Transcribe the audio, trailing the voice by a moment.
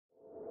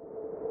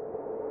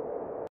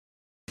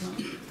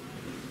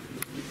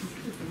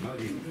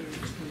everybody.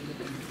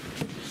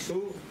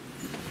 So,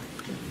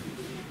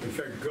 in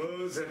fact,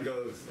 girls and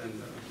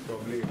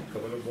probably a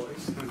couple of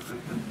boys.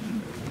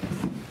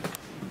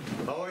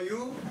 How are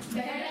you?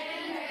 Better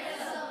and better,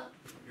 sir.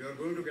 You are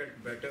going to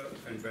get better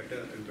and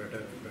better and better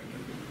and better.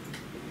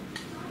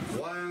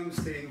 Why I am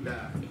saying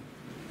that?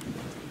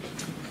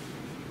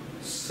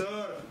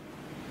 Sir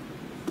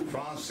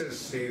Francis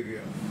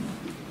Xaviers,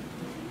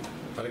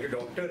 हालांकि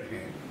doctor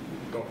हैं,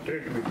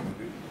 doctorate भी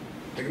हैं,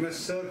 लेकिन मैं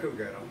sir क्यों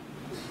कह रहा हूँ?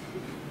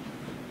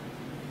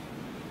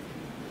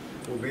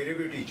 वो मेरे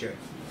भी टीचर,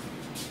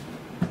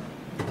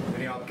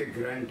 यानी आपके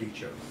ग्रैंड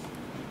टीचर।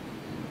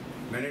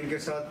 मैंने इनके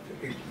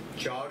साथ एक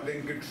 4 दिन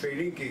की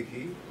ट्रेनिंग की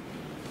थी,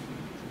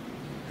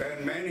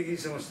 और मैं नहीं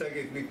समझता कि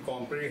इतनी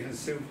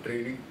कॉम्प्रिहेंसिव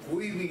ट्रेनिंग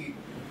कोई भी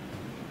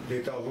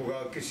देता होगा,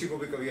 किसी को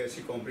भी कभी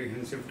ऐसी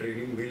कॉम्प्रिहेंसिव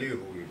ट्रेनिंग मिली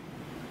होगी।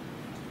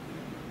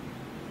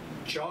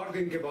 4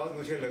 दिन के बाद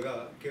मुझे लगा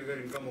कि अगर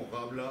इनका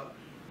मुकाबला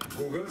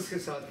गूगल्स के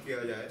साथ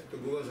किया जाए तो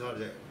गूगल्स हार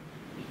जाए।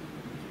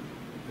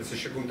 जैसे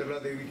शकुंतला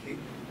देवी थी,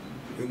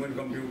 human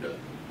computer.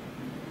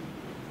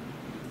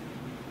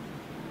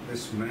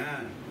 This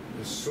man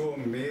is so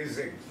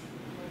amazing.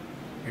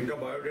 इनका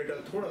बायोडेटा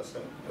थोड़ा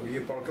सा अब ये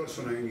पढ़कर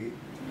सुनाएंगी,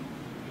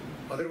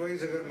 अदरवाइज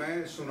अगर मैं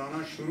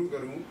सुनाना शुरू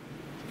करूं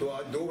तो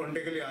आज 2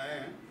 घंटे के लिए आए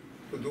हैं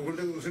तो 2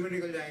 घंटे तो उसी में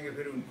निकल जाएंगे,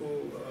 फिर उनको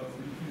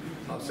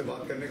आपसे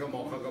बात करने का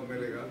मौका कब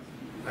मिलेगा?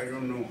 I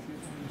don't know.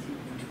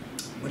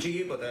 मुझे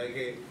ये पता है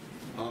कि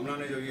आमना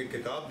ने जो ये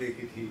किताब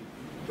देखी थी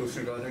तो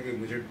उसने कहा था कि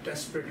मुझे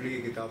डेस्परेटली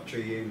ये किताब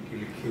चाहिए इनकी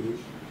लिखी हुई,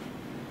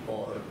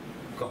 और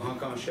कहाँ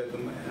कहाँ शायद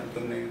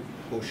तुमने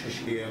कोशिश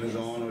की,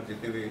 अमेज़ॉन और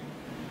जितने भी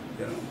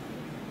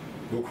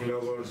बुक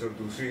लवर्स और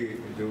दूसरी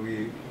जो भी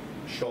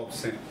शॉप्स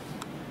हैं,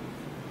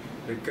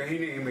 कहीं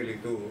नहीं मिली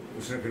तो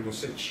उसने फिर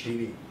मुझसे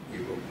छीनी ये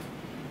बुक।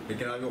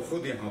 लेकिन आज वो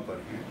खुद यहाँ पर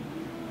हैं,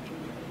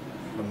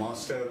 the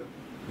master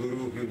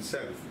Guru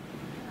himself,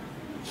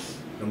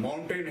 the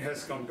mountain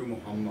has come to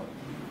Mohammad.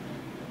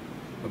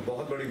 मैं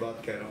बहुत बड़ी बात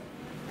कह रहा हूँ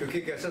क्योंकि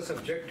एक ऐसा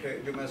सब्जेक्ट है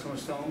जो मैं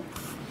समझता हूँ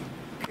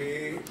कि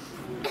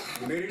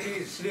मेरे लिए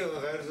इसलिए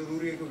गैर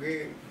ज़रूरी है क्योंकि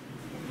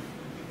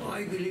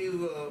I believe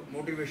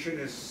motivation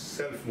is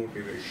self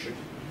motivation,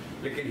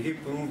 लेकिन ही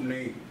प्रूव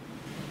नहीं।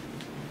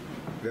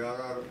 There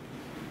are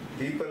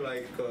people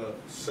like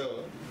sir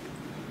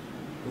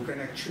who can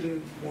actually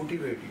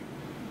motivate you.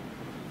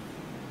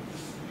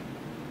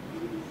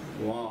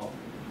 Wow.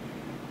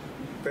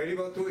 पहली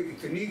बात तो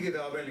इतनी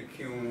किताबें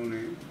लिखी हैं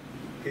उन्होंने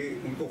कि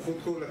उनको खुद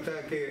को लगता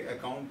है कि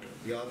अकाउंट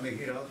याद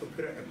नहीं रहा, तो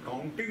फिर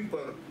अकाउंटिंग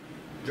पर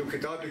जो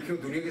किताब लिखी है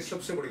दुनिया की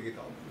सबसे बड़ी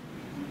किताब,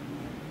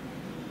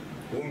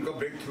 वो उनका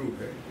ब्रेक थ्रू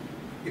है।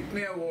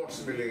 इतने अवार्ड्स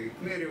मिले,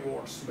 इतने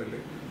रिवॉर्ड्स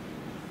मिले।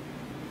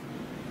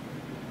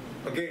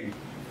 Again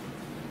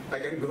I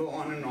can go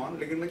on and on,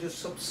 लेकिन मैं जो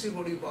सबसे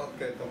बड़ी बात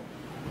कहता हूँ,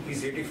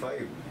 he's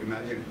 85,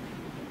 imagine.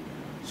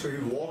 So he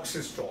walks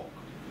his talk.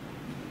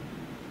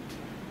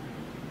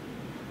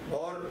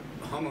 और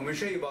हम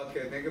हमेशा ये बात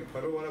कहते हैं कि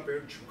फलों वाला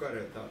पेड़ झुका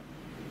रहता,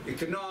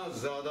 इतना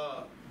ज़्यादा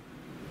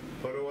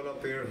फलों वाला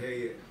पेड़ है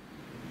ये,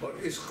 और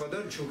इस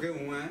कदर झुके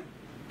हुए हैं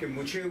कि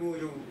मुझे वो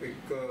जो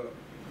एक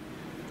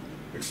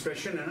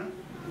एक्सप्रेशन है ना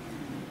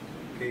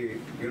कि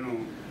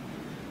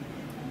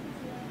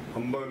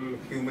humble,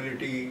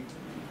 humility,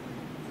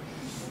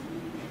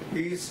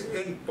 is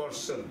in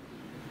person,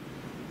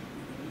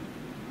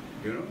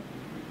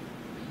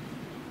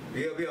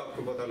 ये अभी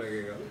आपको पता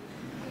लगेगा,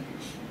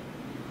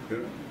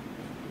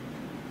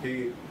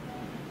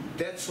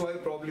 that's why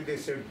probably they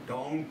said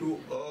down to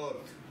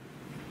earth.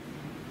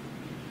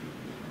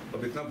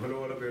 अब इतना भलो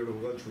वाला पेड़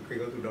होगा,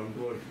 झुकेगा तो डाउन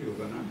टू अर्थ ही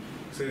होगा ना।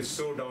 So it's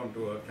so down to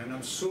earth, and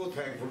I'm so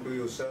thankful to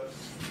you, sir.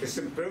 It's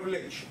a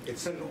privilege,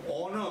 it's an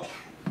honor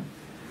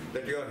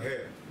that you are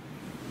here,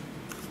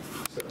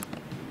 sir.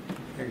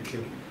 Thank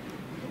you.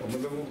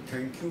 मतलब वो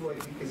thank you I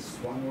think is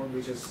one word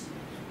which is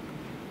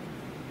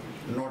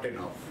not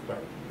enough,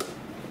 right?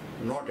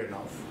 Not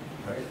enough,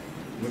 right?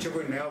 मुझे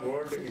कोई नया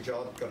word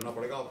इजाद करना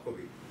पड़ेगा आपको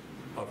भी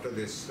आफ्टर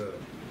दिस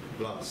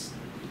क्लास।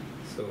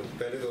 सो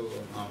पहले तो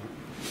हाँ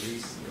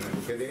प्लीज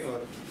लिखे दें और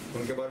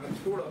उनके बारे में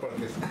थोड़ा पढ़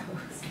के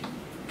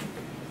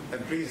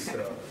and please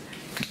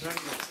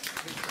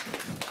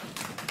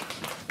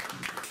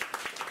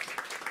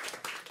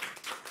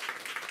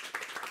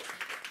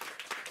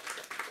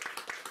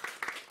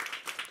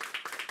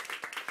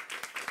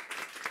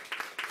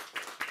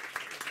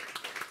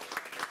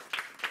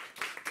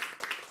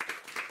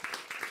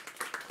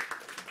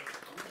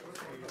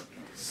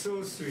so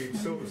sweet,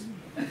 so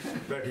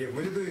बैठिए।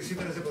 मुझे तो इसी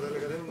तरह से पता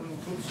लगा था, उन्होंने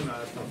खुद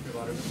सुनाया था अपने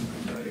बारे में।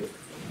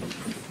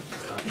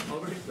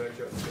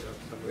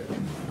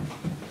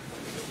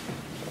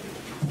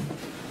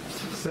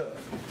 Sir,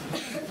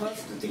 the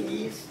first thing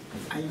is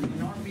I may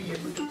not be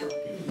able to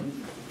talk in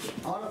Hindi.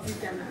 All of you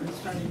can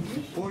understand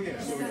English? Oh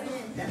yes.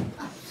 Then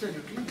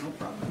absolutely no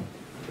problem.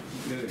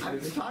 I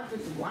will start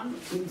with one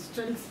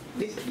instance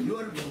with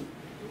your book.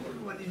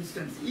 One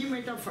instance. You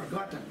might have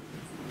forgotten.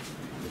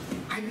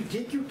 I will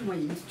take you to my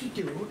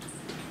institute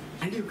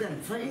and you can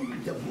find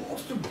the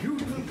most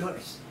beautiful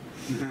girls.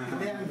 Today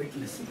I am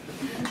witnessing.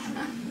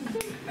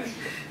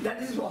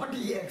 That is what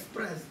he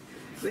expressed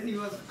when he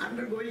was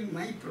undergoing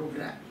my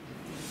program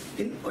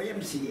in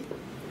OMCA.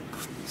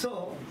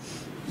 So,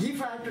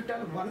 if I have to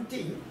tell one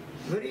thing,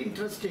 very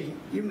interesting,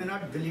 you may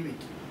not believe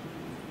it.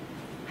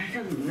 I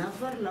have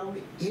never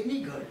loved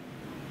any girl.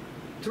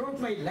 Throughout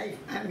my life,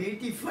 I am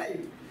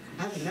 85,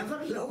 I have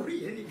never loved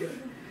any girl.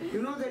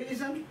 You know the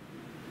reason?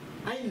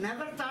 I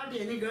never thought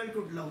any girl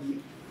could love me.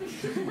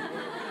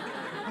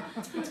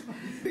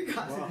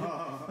 Because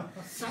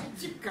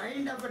such a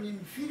kind of an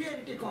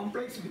inferiority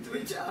complex with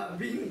which I have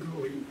been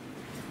growing.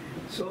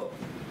 So,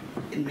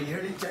 in my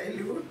early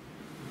childhood,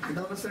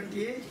 adolescent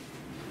age,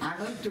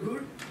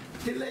 adulthood,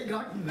 till I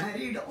got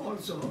married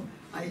also,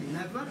 I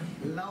never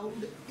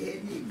loved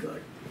any girl.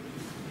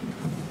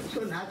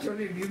 So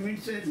naturally, you mean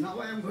say, now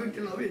I am going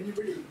to love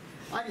anybody,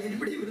 or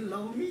anybody will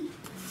love me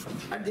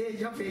at the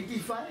age of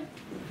 85?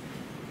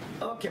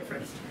 Okay,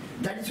 friends.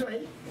 That is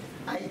why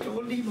I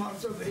told him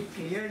also very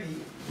clearly,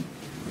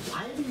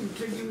 I will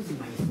introduce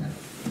myself.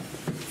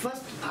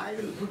 First, I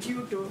will put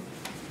you to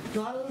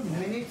 12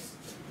 minutes,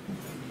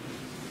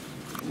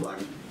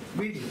 one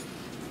video.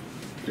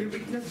 We will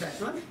witness that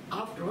one.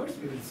 Afterwards,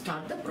 we will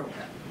start the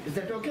program. Is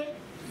that okay?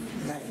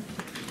 Right.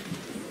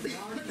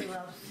 What you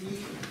have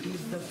seen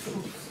is the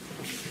fruits.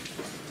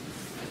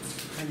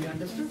 Have you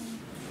understood?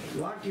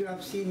 What you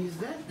have seen is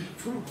the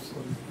fruits.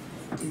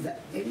 Is the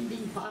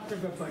ending part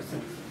of a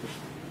person.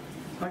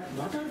 But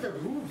what are the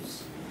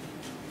roots?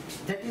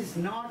 That is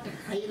not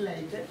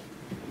highlighted.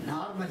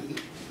 Normally,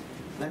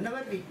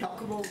 whenever we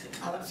talk about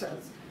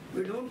ourselves,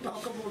 we don't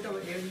talk about our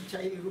early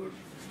childhood,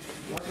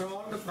 what are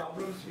all the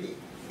problems we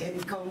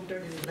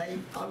encountered in life,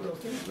 all those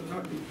things will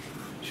not be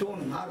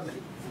shown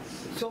normally.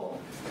 So,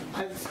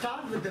 I will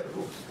start with the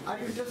roots. Are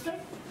you interested?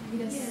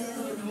 Yes,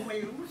 sir. You know my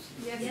roots?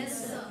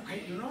 Yes, sir. I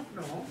do not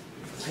know.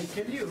 I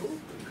tell you,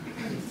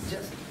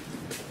 just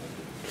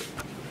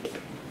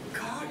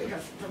God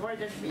has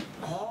provided me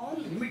all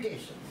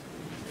limitations.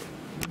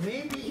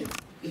 Maybe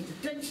his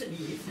intention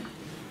is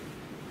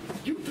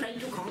you try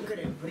to conquer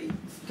every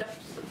step,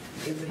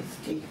 every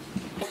stage.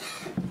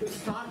 To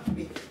start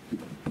with,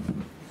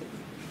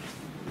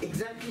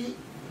 exactly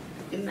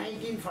in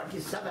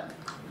 1947,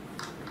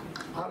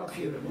 all of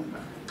you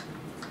remember,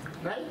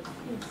 right?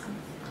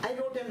 I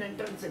wrote an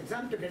entrance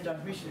exam to get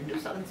admission into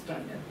 7th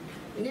standard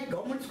in a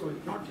government school,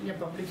 not in a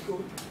public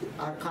school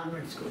or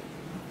convent school.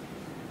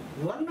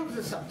 One of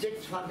the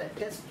subjects for the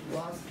test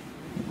was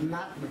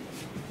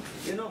mathematics.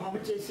 You know how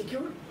much I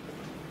secured?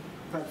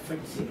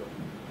 Perfect 0.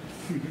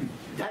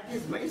 That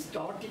is my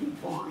starting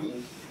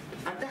point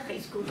at the high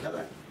school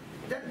level.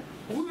 Then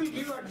who will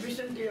give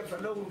admission to a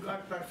fellow who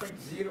got perfect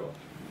 0?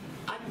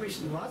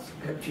 Admission was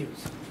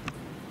refused.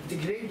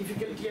 With great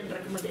difficulty and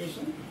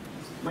recommendation,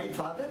 my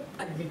father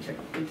admitted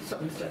into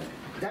semester.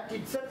 That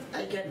itself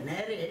I can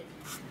narrate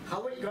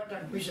how I got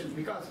admission,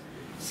 because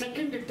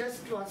second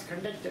test was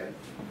conducted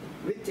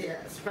with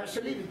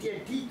especially with a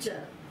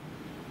teacher,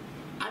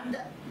 and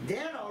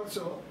there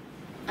also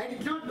I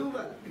did not do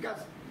well, because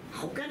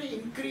how can I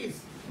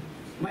increase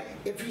my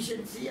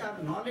efficiency or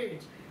knowledge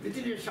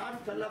within a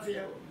short spell of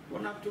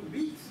 1 or 2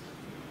 weeks?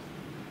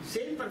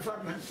 Same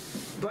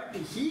performance, but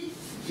he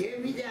gave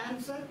me the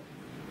answer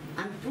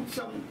and put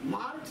some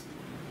marks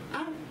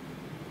and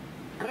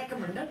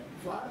recommended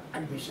for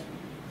admission.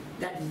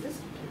 That is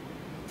this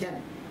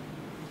 10th,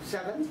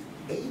 7th,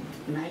 8th,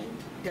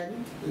 9th,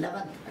 10th,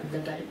 11th at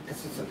the time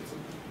SSLC.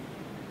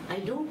 I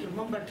don't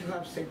remember to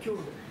have secured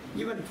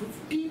even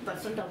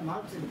 50% of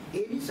marks in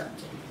any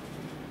subject.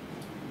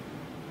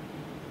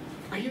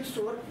 I used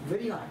to work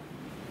very hard.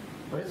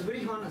 I was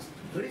very honest,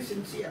 very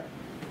sincere,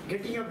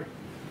 getting up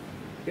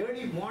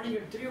early morning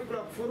at 3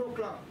 o'clock, 4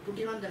 o'clock,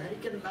 putting on the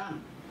hurricane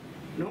lamp.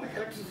 No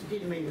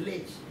electricity in my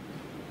village.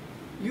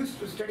 Used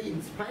to study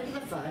in spite of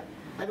the fact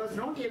I was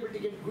not able to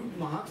get good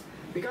marks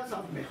because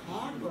of my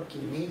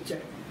hard-working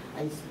nature.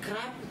 I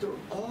scrapped through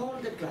all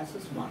the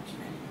classes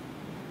marginally.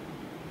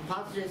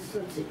 Passed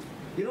SSLC.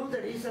 You know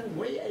the reason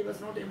why I was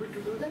not able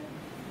to do that?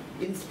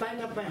 In spite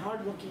of my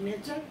hard-working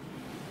nature?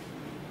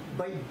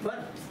 By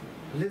birth,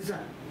 listen.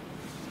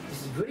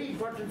 This is very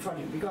important for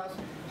you, because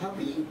I've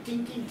been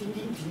thinking.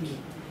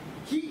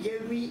 He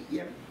gave me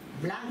a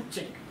blank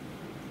check.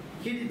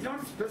 He did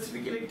not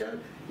specifically tell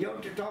you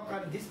have to talk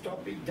on this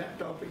topic, that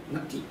topic,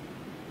 nothing.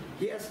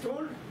 He has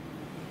told,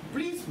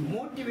 please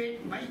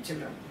motivate my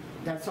children.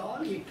 That's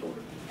all he told.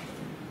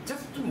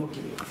 Just to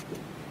motivate.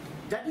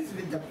 That is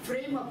with the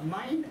frame of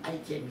mind I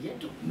came here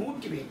to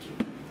motivate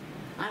you.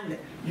 And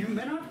you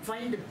may not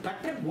find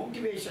better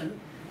motivation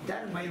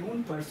than my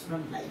own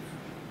personal life.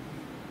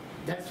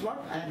 That's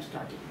what I am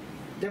starting.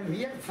 The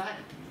mere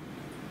fact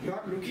you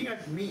are looking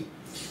at me,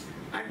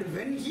 and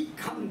when he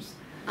comes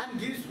and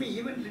gives me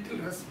even little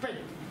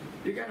respect,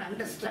 you can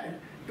understand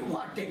to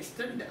what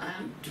extent I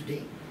am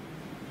today.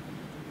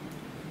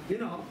 You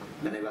know,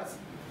 when I was,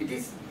 it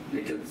is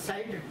little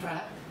side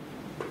track,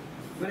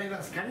 when I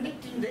was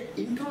conducting the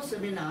intro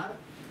seminar,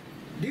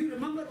 do you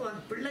remember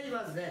one Pillai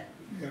was there?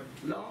 Yep.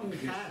 Long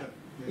Yes, hair. sir.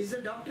 Yes. He's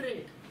a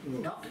doctorate.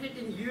 Oh. Doctorate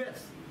in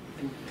US.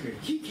 Okay.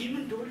 He came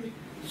and told me,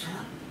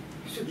 sir,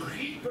 he's a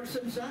great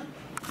person, sir.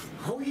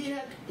 How he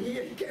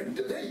came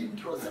to the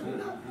intro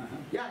seminar.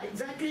 Yeah,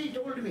 exactly, he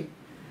told me.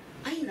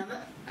 I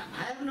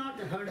have not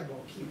heard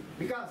about him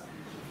because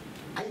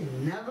I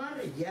never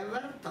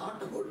ever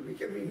thought about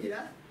becoming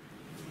a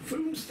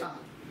film star.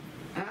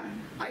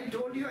 I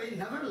told you I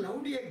never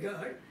loved a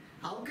girl.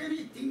 How can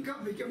he think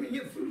of becoming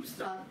a film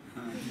star?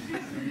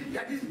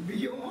 That is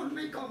beyond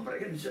my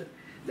comprehension.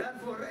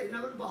 Therefore, I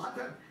never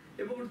bother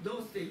about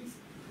those things.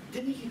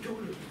 Then he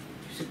told me,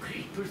 he's a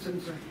great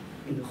person, sir.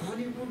 In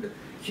Hollywood,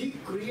 he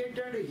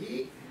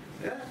created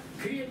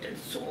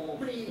so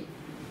many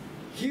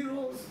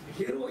heroes,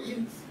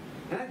 heroines,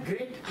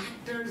 great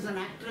actors and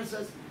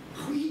actresses.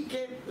 How he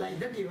came like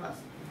that, he was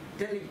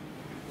telling.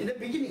 In the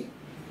beginning,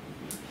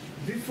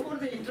 before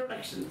the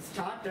introduction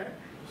started,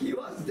 he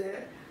was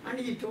there and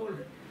he told.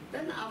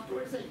 Then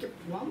afterwards I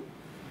kept mum,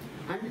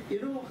 and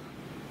you know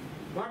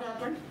what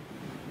happened?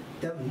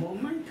 The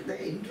moment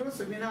the intro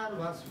seminar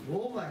was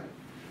over,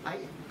 I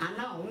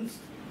announced,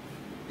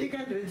 you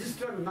can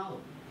register now.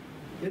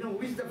 You know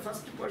who is the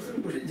first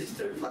person who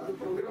registered for the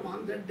program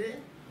on that day?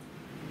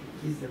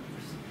 He's the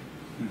person.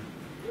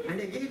 And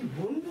again,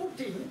 one more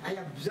thing I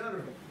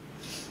observed.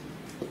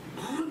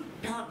 On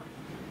top,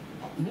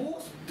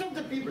 most of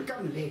the people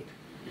come late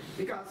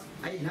because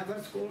I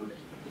never scold,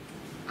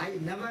 I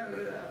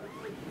never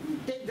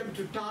take them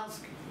to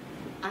task.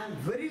 I am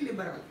very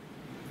liberal.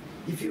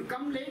 If you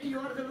come late, you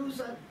are the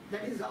loser.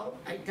 That is how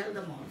I tell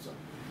them also.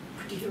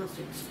 But he was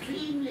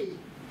extremely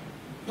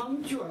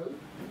punctual.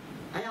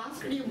 I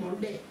asked him one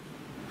day,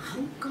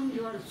 how come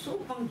you are so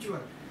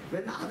punctual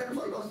when other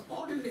fellows,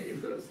 ordinary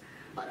fellows,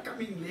 are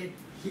coming late?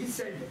 He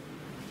said,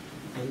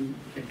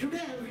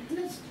 today I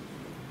witnessed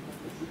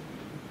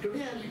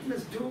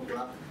 2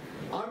 o'clock,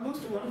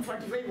 almost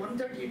 1:45,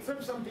 1:30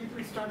 itself, some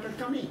people started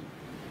coming.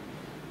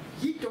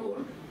 He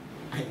told,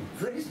 I am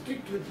very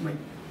strict with my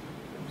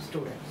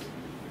students.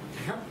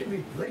 I have to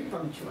be very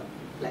punctual,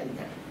 like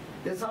that.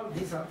 That's all,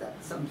 these are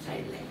some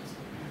sidelines.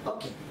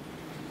 Okay.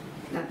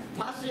 Now,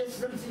 passed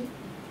SSLC,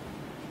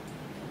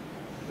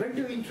 went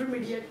to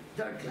intermediate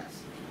 3rd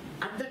class.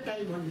 At that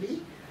time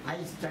only,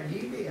 I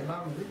studied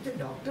along with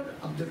Dr.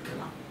 Abdul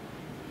Kalam.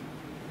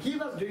 He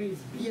was doing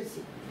his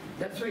BSc.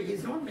 That's why he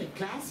is not my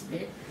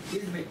classmate, he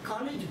is my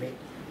college mate.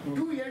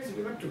 2 years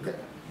we were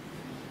together.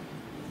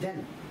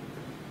 Then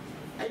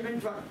I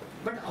went for,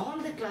 but all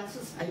the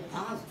classes I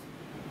passed,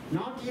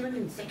 not even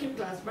in 2nd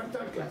class, but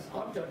 3rd class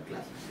or 3rd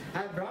class.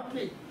 I brought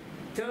my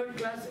 3rd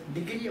class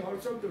degree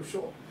also to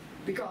show,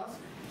 because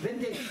when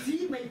they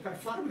see my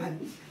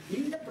performance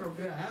in the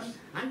program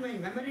and my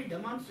memory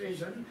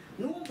demonstration,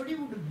 nobody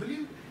would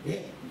believe,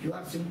 hey, you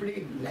are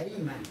simply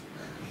lying, man.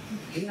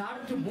 In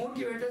order to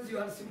motivate us, you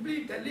are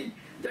simply telling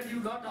that you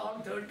got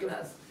all 3rd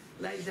class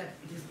like that.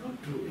 It is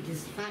not true, it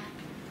is fact.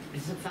 It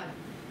is a fact.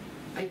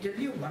 I tell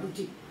you one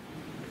thing,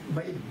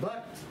 by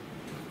birth,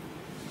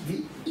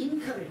 we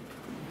inherit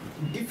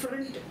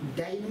different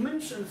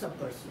dimensions of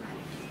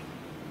personality.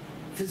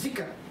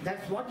 Physical,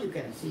 that's what you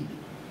can see.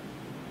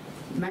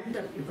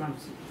 Mental, you can't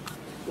see.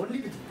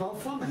 Only with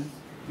performance,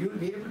 you will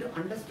be able to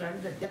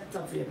understand the depth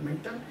of your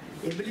mental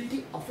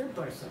ability of a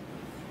person.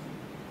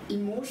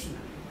 Emotional,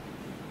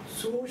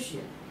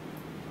 social,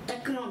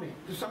 economic,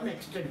 to some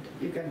extent,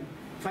 you can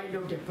find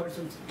out a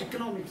person's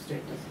economic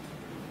status.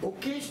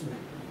 Occasional,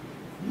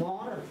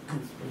 moral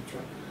and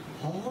spiritual.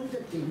 All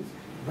the things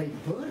by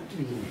birth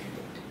we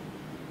inherit.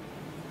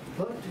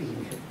 Birth we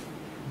inherit.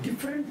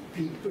 Different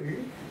people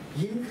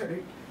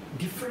inherit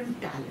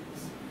different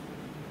talents,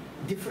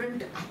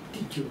 different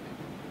aptitude.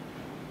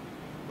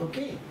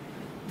 Okay?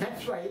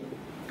 That's why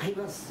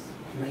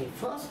my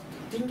first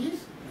thing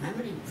is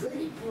memory,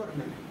 very poor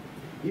memory.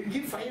 You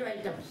give 5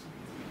 items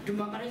to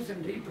memorize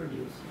and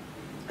reproduce.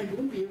 I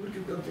won't be able to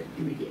do that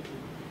immediately.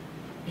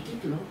 It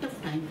takes a lot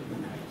of time to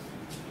memorize.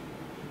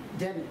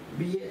 Then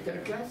BA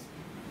 3rd class,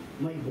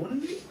 my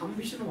only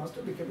ambition was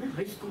to become a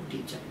high school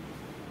teacher.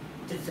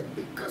 That's the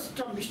biggest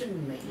ambition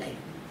in my life.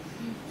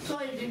 So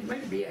I did my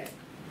BA.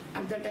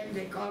 At that time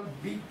they called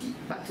BT,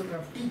 Bachelor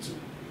of Teaching.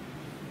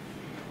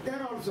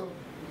 There also,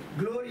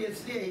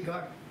 gloriously I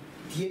got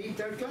theory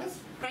 3rd class,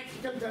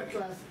 practical 3rd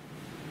class,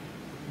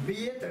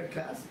 BA 3rd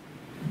class,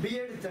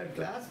 B.Ed 3rd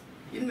class.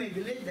 In my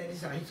village there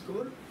is a high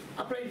school.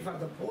 Applied for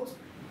the post.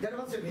 There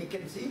was a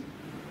vacancy.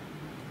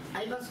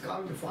 I was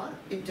called for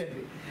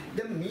interview.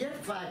 The mere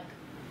fact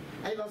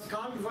I was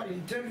called for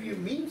interview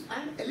means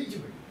I am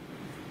eligible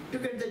to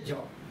get the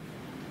job.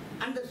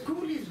 And the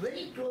school is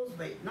very close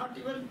by, not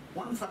even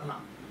 1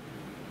 furlong.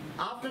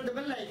 After the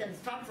bell I can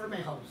start from my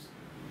house.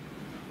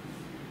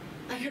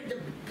 I had the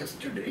biggest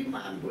dream,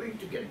 I am going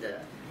to get the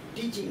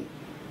teaching.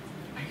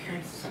 I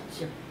had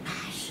such a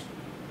passion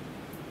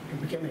to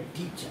become a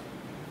teacher.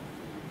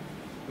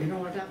 You know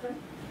what happened?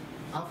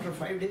 After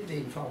 5 days they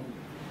informed me,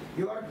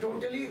 you are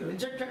totally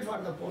rejected for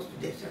the post.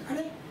 They said,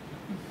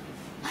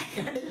 I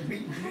had a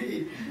big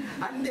dream.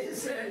 And they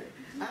said,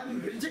 I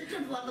am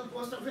rejected for the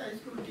post of a high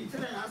school teacher.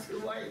 I asked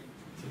why.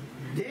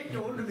 They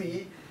told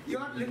me, you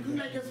are looking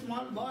like a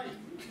small boy,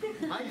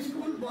 high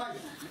school boy.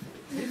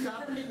 This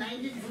happened in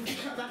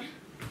 1957.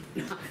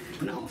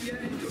 Now we are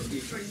in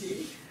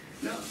 2020.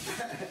 No,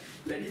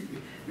 let it be.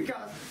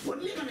 Because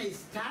only when I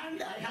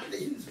stand, I have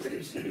the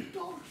inspiration to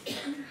talk.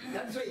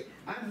 That's why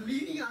I'm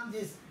leaning on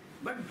this.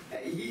 But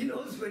he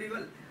knows very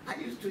well. I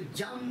used to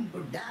jump,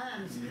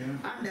 dance,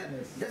 and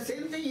the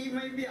same thing he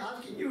might be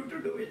asking you to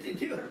do it in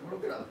your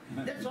program.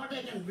 That's what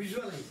I can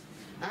visualize.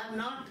 I have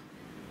not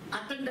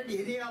attended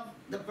any of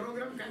the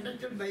program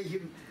conducted by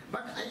him,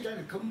 but I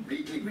can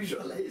completely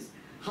visualize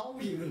how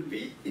he will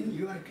be in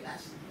your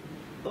class.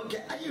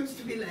 Okay, I used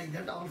to be like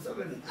that also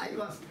when I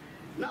was,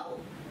 now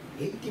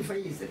 85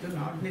 is at an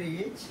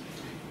ordinary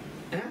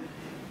age.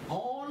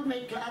 All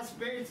my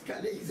classmates,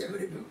 colleagues,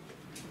 everybody,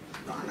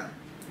 gone.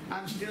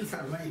 I'm still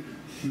surviving.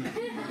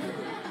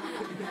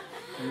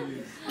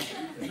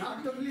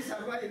 Not only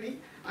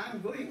surviving,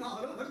 I'm going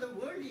all over the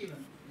world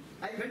even.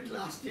 I went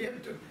last year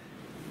to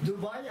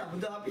Dubai, Abu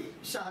Dhabi,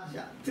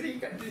 Sharjah. 3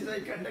 countries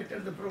I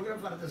conducted the program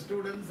for the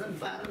students and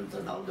parents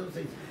and all those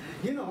things.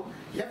 You know,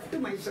 left to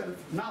myself,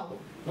 now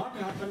what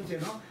happens, you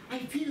know, I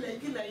feel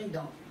like lying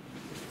down.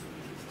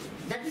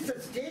 That is the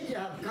stage I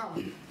have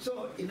come.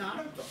 So in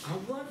order to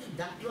avoid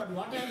that one,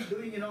 what I am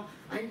doing, you know,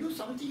 I do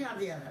something or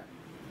the other.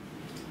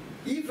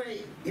 If I,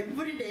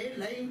 every day,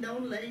 lying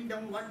down,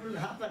 what will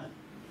happen?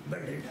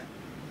 Bedridden.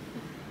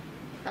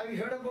 Have you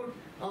heard about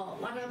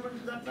what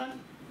happened to that man?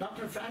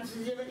 DR.France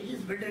Xeviers, he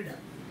is bedridden.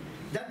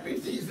 That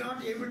means he is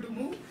not able to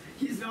move,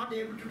 he is not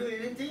able to do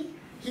anything,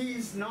 he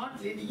is not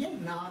leading a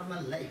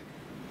normal life.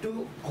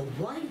 To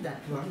avoid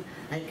that one,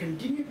 I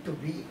continue to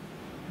be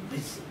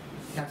busy.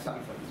 That's all,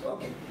 friends.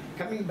 Okay,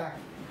 coming back.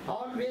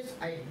 Always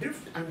I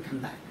drift and come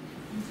back.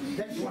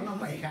 That's one of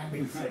my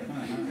habits.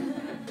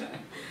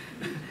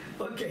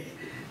 Okay,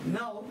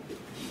 now,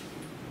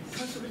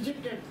 I was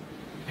rejected.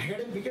 I had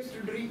a biggest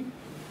dream.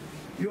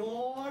 You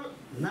all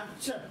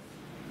nurture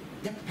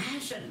the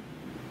passion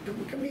to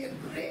become a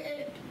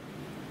great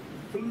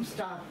film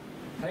star.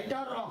 Right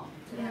or wrong?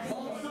 Yes.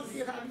 All of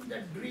you having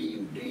that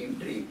dream.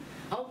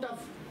 Out of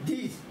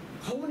these,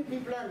 how many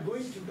people are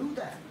going to do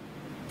that?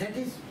 That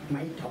is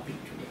my topic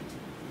today.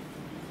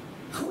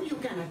 How you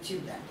can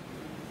achieve that?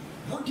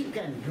 What you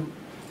can do?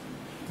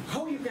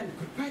 How you can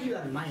prepare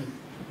your mind?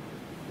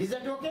 Is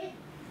that okay?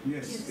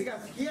 Yes.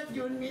 Because he has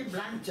given me a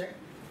blank check.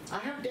 I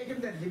have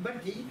taken the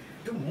liberty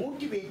to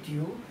motivate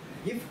you.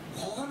 If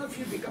all of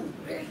you become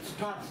great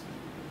stars,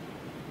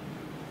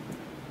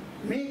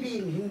 maybe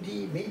in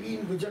Hindi, maybe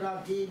in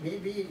Gujarati,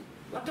 maybe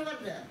whatever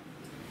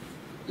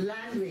the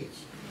language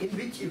in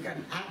which you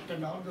can act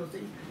and all those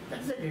things,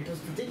 that's the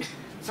greatest thing.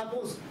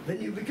 Suppose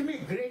when you become a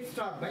great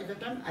star, by the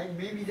time I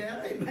may be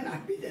there, I may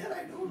not be there,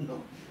 I don't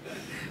know.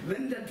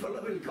 When that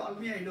fellow will call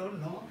me, I don't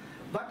know.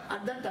 But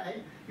at that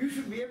time, you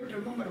should be able to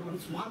remember one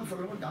small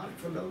fellow, dark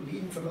fellow,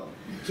 lean fellow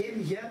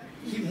came here,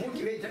 he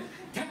motivated.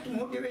 That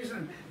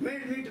motivation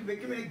made me to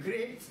become a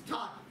great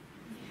star.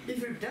 If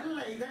you tell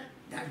like that,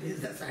 that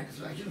is the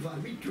satisfaction for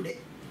me today.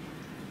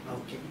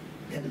 Okay.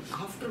 Then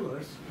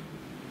afterwards,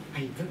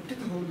 I wept the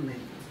whole night.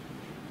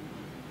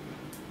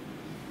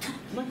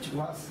 That much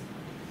was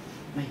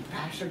my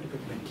passion to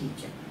become a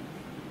teacher.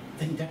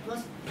 When that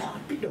was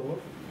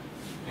torpedoed,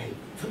 I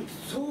felt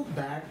so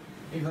bad.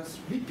 I was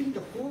weeping the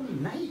whole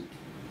night.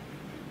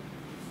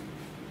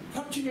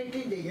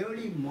 Fortunately, in the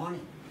early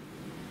morning,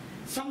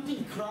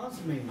 something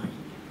crossed my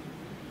mind.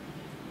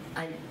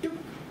 I took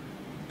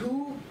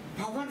 2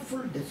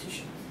 powerful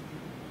decisions.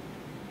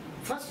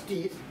 First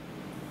is,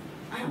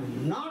 I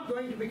am not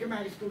going to become a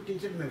high school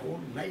teacher in my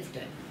whole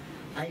lifetime.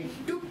 I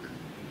took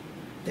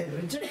the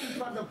rejection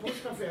for the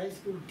post of a high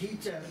school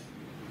teacher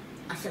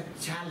as a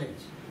challenge.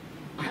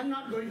 I am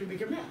not going to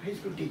become a high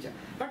school teacher,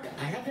 but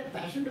I have a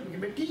passion to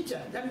become a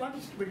teacher. Then what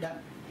is to be done?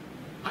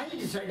 I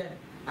decided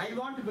I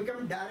want to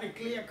become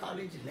directly a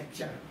college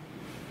lecturer.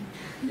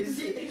 You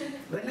see,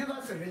 when I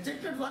was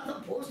rejected for the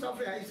post of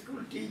a high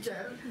school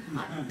teacher,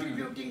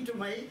 attributing to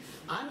my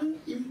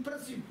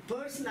unimpressive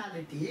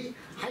personality,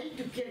 I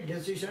took a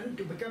decision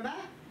to become a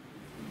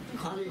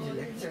college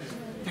lecturer.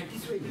 That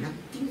is why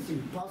nothing is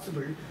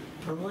impossible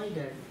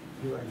provided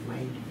your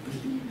mind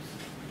believes,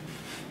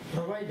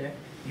 provided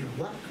you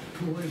work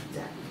towards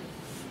that.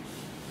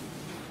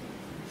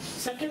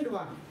 Second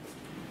one,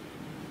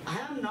 I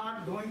am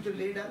not going to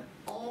lead an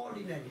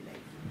ordinary life.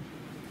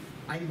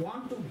 I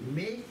want to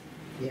make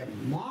a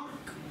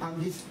mark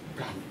on this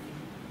planet.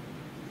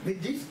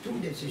 With these 2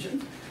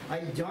 decisions, I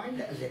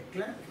joined as a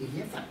clerk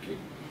in a factory.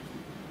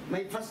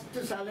 My first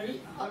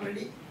salary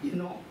already you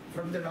know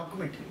from the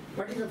documentary.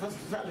 What is the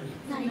first salary?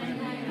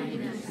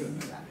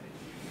 99.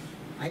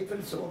 I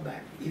felt so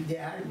bad. If they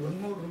add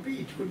 1 more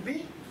rupee, it could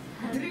be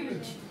 3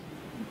 digits.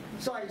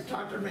 So I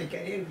started my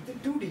career with a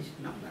 2-digit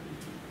number.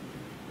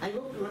 I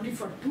worked only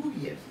for 2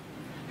 years.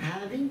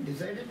 Having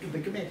decided to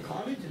become a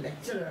college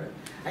lecturer,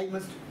 I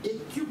must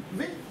equip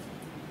with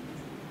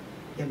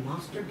a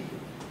master degree.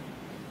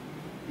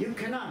 You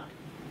cannot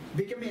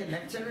become a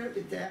lecturer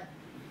with a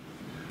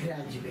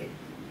graduate.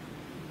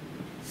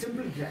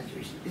 Simple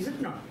graduation, is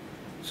it not?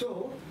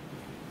 So,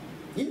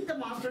 in the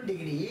master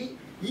degree,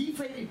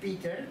 If I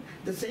repeated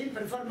the same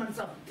performance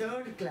of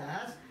third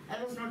class,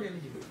 I was not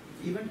eligible,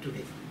 even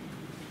today.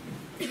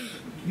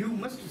 You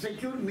must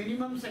secure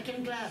minimum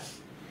second class.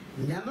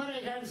 Never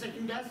I had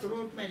second class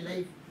throughout my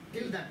life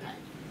till that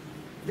time.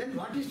 Then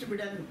what is to be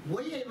done?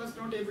 Why I was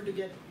not able to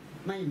get?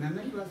 My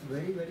memory was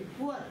very, very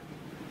poor.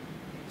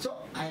 So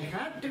I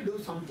had to do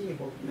something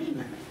about my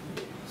memory.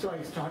 So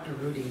I started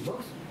reading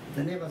books.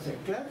 Then I was a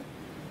clerk,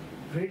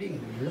 reading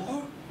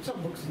lots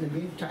of books in the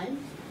meantime.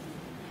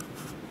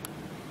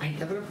 I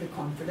developed a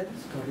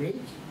confidence, courage.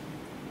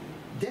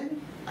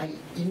 Then I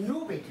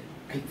innovated.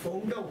 I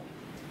found out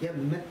a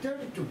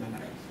method to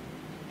memorize.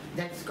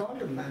 That's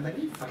called a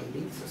memory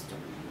filing system.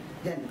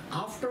 Then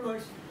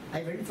afterwards,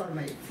 I went for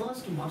my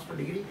first master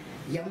degree,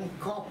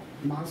 M.Cop,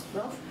 Master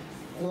of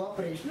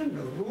Cooperation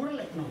and Rural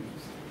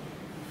Economics.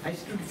 I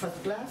stood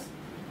first class,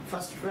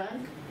 first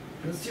rank,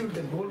 received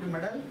the gold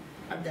medal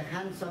at the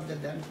hands of the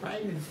then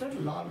Prime Minister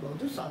Sri Lal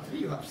Bahadur Shastri,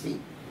 you have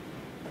seen.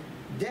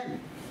 Then,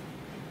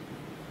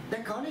 the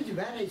college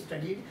where I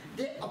studied,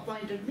 they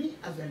appointed me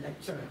as a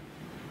lecturer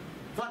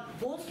for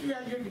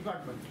postgraduate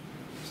department,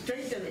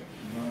 straight away.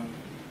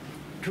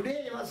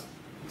 Today I was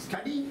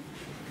studying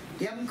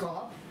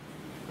M.Cop.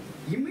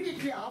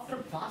 Immediately after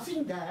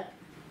passing that,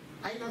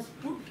 I was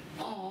put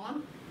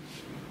on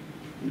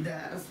the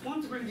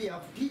responsibility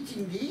of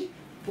teaching the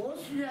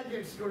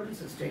postgraduate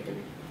students straight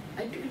away.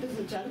 I took it as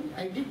a challenge.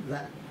 I did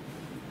well.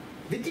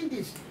 Within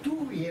these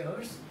 2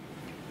 years,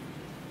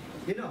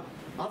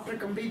 after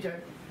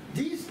completed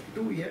these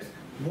 2 years,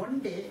 one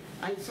day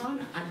I saw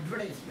an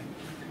advertisement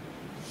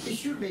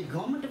issued by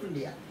Government of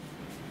India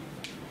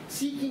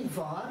seeking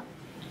for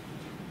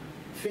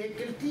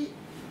faculty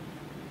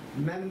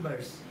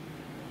members,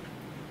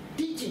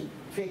 teaching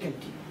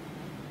faculty.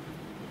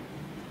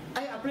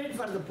 I applied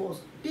for the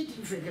post,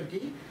 teaching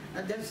faculty,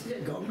 and that's the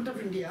Government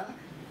of India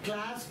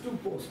class 2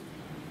 post.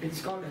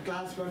 It's called a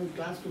class 1,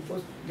 class 2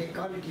 post. They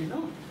call it,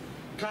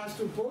 class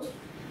 2 post.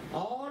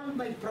 All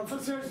my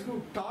professors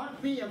who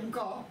taught me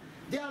M.Cop,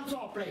 they also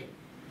applied.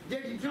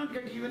 They did not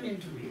get even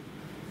interview.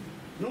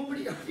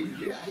 Nobody got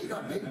interview, I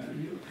got the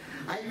interview.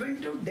 I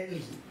went to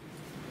Delhi.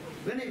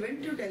 When I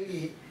went to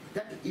Delhi,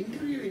 that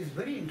interview is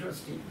very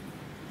interesting.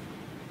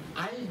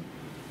 I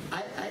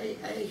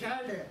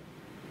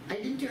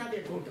didn't have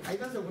a coat. I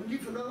was the only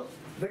fellow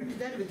went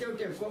there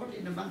without a coat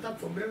in the month of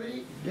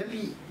February,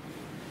 Delhi.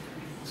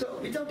 So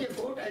without a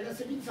coat, I was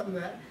sitting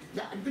somewhere.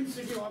 The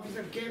administrative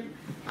officer came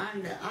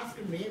and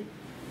asked me,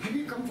 have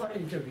you come for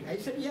an interview? I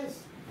said,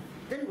 yes.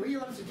 Then why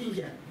you are sitting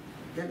here?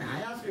 Then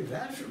I asked him,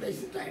 where should I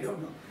sit? I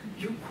don't know.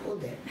 You go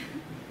there.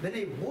 When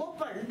I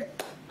opened,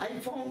 I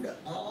found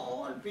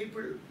all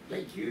people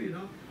like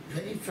you,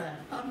 very fair,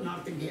 or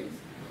North Indians,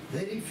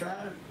 very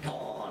fair,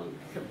 tall,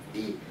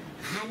 hefty,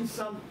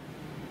 handsome,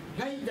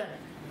 like that.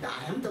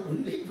 I am the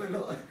only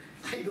fellow.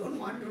 I don't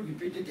want to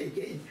repeat it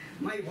again.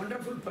 My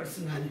wonderful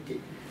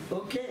personality.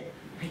 Okay,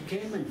 I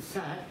came and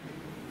sat.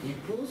 They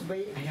close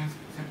by, I asked,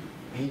 sir,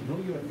 I know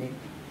your name.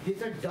 He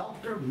said,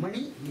 Dr.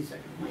 Mani. He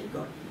said, my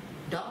God,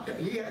 doctor,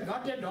 he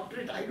got a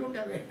doctorate. I don't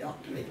have a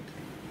doctorate.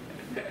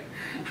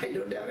 I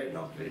don't have a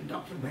doctorate.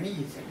 Dr. Mani,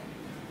 he said.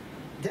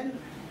 Then,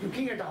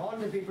 looking at all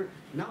the people,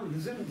 now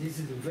listen, this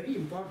is a very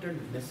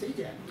important message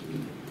I am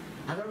giving you.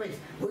 Otherwise,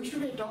 why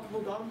should I talk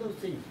about all those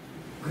things?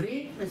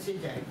 Great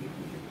message I am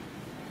giving you.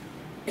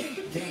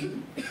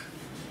 Then,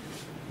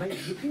 by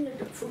looking at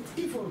the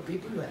 54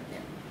 people who are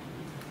there,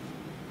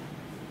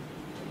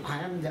 I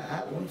am the,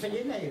 once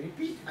again I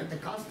repeat, at the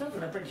cost of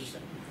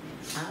repetition,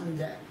 I am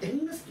the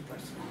youngest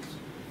person also.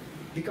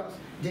 Because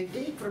they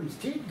take from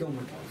state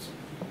government also.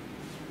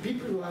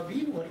 People who have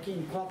been working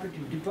in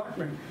cooperative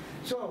department,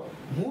 so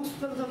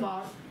most of them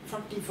are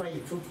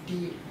 45,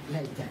 50,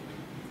 like that.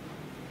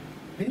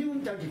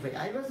 Minimum 35.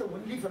 I was the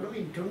only fellow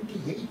in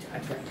 28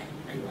 at that time,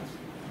 I was.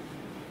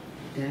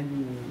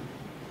 Then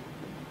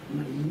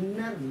my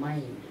inner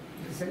mind,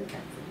 listen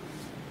carefully,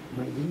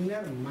 my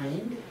inner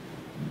mind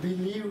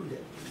believed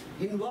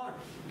in what?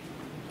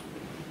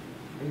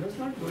 I was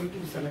not going to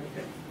be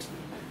selected.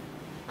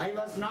 I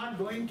was not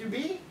going to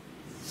be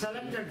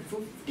selected.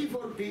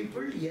 54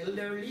 people,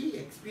 elderly,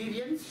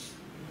 experienced,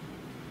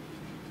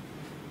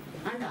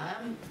 and I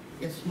am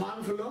a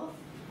small fellow,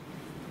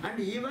 and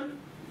even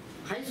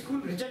high school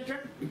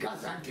rejected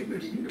because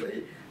attributing to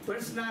my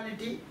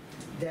personality.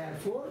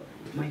 Therefore,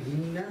 my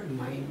inner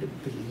mind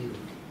believed.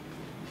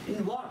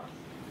 In what?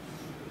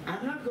 I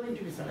am not going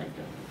to be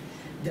selected.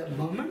 The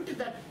moment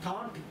that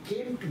thought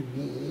came to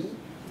me,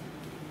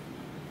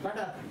 what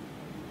happened?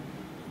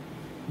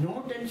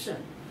 No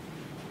tension,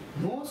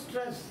 no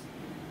stress,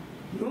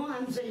 no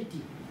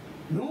anxiety,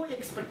 no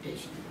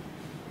expectation.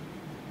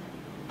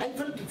 I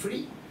felt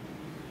free.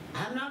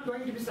 I am not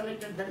going to be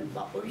selected, then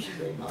why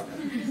should I bother?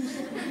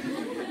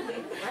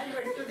 I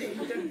went to the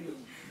interview.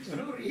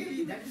 No,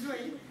 really, that is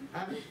why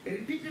I am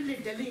repeatedly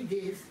telling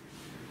this.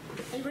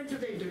 I went to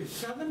the interview.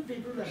 7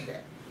 people were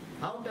there.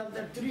 Out of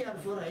the 3 or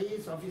 4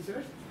 IAS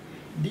officers,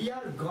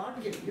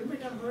 DR.France Xeviers, you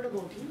might have heard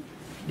about him,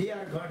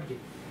 DR.France Xeviers.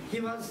 He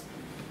was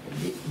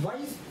the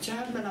vice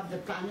chairman of the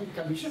planning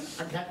commission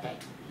at that time.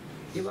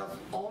 he was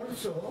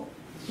also,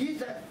 he is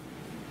the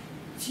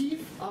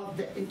chief of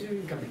the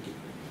interviewing committee.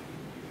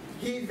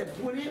 He is the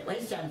Pune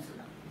Vice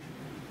Chancellor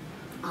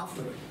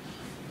afterwards.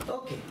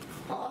 Okay,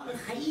 all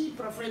high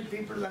profile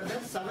people were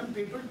there, 7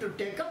 people to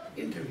take up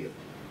interview.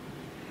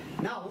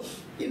 Now,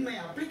 in my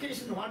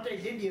application, what I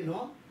did, you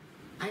know,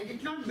 I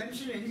did not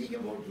mention anything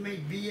about my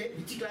BA,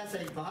 which class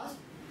I passed,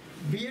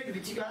 B.Ed,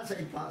 which class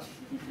I passed.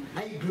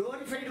 I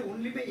glorified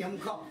only my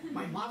M.Cop,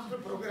 my master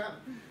program,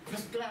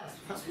 first class,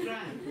 first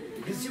rank,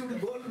 received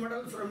gold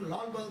medal from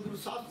Lal Bahadur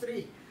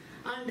Shastri,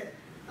 and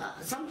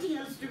something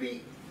else to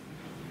be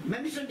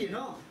mentioned, you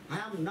know, I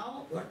am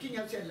now working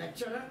as a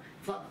lecturer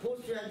for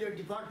postgraduate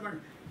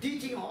department,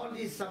 teaching all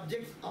these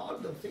subjects, all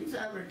those things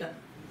I have written.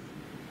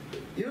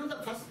 You know,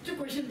 the first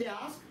question they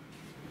asked,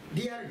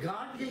 dear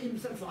God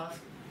himself asked,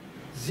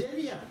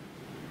 Xavier,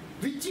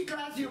 which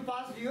class you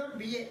passed your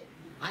BA?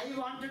 I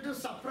wanted to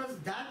suppress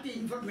that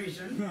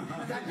information.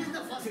 That is the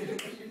first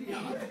question he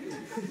asked.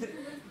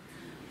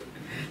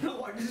 Now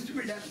what is to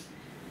be done?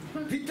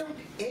 Without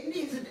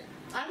any hesitation,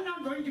 I am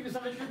not going to be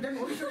selected, then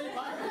who should I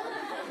pass?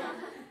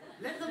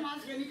 Let them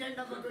ask any kind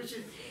of a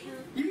question.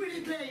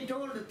 Immediately I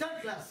told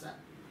 3rd class, sir.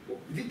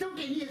 Without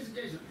any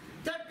hesitation,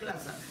 3rd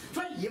class, sir.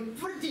 For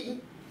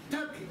everything,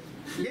 3rd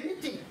class,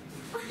 anything,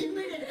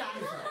 immediate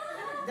answer.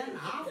 Then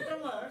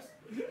afterwards,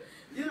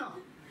 you know,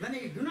 when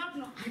I do not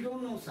know, I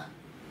don't know, sir.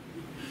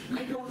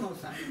 I don't know,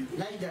 sir.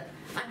 Like that.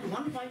 At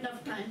one point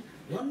of time,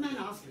 one man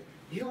asked,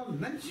 you have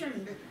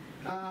mentioned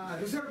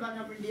Reserve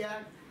Bank of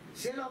India,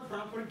 Sale of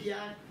Property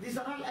Act, these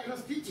are all I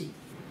was teaching.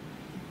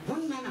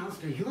 One man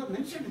asked, you have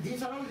mentioned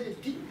these are all the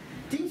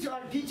things you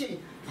are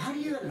teaching. Are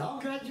you a law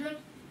graduate?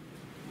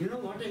 You know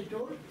what I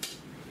told?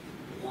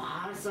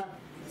 Wow, sir,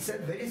 it's a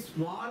very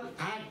small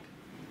act.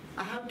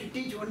 I have to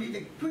teach only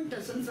the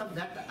quintessence of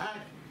that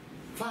act.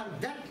 For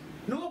that,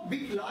 no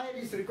big lawyer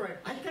is required.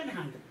 I can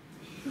handle.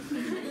 I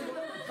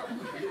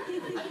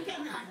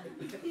can handle.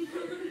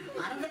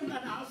 Another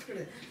man asked,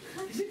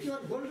 is it your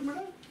gold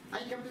medal? I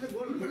kept the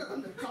gold medal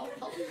on the top.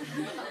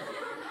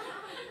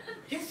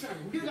 Yes, sir.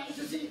 Would you like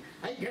to see?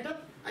 I get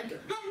up. I go,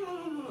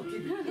 no.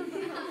 Keep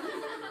it.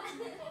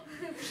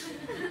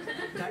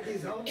 That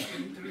is how the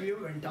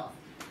interview went off.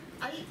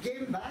 I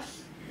came back,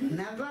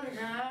 never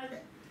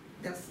had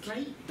the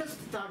slightest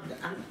thought,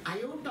 an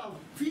iota of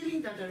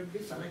feeling that I would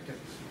be selected.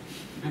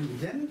 And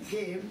then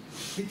came,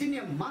 within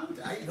a month,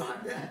 I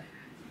got the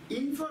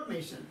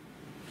information.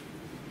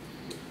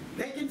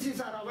 Vacancies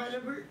are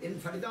available in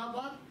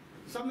Faridabad,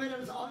 somewhere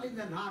else, all in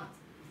the north.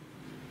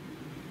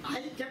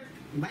 I kept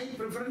my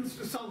preference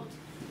to south.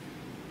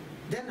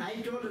 Then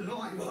I told, no,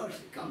 I want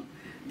to come.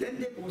 Then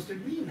they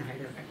posted me in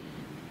Hyderabad.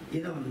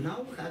 You know,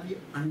 now have you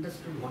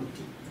understood one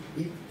thing?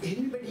 If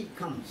anybody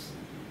comes,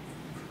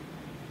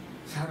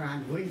 sir, I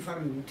am going for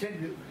an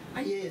interview,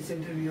 IAS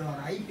interview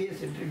or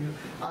IPS interview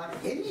or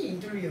any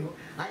interview,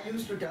 I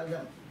used to tell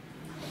them,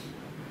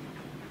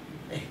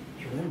 hey,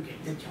 you won't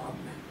get the job,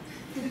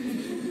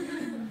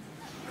 man.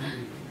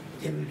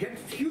 They will get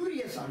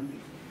furious on me.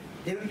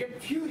 They will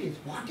get furious.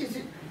 What is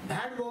it?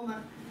 Bad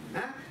woman.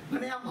 Huh?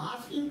 When I am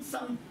asking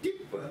some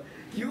tip,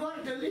 you are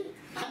telling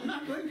I am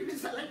not going to be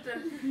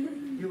selected.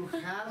 You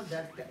have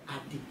that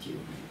attitude.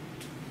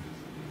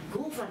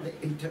 Go for the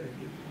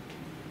interview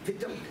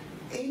without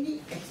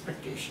any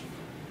expectation,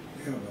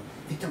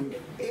 without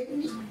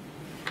any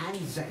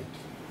anxiety,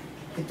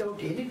 without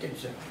any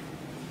tension.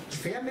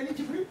 If I am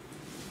eligible,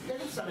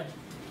 let us select.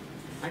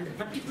 And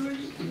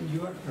particularly in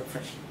your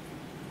profession,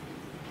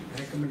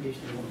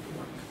 recommendation won't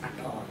work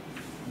at all.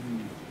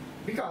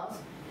 Because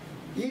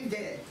if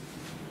they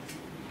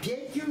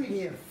take you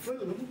in a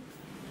film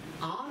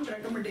on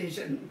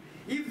recommendation,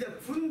 if the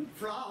film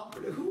flopped,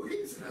 who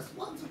is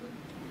responsible?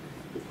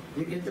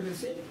 You get the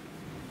message?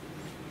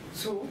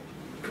 So,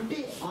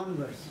 today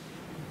onwards,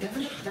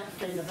 develop that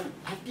kind of an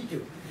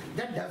attitude.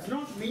 That does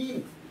not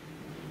mean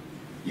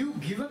you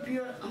give up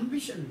your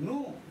ambition.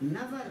 No,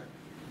 never.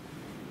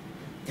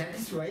 That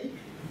is why,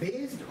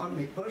 based on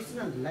my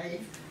personal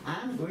life, I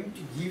am going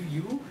to give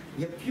you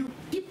a few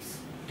tips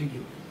to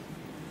you.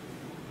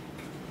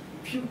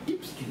 Few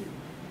tips to you.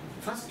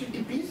 First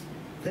tip is,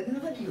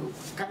 whenever you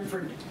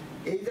confront,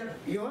 either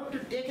you have to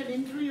take an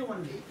interview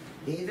one day,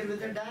 either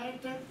with a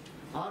director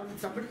or with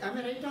somebody. Am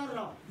I right or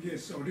wrong?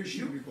 Yes,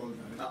 audition we call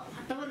that.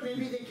 Whatever may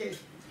be the case,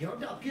 you have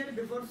to appear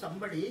before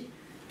somebody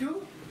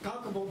to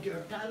talk about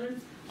your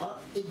talents or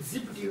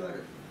exhibit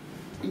your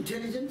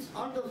intelligence,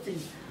 all those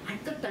things.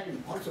 At the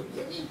time, also,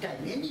 any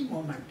time, any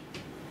moment,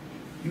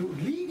 you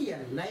lead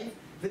your life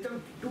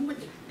without too much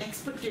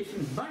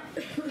expectation, but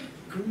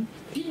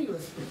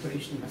continuous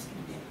preparation must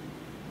be there.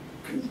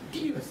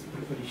 Continuous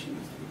preparation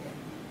must be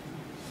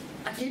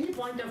there. At any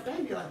point of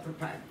time, you are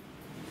prepared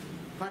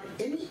for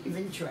any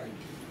eventuality,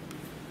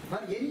 for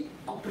any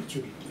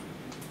opportunity.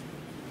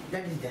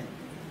 That is there.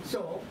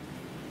 So,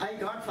 I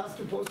got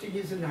first posting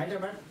is in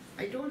Hyderabad.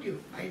 I told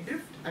you, I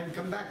drift and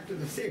come back to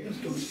the same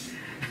story.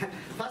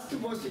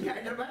 First posting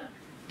Hyderabad,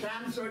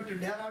 transferred to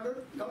DR.France,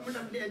 Government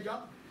of India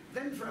job,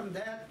 then from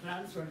there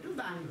transferred to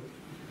Bangalore.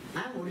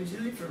 I am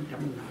originally from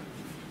Tamil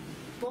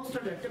Nadu.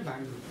 posted at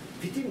Bangalore.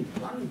 Within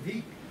 1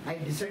 week, I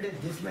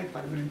decided this is my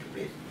permanent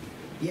place.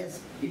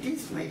 Yes, it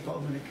is my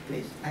permanent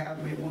place. I have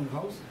my own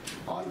house.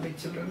 All my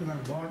children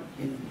were born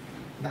in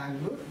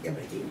Bangalore,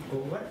 everything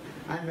over.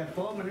 I am a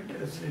permanent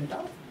resident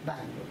of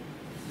Bangalore.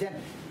 Then,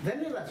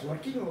 when I was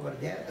working over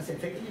there as a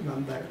faculty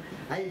member,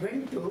 I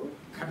went to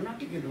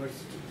Karnataka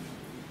University,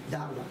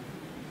 Dharwad.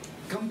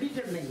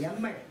 Completed my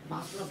M.Ed,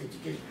 Master of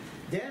Education.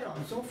 There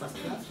also first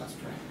class, first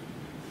rank.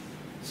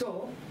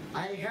 So,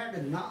 I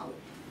had now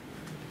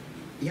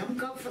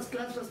M.Cop first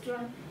class, first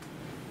rank,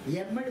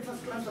 M.Ed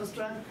first class, first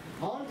rank.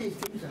 All these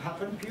things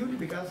happened purely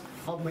because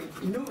of my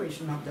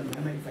innovation of the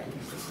memory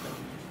filing system.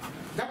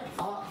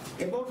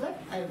 About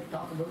that, I will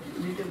talk about it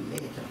a little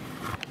later.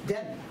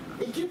 Then,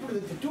 equipped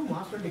with the 2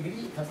 master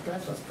degree, first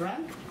class, first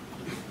rank,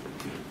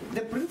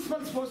 the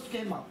principal's post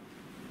came up.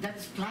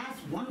 That's class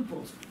 1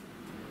 post.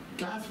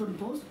 Class 1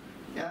 post,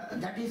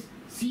 that is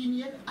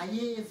senior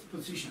IAS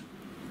position.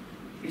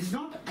 It is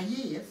not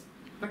IAS,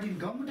 but in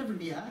Government of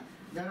India,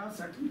 there are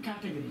certain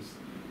categories.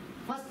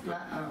 First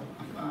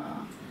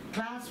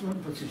class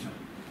 1 position.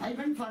 I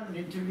went for an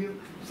interview.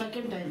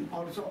 Second time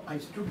also, I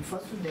stood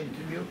first in the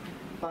interview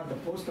for the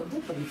post of the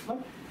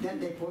principal. Then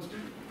they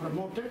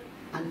promoted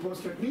and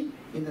posted me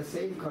in the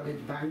same college,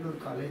 Bangalore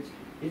College.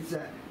 It's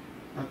a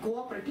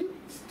cooperative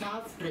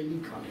staff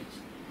training college.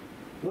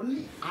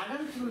 Only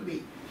adults will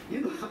be.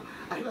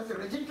 I was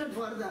rejected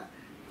for the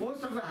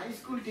post of a high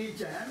school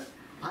teacher.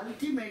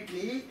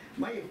 Ultimately,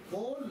 my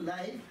whole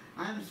life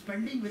I am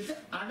spending with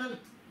adult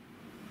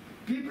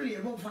people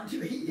above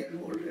 45 years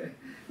old.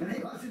 When I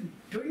was in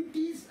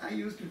 20s, I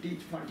used to teach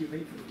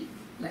 45, 50,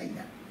 like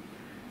that.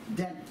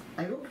 Then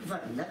I worked for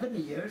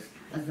 11 years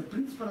as the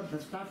principal of the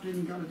staff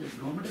training college of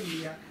Government of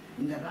India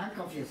in the rank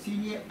of a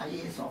senior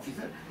IAS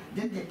officer.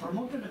 Then they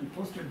promoted and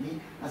posted me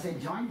as a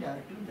joint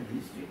director of the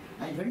ministry.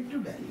 I went to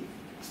Delhi,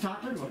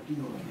 started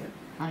working over there.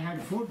 I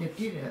had 4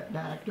 deputy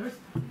directors,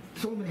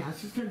 so many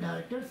assistant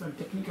directors and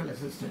technical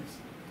assistants.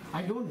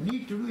 I don't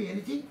need to do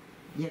anything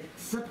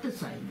except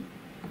sign.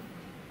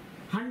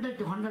 100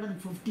 to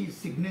 150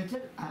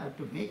 signatures I have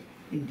to make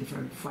in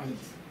different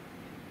files.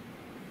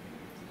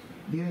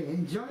 Do I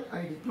enjoy?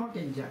 I did not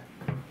enjoy.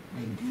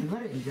 I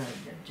never enjoyed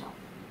that job.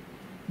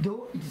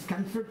 Though it is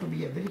considered to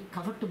be a very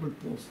comfortable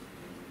post.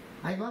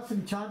 I was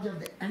in charge of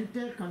the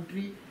entire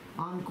country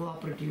on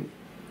cooperative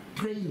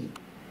training.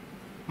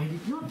 I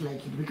did not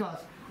like it because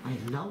I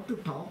love to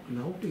talk,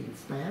 love to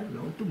inspire,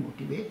 love to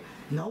motivate,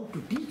 love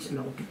to teach,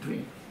 love to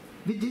train.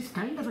 With this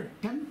kind of a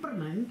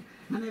temperament,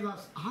 when I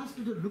was asked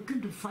to look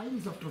into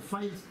files after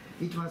files,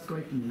 it was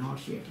quite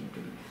nauseating to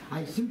me.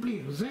 I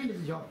simply resigned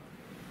the job,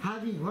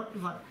 having worked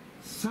for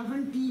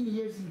 17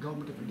 years in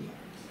Government of India.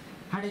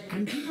 Had I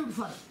continued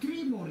for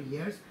 3 more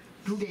years,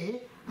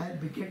 today I will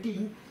be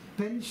getting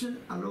pension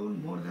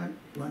alone more than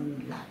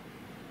 1 lakh.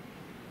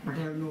 But I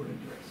have no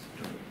regrets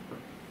today.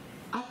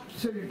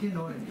 Absolutely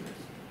no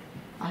regrets.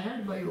 I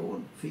had my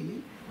own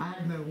feeling, I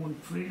had my own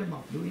freedom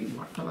of doing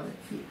whatever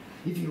I feel.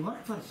 If you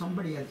work for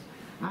somebody else,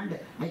 and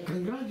I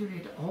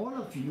congratulate all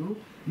of you,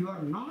 you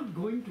are not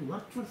going to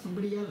work for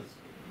somebody else.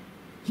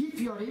 If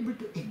you are able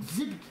to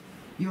exhibit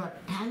your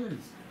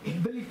talents,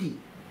 ability,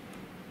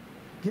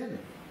 then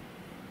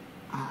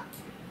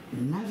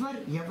never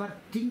ever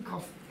think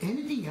of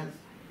anything else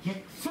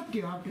except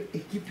you have to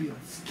equip your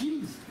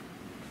skills.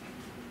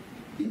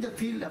 In the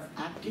field of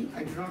acting,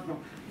 I do not know.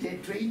 They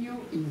train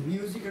you in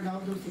music and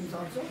all those things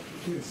also?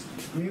 Yes.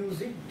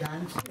 Music,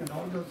 dancing and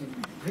all those things.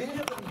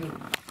 Wherever you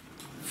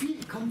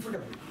feel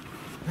comfortable,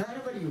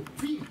 wherever you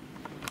feel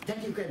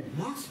that you can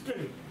master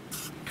it,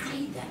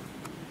 try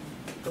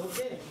that.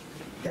 Okay?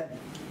 Then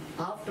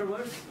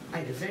afterwards,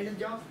 I resigned the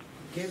job,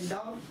 came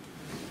down.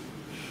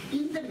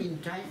 In the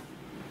meantime,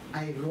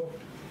 I wrote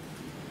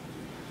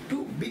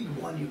 2 big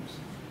volumes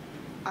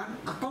on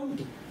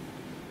accounting,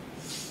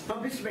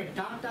 published by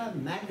Tata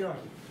McGraw,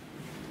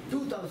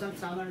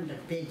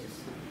 2,700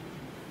 pages.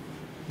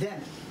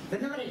 Then,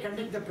 whenever I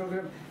conduct the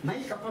program,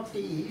 my cup of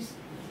tea is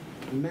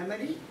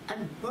memory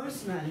and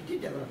personality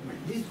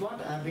development. This is what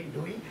I have been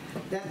doing.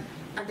 Then,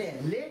 at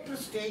a later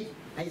stage,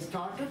 I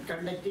started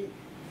conducting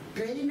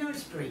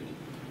trainers training.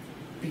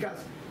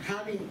 Because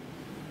having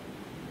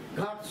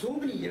got so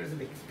many years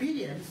of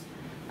experience,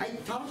 I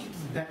thought it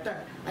is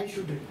better I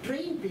should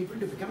train people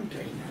to become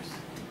trainers.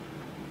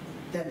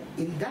 Then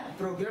in that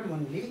program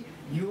only,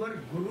 your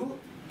Guru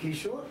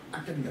Kishore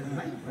attended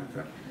my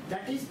program.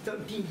 That is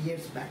 13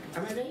 years back.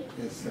 Am I right?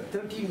 Yes, sir.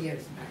 13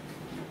 years back.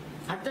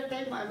 At that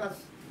time I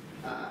was,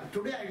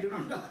 today I do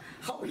not know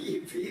how he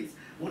feels.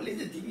 Only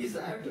the thing is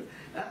I have to,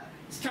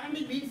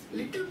 standing means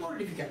little more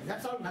difficult.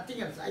 That's all,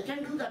 nothing else. I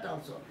can do that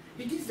also.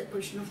 It is a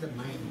question of the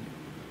mind.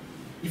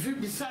 If you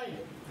decide,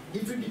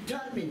 if you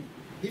determine,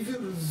 if you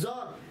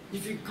resolve,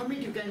 if you commit,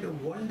 you can do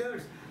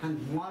wonders and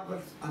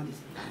marvels on this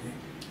planet.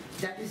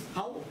 That is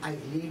how I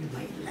lead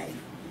my life.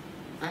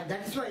 And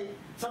that is why,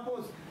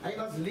 suppose I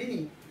was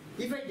leaning,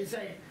 if I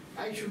decide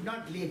I should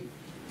not lean,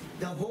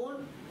 the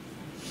whole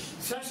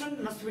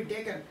session must be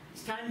taken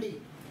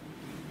standing.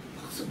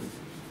 Possible.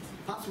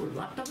 Possible,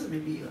 whatever may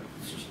be your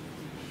position.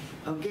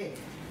 Okay,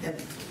 then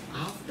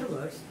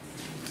afterwards,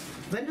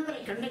 whenever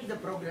I conduct the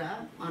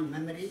program on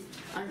memory,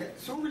 and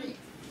so many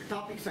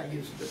topics I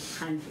used to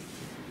handle.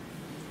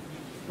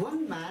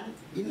 One man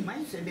in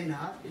my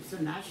seminar, it's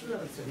a national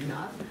level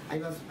seminar, I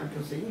was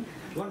addressing,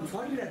 one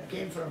foreigner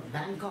came from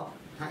Bangkok,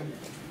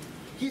 Thailand.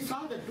 He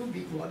saw the 2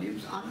 big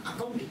volumes on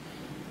accounting.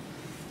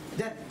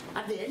 Then,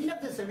 at the end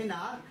of the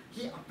seminar,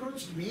 he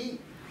approached me,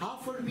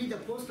 offered me the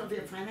post of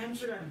a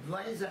financial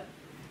advisor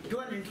to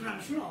an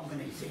international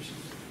organization.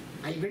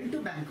 I went to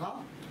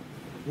Bangkok,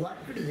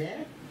 worked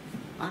there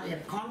on a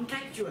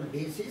contractual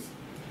basis,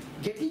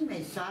 getting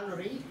my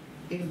salary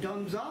in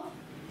terms of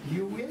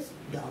US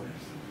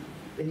dollars.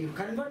 When you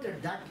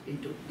converted that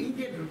into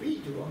Indian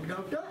rupee, it worked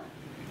out to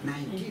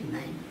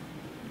 99.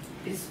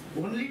 It's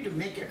only to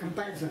make a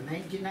comparison,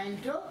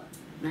 99 to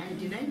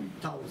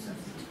 99,000.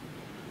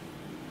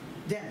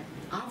 Then,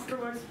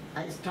 afterwards,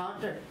 I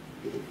started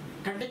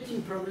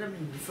conducting program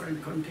in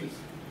different countries.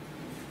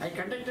 I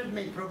conducted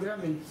my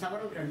program in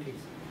several countries.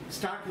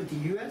 Start with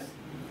the US,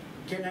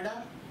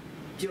 Canada,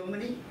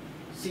 Germany,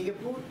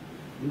 Singapore,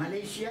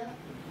 Malaysia,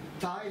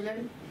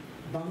 Thailand,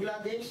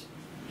 Bangladesh,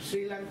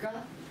 Sri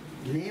Lanka,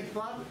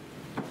 Nepal,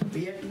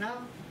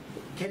 Vietnam,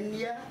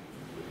 Kenya,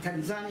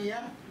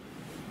 Tanzania,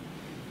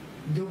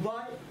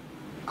 Dubai,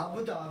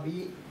 Abu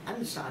Dhabi, and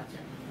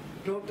Sharjah.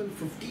 Total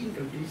 15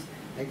 countries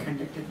I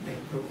conducted my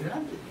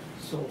program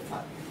so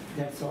far.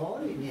 That's all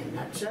in a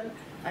nutshell.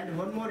 And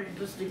one more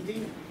interesting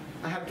thing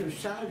I have to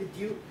share with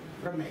you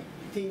from my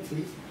things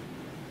list.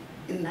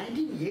 In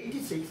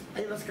 1986,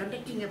 I was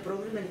conducting a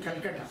program in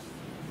Calcutta,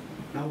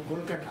 now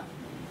Kolkata.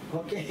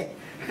 Okay.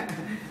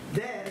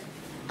 There,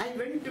 I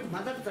went to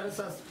Mother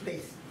Teresa's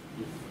place.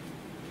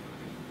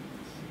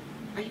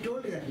 I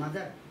told her,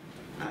 Mother,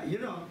 you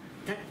know,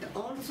 that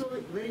also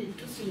a very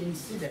interesting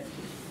incident.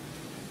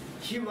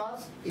 She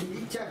was in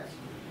the church.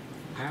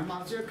 I am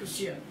also a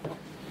Christian.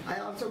 I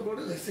also go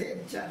to the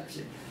same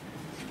church.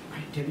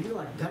 I tell you,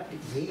 at that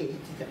age,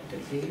 that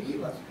lady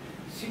was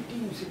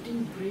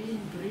sitting,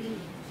 praying.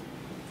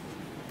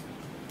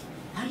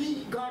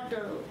 I got,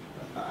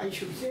 I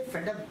should say,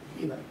 fed up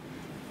even.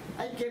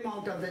 I came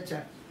out of the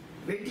church,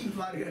 waiting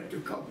for her to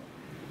come.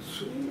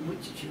 So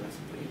much she was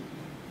praying.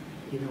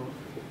 You know,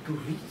 to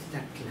reach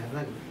that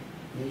level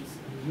needs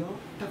a lot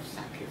of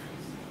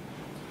sacrifice.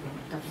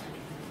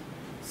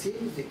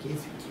 Same is the case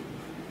with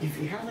you. If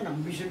you have an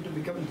ambition to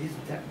become this,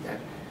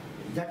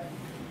 that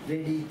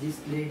lady, this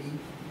lady,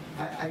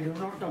 I do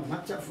not know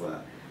much of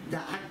the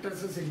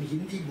actresses in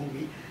Hindi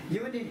movie,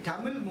 even in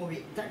Tamil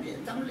movie.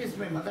 Tamil is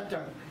my mother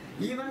tongue.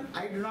 Even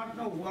I do not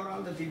know who are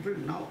all the people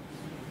now.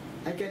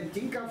 I can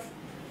think of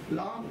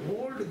long,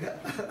 old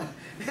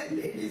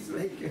ladies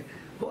like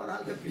who are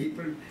all the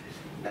people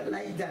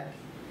like that.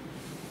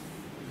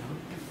 Lot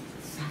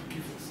of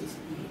sacrifices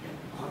needed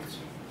also.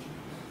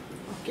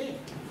 Okay,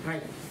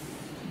 right.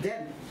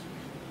 Then,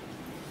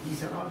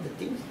 these are all the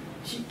things.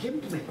 She came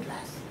to my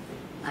class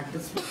at the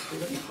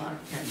student for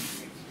 10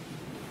 minutes,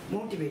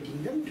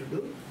 motivating them to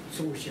do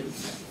social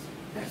studies.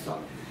 That's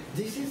all.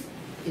 This is,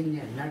 in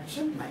a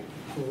nutshell, my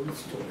whole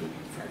story,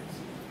 friends.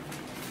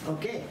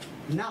 Okay,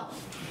 now,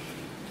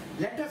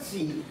 let us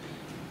see.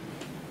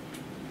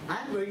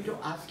 I'm going to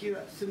ask you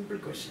a simple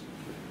question.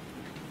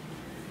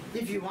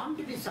 If you want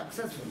to be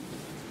successful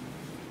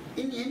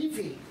in any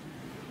field,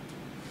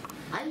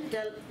 I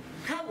tell,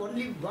 have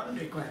only one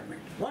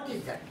requirement. What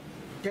is that?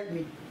 Tell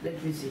me,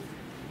 let me see.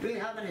 We'll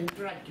have an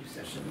interactive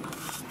session now.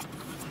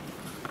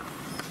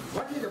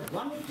 What is the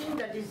one thing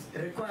that is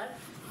required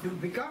to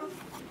become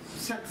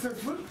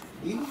successful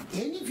in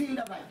any field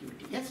of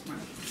activity? Yes, ma'am.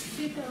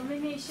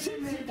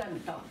 Determination. Sit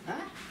and talk.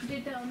 Huh?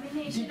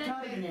 Determination,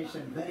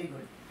 very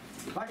good.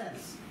 What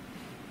else?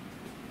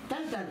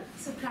 Tell.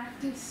 So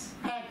practice.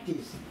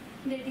 Practice.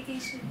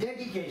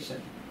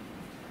 Dedication.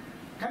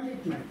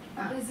 Commitment.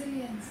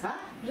 Resilience. Huh?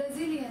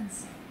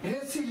 Resilience.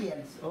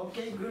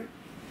 Okay, good.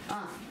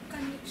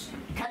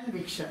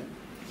 Conviction.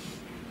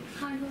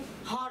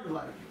 Hard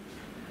work.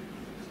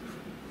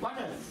 What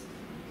else?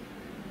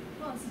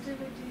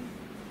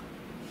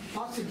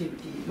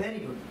 Positivity. Very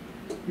good.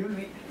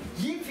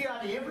 If you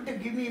are able to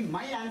give me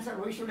my answer,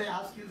 why should I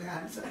ask you the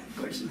answer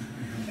question?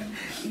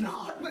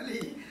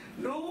 Normally,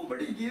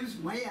 nobody gives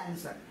my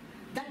answer.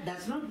 That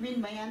does not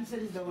mean my answer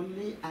is the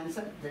only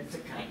answer that's the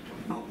correct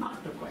one. No,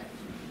 not required.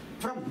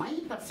 From my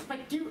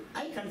perspective,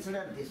 I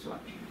consider this one.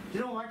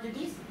 You know what it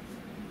is?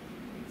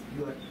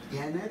 Your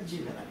energy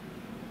level.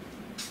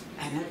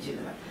 Energy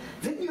level.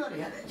 When your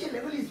energy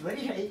level is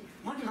very high,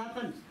 what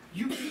happens?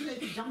 You feel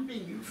like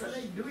jumping, you feel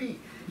like doing.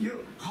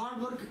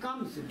 Hard work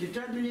comes,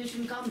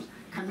 determination comes,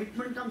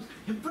 commitment comes,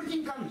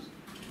 everything comes.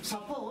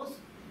 Suppose,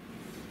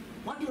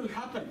 what will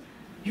happen?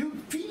 You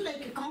feel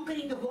like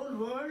conquering the whole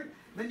world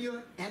when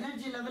your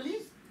energy level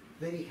is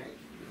very high.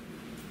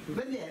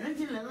 When the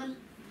energy level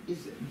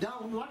is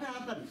down, what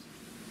happens?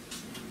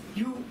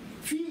 You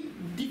feel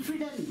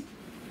diffident.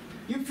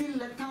 You feel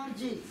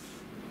lethargy.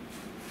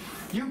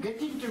 You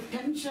get into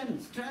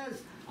tension,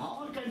 stress,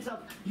 all kinds of,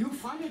 you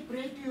fall a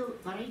prey to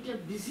a variety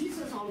of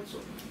diseases also.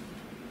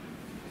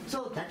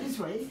 So that is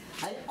why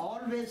I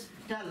always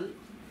tell,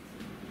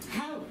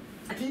 have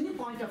at any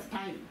point of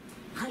time,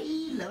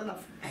 high level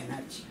of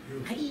energy,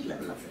 high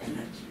level of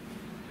energy.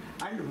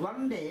 And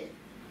one day,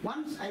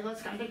 once I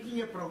was conducting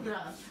a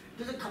program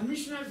to the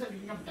commissioners of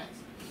income tax,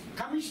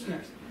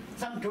 commissioners,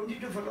 some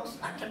 22 fellows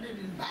attended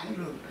in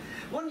Bangalore.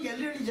 One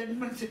elderly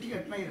gentleman sitting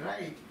at my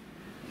right,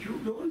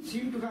 you don't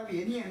seem to have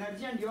any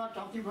energy and you are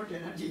talking about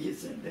energy, he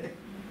said.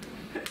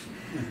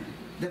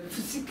 The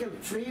physical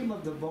frame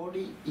of the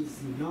body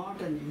is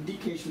not an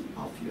indication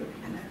of your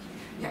energy.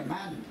 A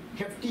man,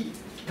 hefty,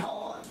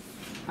 tall,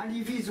 and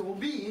if he is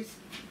obese,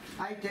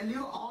 I tell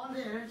you all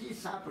the energy is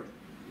sapped.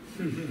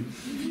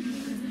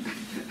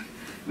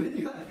 When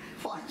you are,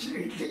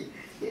 fortunately,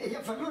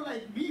 a fellow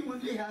like me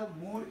only have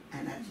more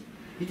energy.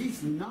 It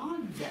is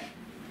not that,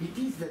 it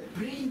is the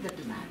brain that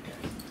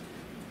matters.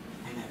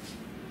 Energy.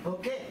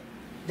 Okay?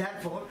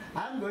 Therefore,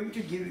 I am going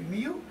to give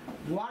you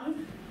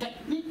one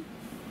technique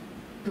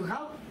to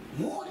have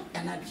more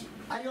energy.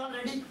 Are you all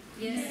ready?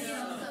 Yes,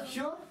 sir.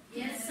 Sure?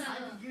 Yes, sir. I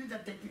will give the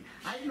technique.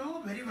 I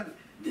know very well.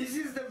 This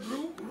is the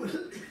group who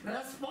will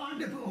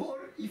respond more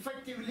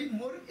effectively,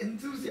 more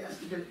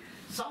enthusiastically.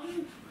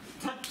 Some,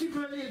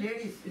 particularly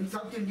ladies in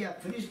South India,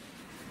 finished.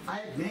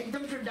 I make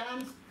them to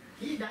dance.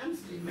 He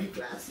danced in my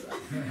class.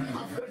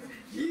 Of course,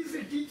 he is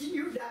teaching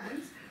you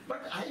dance,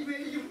 but I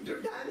made him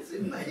to dance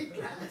in my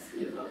class,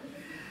 you know.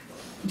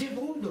 They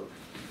won't do.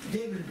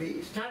 They will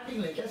be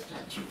starting like a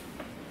statue.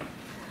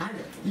 And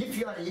if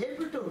you are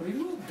able to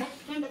remove that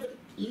kind of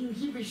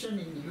inhibition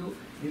in you,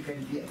 you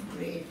can be a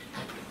great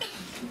actor.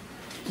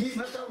 He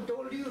must have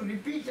told you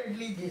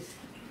repeatedly this,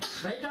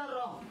 right or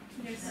wrong?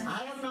 Yes, sir.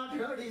 I have not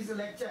heard his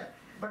lecture,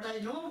 but I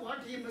know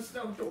what he must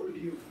have told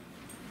you.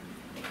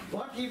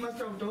 What he must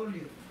have told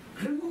you.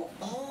 Remove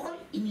all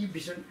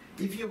inhibition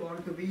if you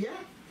want to be an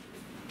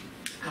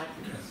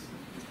actress.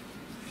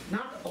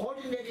 Not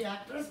ordinary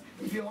actress.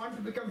 If you want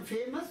to become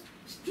famous,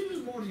 still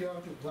more you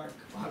have to work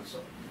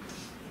also.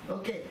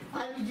 Okay,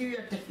 I will give you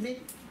a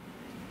technique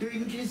to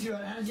increase your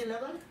energy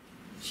level.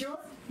 Sure?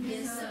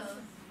 Yes, sir.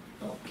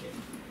 Okay.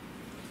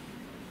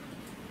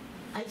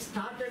 I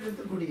started with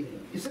a good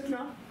evening. Is it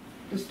not?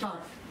 To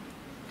start,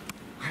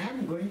 I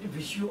am going to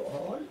wish you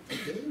all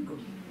again good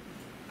evening.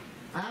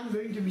 I am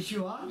going to wish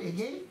you all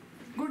again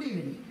good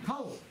evening.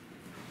 How?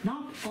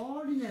 Not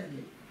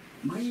ordinarily.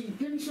 My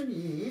intention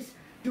is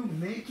to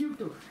make you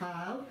to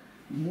have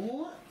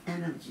more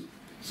energy.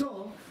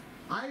 So,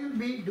 I will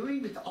be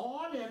doing with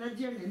all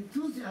energy and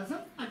enthusiasm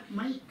at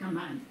my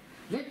command.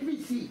 Let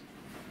me see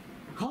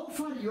how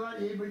far you are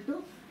able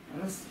to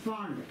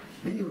respond.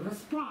 When you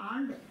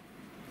respond,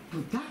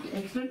 to that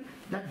extent,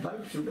 that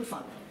bulb should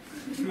fall.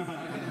 The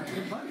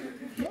bulb,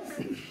 yes.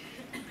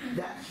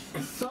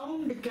 The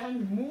sound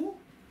can move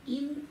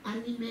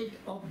inanimate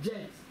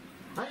objects.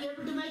 Are you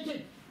able to make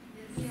it?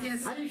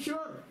 Yes. Are you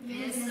sure?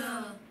 Yes,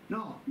 sir.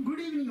 No. Good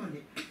evening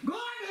only. Good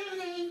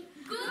evening.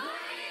 Good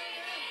evening.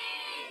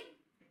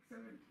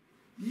 Excellent.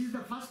 This is the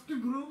first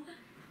group.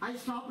 I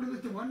stopped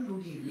with one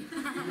good evening.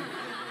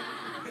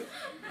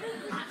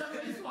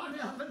 Otherwise, what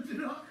happens, you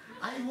know,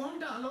 I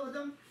won't allow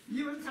them.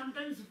 Even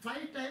sometimes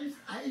 5 times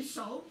I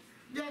shout,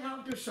 they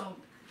have to shout.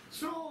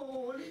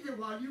 Slowly the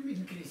volume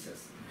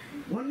increases.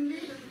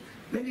 Only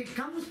when it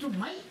comes to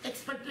my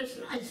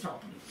expectation, I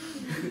stop.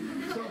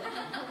 So,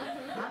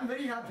 I'm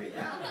very happy.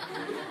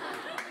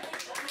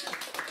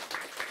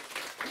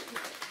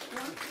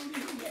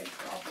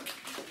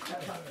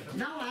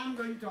 Now I am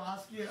going to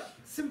ask you a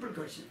simple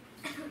question.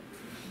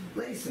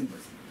 Very simple.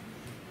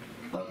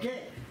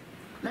 Okay,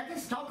 let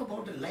us talk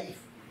about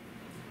life.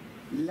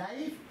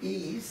 Life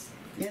is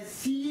a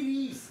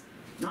series,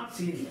 not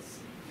serious.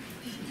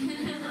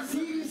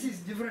 Series is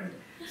different.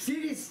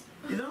 Series,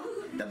 you know,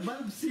 the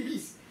bulb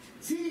series.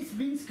 Series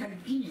means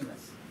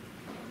continuous.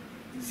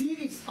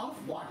 Series of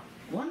what?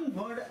 One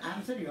word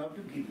answer you have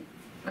to give me.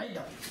 Write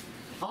down.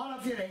 All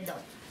of you write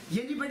down.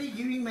 Anybody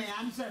giving my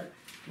answer,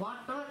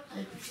 whatever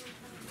I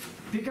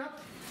pick up,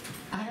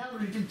 I have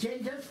little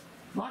changes.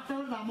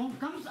 Whatever the amount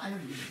comes, I will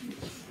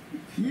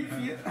give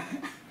you.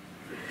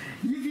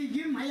 If you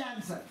give my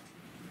answer,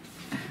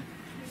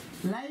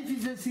 life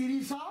is a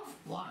series of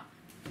what?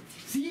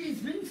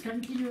 Series means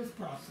continuous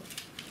process.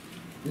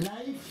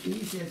 Life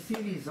is a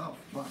series of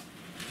what?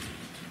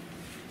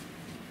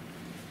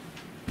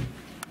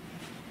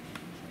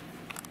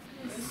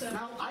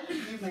 Now I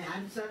will give my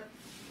answer.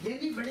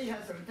 Anybody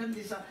has written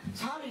this, sir,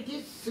 it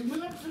is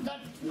similar to that.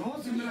 No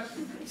similar.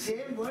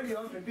 Same word you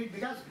have to repeat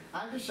because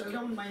I have to shut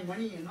down my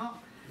money, you know.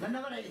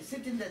 Whenever I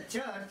sit in the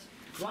church,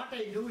 what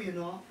I do, you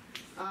know,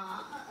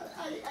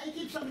 I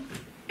keep some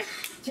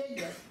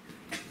changes.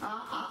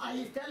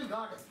 I tell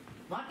God,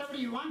 whatever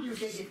you want, you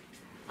take it.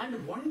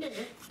 And one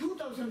day,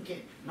 2,000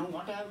 came. Now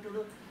what I have to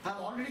do? I have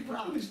already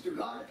promised to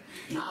God.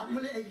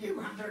 Normally I give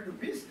 100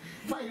 rupees,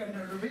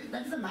 500 rupees,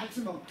 that's the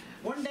maximum.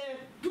 One day,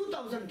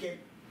 2,000 came.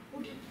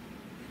 Put it.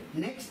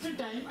 Next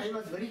time, I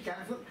was very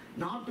careful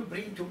not to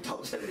bring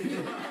 2,000.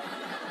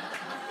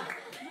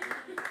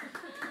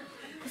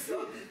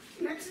 So,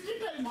 next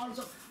time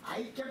also,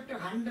 I kept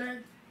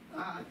 100,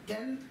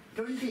 10,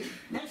 20.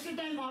 Next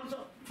time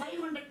also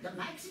 500. The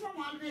maximum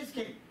always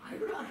came. I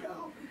do not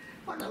know.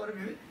 Whatever,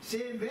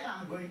 same way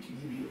I am going to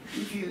give you.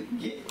 If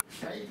you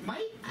write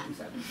my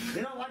answer.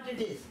 You know what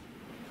it is?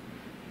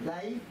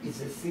 Life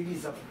is a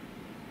series of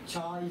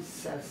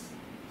choices.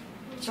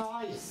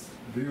 Choice.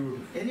 Beautiful.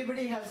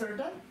 Anybody has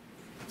written?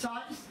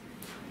 Choice?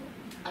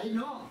 I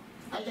know.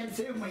 I can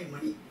save my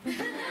money.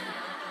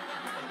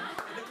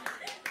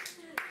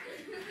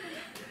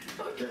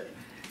 Okay.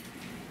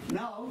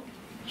 Now,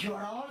 you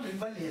are all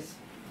rebellious.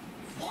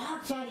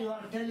 What, sir, you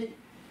are telling?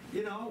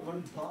 You know,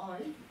 one boy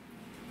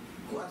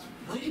who was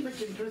very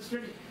much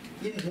interested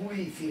in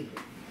movie field.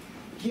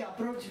 He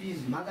approached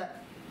his mother.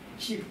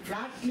 She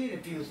flatly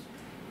refused.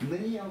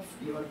 Many of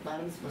your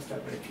parents must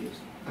have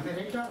refused. Am I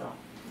right or wrong?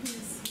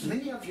 Yes.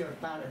 Many of your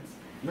parents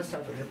must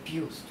have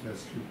refused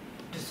That's true.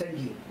 to send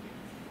you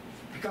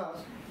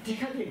because they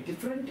have a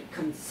different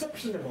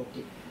conception about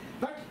it.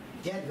 But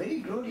they are very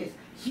glorious.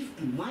 If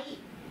my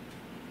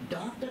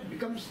daughter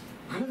becomes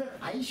another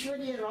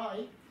Aishwarya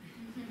Roy,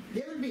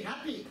 they will be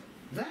happy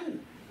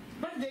then.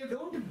 But they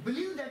don't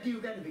believe that you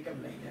can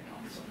become like that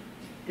also.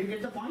 Do you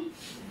get the point?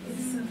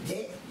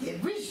 They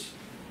wish.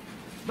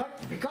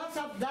 But because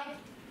of that,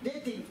 they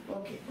think,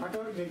 okay,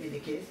 whatever may be the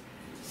case,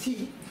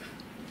 see,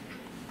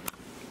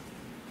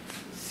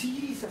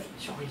 series of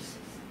choices.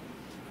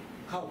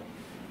 How?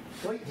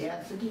 Why they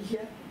are sitting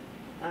here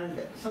and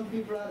some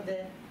people are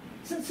there.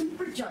 It's a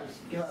simple choice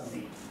you have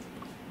made.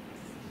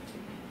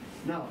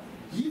 Now,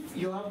 if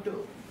you have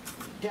to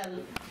tell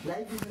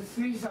life is a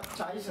series of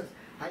choices,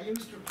 I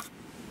used to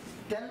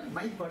tell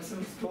my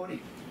personal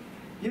story.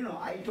 You know,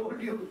 I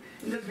told you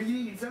in the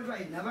beginning itself,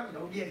 I never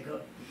loved a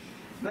girl.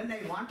 When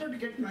I wanted to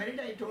get married,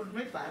 I told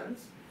my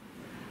parents,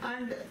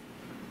 and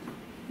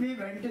we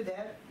went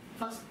there.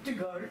 First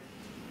girl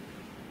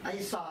I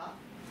saw,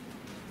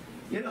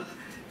 you know,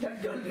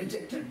 that girl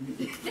rejected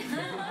me.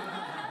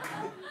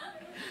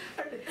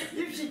 And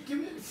if she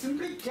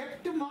simply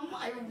kept mum,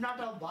 I would not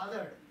have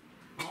bothered.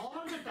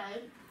 All the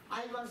time,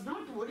 I was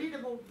not worried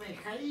about my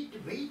height,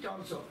 weight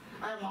also.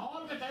 I am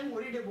all the time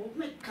worried about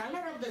my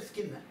color of the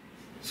skin.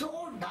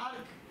 So dark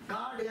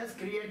God has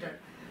created.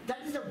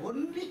 That is the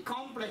only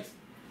complex.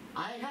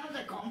 I have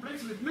the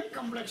complex with my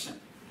complexion,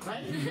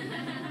 right?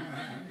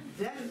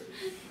 Then,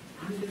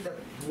 and the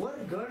poor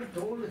girl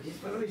told, this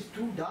fellow is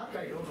too dark,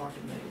 I don't want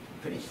to marry.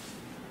 Finished.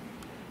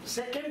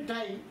 Second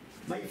time,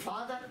 my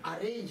father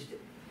arranged,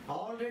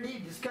 already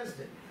discussed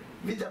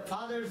with the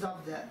fathers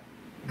of the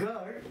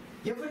girl,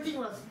 everything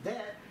was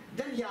there.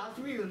 Then he asked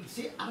me, you will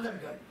see another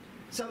girl.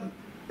 Some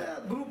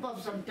group of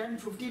some 10,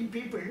 15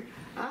 people,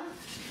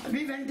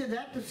 we went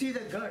there to see the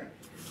girl.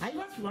 I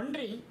was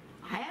wondering,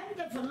 I am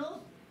the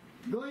fellow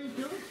going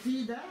to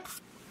see the,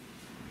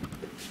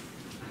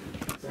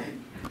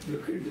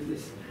 look into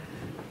this.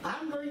 I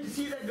am going to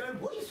see the girl.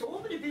 Why so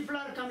many people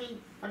are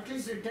coming? At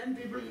least 10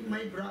 people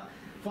my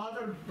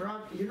father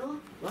brought, you know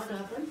what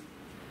happened?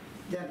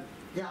 Then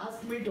they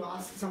asked me to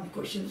ask some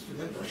questions to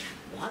the girl.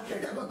 What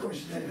kind of a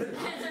question?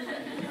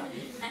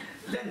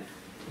 Then,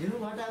 you know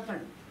what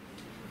happened?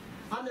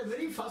 On the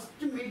very first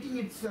meeting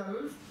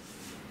itself,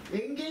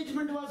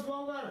 engagement was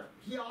over.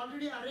 He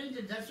already arranged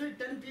it. That's why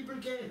 10 people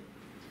came.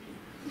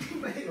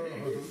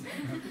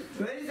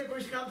 Where is the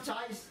question of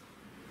choice?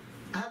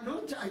 I have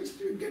no choice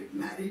to get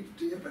married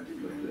to a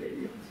particular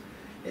lady.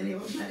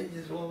 Anyhow, marriage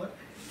is over.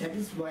 That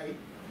is why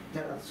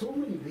there are so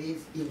many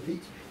ways in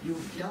which you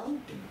doubt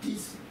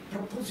this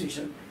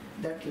proposition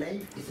that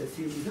life is a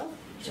series of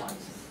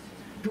choices.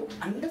 To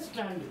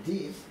understand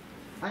this,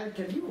 I will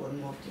tell you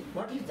one more thing.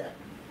 What is that?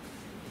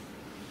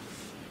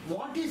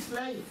 What is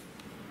life?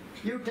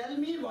 You tell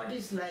me what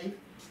is life,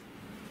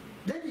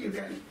 then you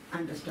can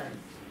understand.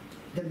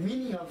 The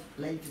meaning of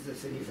life is a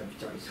series of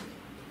choices.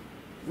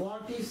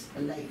 What is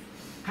life?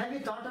 Have you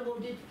thought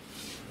about it?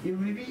 You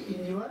may be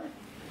in your,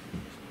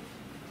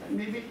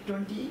 maybe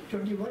 20,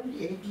 21,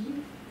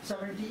 18,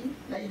 17,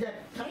 like that,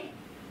 correct?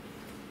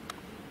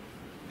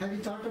 Have you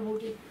thought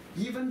about it?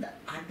 Even the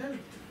adult,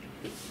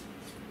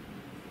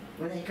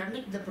 when I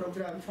conduct the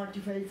program,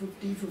 45,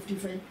 50,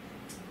 55,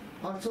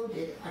 also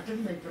they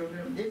attend my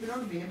program, they will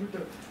not be able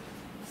to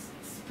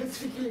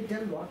specifically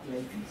tell what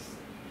life is.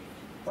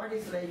 What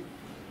is life?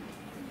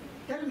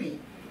 Tell me.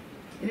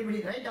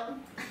 Anybody write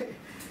down?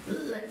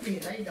 Let me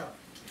write down.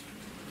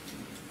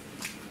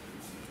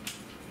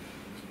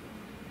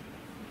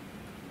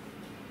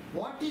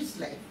 What is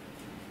life?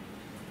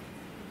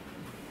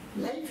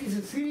 Life is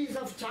a series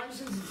of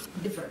choices,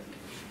 different.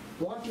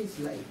 What is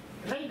life?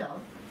 Write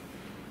down.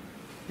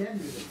 Then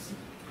we will see.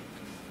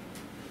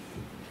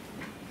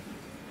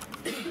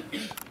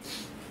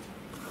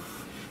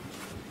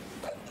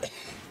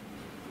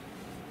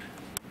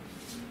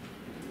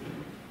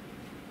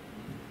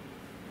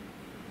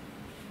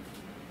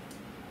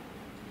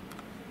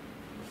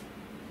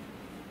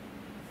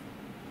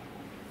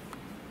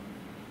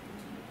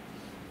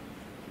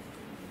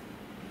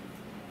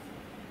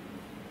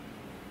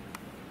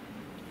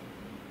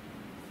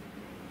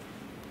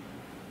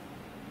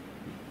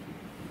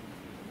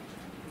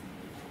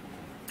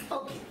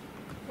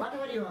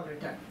 whatever you have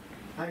written,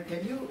 I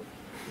tell you,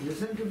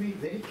 listen to me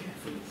very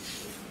carefully.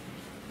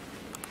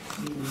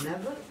 We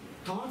never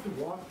thought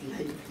what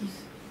life is.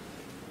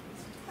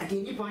 At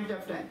any point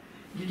of time,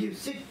 did you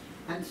sit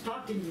and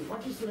start thinking,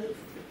 what is life?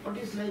 What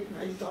is life?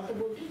 Have you thought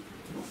about it?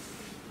 No.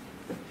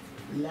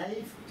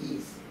 Life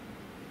is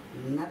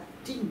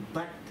nothing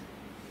but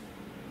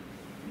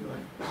your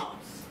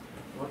thoughts.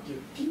 What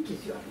you think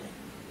is your life.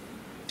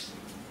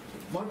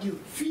 What you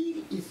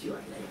feel is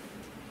your life.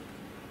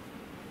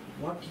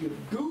 What you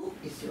do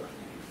is your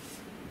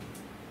life.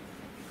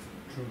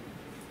 True.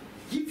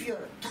 If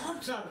your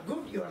thoughts are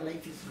good, your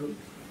life is good.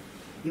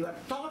 Your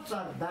thoughts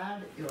are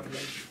bad, your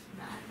life is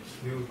bad.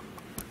 You.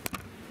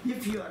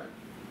 If your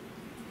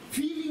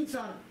feelings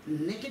are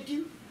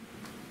negative,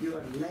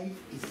 your life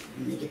is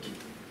negative.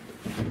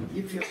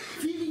 If your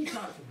feelings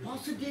are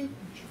positive,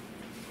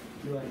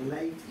 your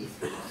life is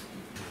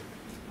positive.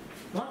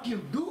 What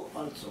you do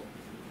also,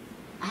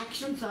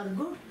 actions are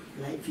good,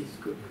 life is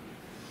good.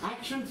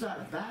 Actions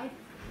are bad,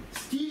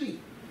 stealing,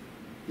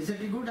 is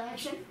that a good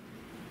action?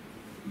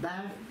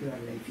 Bad, your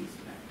life is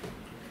bad.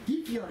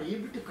 If you are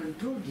able to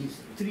control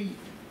these three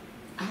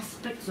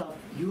aspects of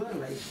your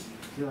life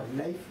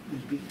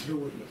will be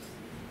glorious.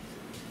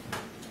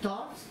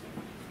 Thoughts,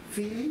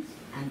 feelings,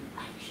 and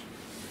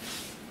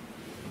actions.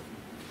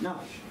 Now,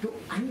 to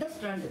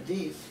understand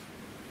this,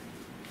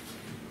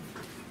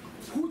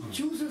 who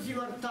chooses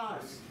your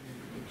thoughts?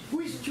 Who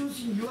is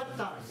choosing your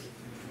thoughts?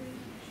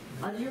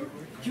 Are you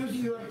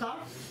choosing your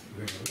thoughts?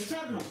 Yes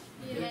or no?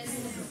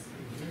 Yes.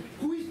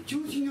 Who is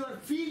choosing your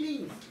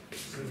feelings?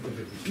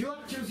 You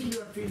are choosing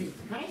your feelings,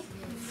 right?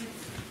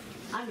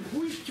 And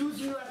who is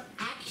choosing your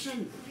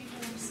actions?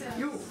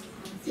 You.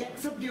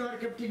 Except you are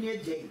kept in a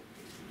jail.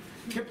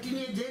 Kept in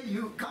a jail,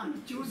 you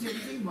can't choose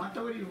anything,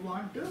 whatever you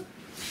want to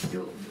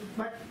do.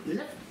 But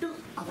left to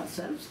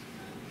ourselves,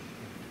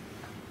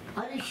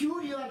 are you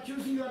sure you are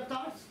choosing your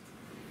thoughts?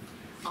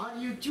 Are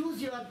you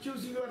choosing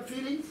your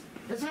feelings?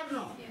 Yes or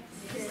no?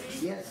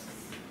 Yes. Yes.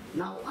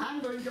 Now I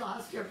am going to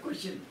ask you a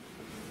question.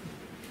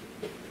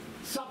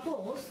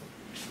 Suppose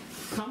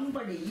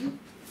somebody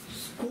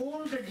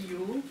scolded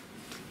you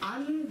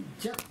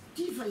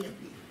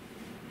unjustifiably.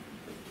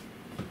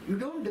 You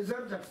don't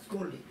deserve that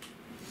scolding.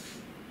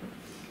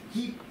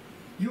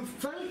 You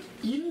felt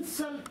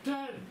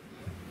insulted.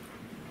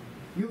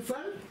 You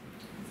felt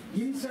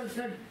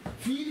insulted.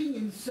 Feeling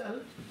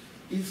insult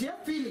is a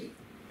feeling,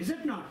 is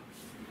it not?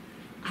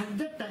 At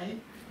that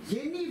time,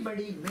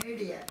 anybody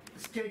made a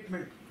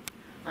statement,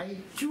 I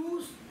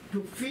choose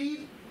to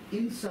feel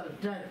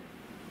insulted.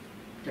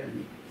 Tell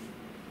me.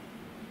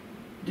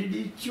 Did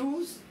he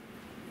choose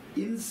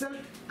insult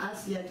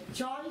as a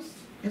choice?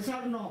 Yes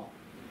or no?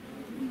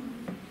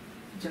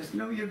 Just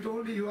now you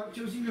told me you are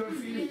choosing your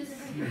feelings.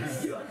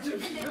 Yes. You are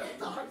choosing your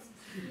thoughts.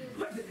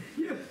 But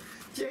you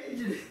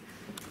changed it.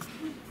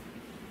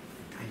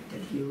 I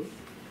tell you,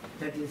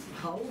 that is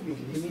how we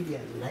lead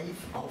a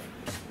life of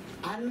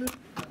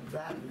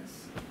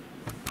unawareness.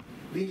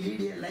 We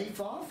lead a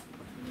life of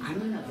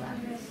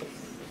unawareness.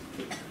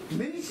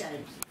 Many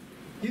times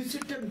you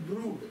sit and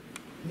brood.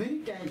 Many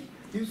times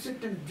you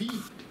sit and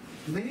weep.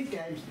 Many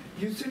times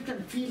you sit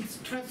and feel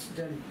stressed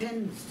and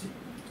tensed.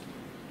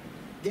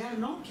 They are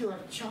not your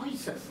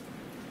choices,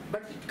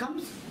 but it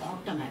comes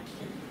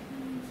automatically.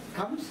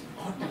 Comes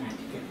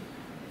automatically.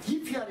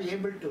 If you are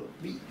able to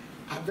be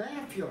aware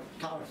of your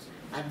thoughts,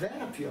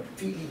 aware of your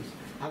feelings,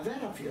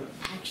 aware of your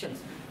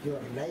actions, your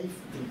life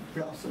will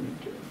blossom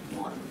into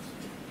marvelous.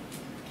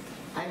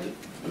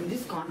 In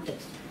this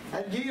context,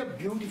 I'll give you a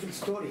beautiful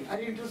story. Are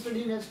you interested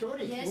in a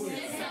story? Yes, Good.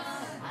 yes, sir.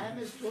 I am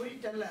a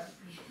storyteller,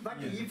 but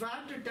if I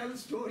have to tell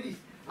stories,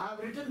 I have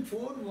written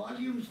 4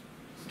 volumes,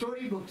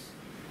 storybooks.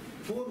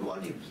 4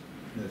 volumes.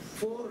 Yes.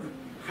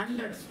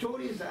 400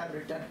 stories I have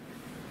written.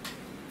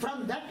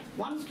 From that,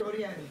 one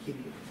story I will give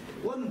you.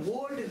 One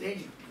old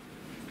lady.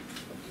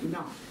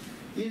 Now,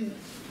 in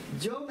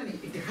Germany,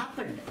 it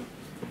happened.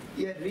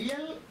 A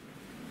real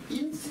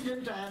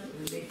incident I am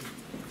relating.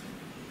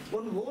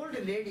 One old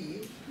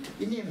lady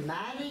in a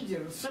marriage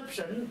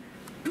reception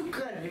took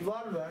a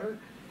revolver,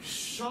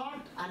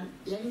 shot an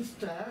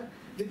youngster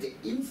with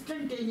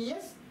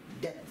instantaneous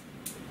death.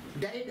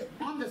 Died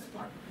on the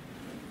spot.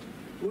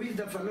 Who is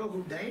the fellow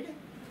who died?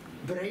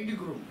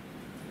 Bridegroom.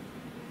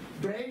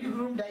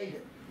 Bridegroom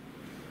died.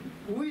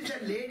 Who is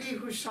the lady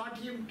who shot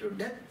him to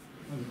death?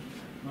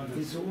 Mother.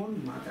 His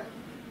own mother.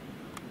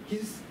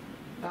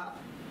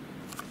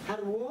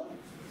 Her own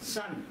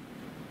son.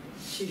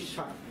 She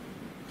shot.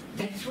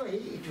 That's why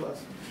it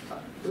was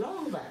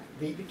long back,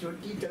 maybe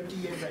 20, 30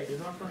 years, I do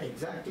not know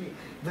exactly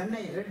when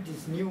I read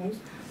this news,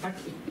 but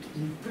it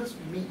impressed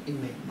me in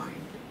my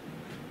mind.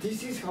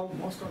 This is how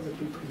most of the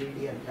people lead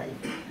their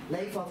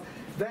life of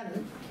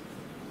when,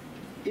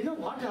 you know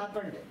what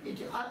happened?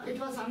 It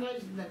was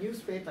analyzed in the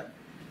newspaper.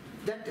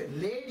 That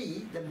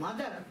lady, the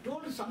mother,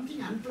 told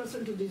something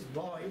unpleasant to this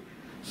boy.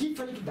 He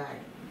felt bad.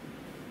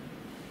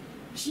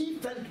 She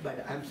felt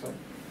bad, I'm sorry.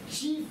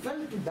 She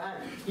felt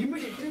bad,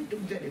 immediately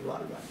took the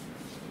revolver.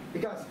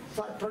 Because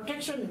for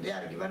protection they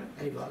are given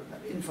a revolver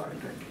in foreign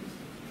countries.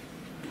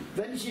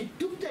 When she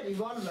took the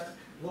revolver,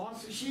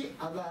 was she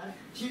aware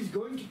she is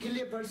going to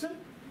kill a person?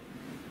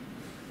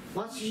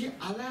 Was she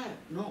aware?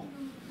 No.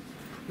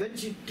 When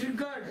she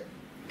triggered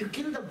to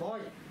kill the boy,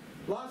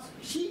 was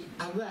she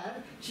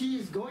aware she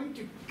is going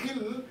to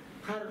kill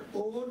her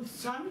own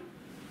son?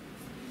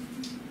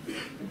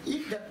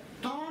 If the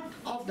thought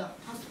of the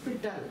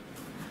hospital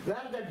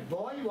where that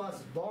boy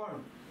was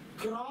born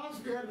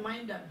crossed her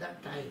mind at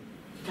that time,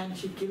 can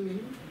she kill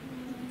him?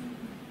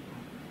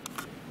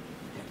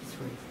 That is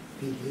why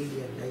we lead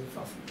a life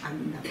of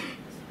unawareness.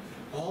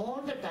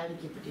 All the time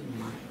keep it in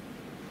mind.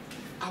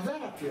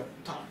 Aware of your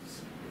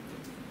thoughts,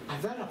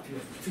 aware of your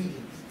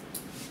feelings.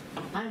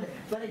 And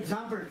for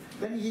example,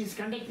 when he is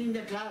conducting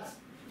the class,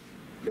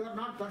 you are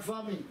not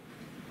performing.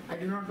 I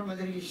do not know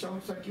whether he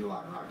shouts at you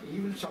or not. He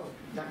will shout,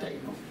 that I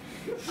know.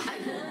 I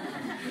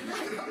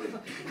know.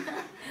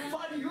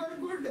 For your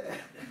good.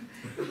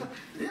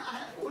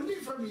 Only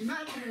from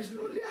imagination,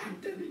 only I am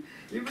telling.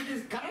 If it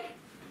is correct,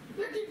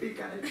 let it be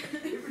correct.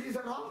 If it is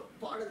wrong,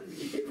 pardon me.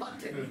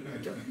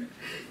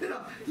 You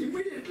know,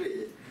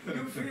 immediately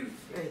you feel,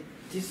 hey,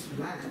 this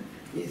man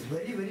is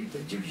very, very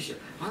prejudicial.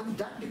 And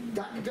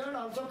that girl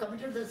also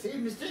committed the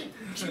same mistake.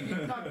 She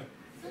did not.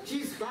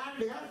 She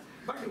spared her,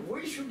 but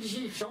why should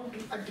she shout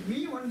at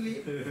me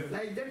only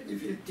like that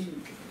if you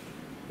think?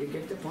 You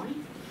get the point?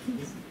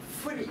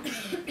 Very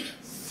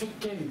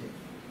second,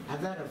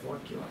 aware of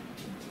what you are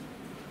thinking,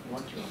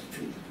 what you are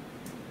feeling,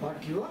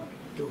 what you are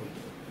doing.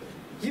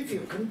 If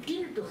you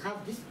continue to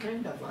have this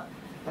kind of a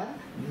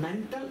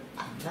mental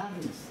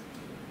awareness,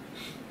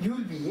 you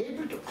will be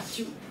able to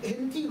achieve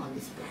anything on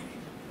this planet.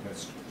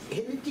 That's true.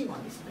 Anything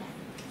on this planet.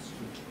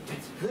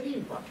 That's very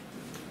important.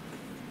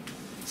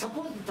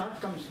 Suppose the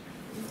thought comes,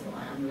 oh,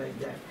 I am like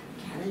that,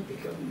 can I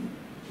become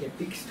a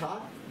big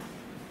star?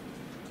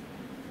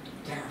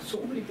 There are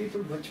so many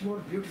people much more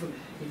beautiful.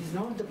 It is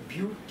not the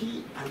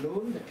beauty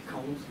alone that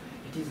counts.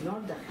 It is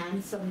not the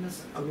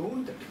handsomeness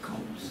alone that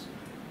counts.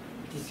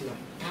 It is your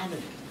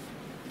talent.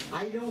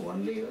 I know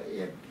only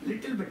a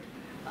little bit.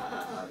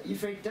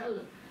 If I tell,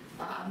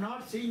 I'm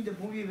not seeing the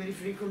movie very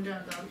frequently,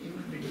 you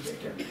will be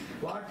dejected.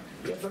 What?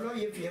 If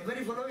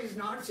every fellow is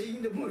not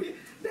seeing the movie,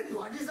 then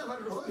what is our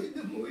role in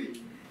the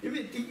movie? You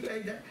may think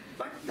like that.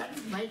 But that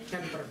is my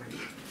temperament.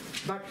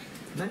 But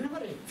whenever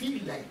I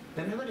feel like,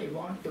 whenever I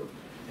want to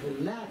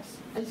relax,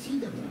 I see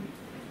the movie.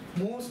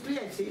 Mostly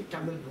I see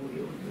Tamil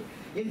movie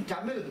only. In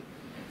Tamil,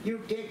 you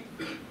take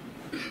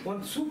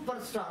one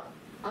superstar.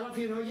 All of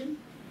you know him?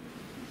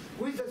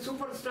 Who is the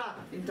superstar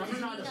in Tamil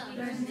Nadu?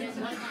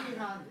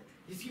 Rajinikanth.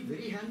 Is he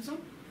very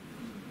handsome?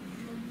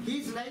 He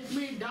is like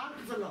me, dark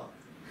fellow.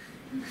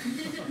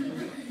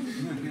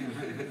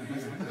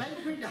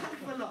 Like me, dark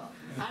fellow.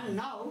 And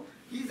now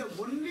he is the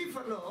only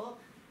fellow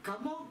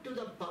come out to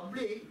the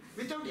public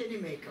without any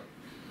makeup.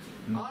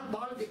 All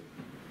bald.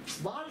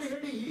 Bald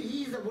head,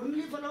 he is the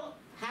only fellow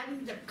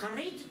having the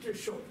courage to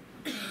show.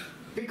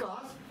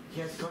 Because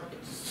he has got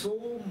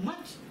so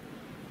much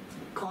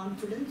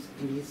confidence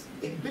in his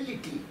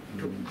ability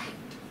to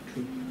act.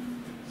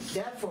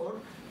 Therefore,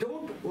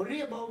 don't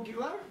worry about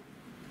your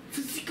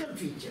physical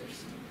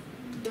features.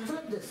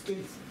 Develop the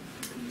skills.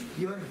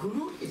 Your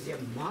guru is a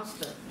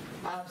master.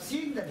 I have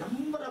seen the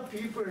number of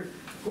people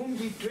whom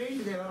he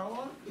trained, they were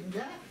all in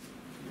the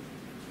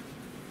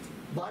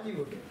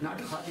Bollywood, not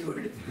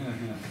Hollywood.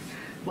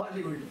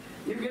 Bollywood.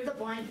 You get the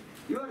point?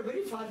 You are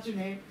very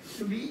fortunate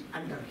to be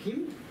under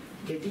him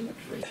getting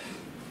trained.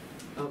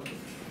 Okay,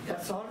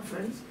 that's all,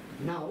 friends.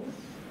 Now,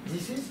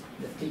 this is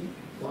the thing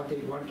what I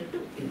wanted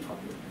to inform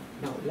you.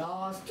 Now,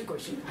 last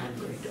question I am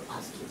going to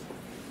ask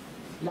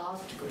you.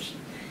 Last question.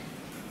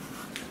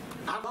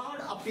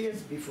 God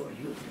appears before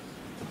you.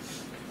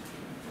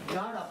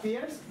 God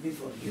appears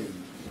before you.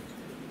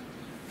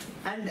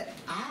 And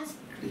ask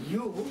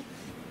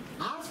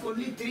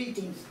only 3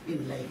 things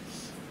in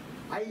life.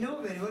 I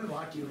know very well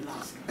what you will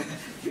ask.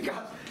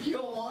 Because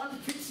you all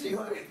fix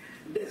your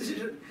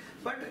decision.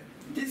 But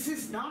this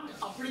is not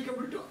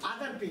applicable to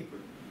other people.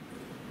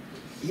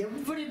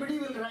 Everybody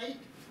will write,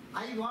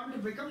 I want to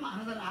become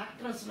another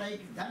actress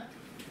like that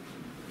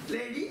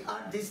lady or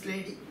this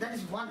lady. That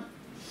is one.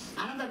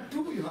 Another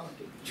 2 you have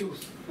to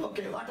choose.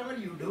 Okay, whatever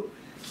you do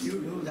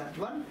that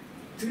one.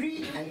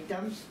 3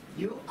 items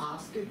you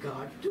ask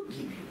God to give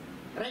you.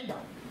 Write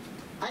down.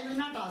 I will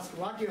not ask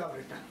what you have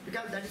written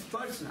because that is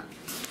personal.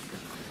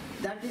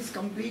 That is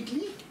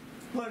completely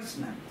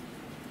personal.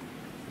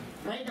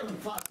 Write down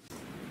first.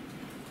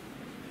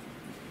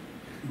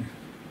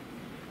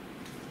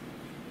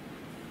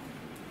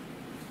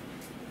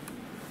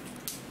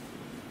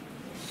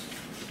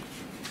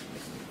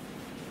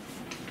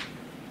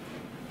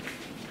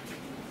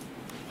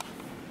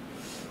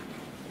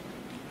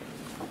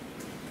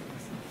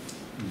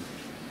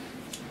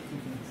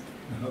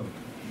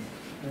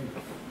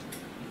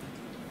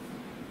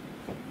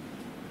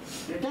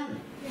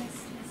 Done?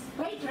 Yes.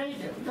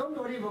 Right. Don't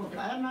worry about it.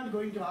 I am not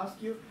going to ask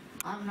you.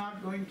 I am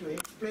not going to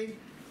explain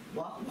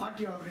what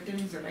you have written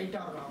is right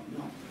or wrong.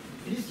 No.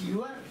 It is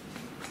your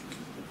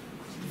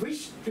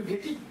wish to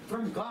get it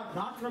from God,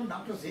 not from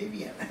Dr.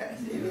 Xavier.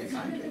 Xavier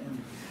can't get it.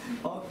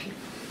 Okay.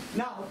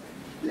 Now,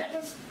 let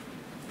us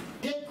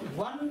take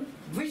one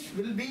wish.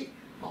 Will be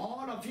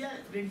all of you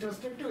are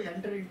interested to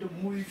enter into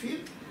movie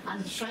field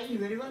and shine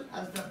very well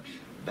as the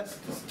best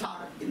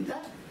star in the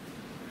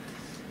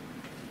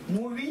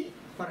movie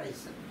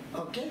horizon.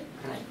 Okay?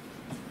 Right.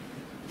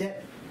 Then,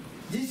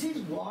 this is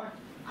what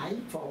I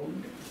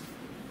found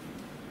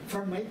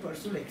from my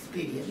personal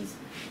experience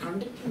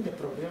conducting the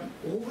program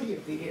over a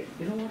period.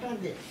 You know what are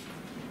they?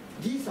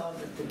 These are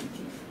the three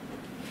things: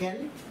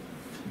 health,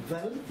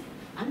 wealth,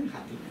 and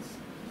happiness.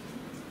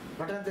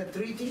 What are the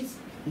three things?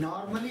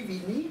 Normally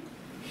we need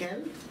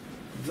health,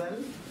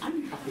 wealth,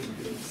 and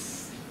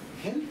happiness.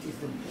 Health is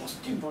the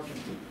most important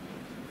thing,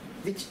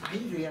 which I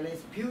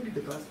realized purely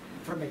because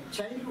from my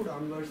childhood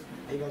onwards,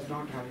 I was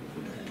not having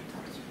good health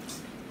also.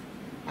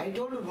 I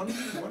told you only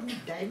one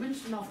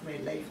dimension of my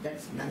life,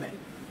 that's memory.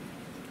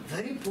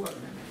 Very poor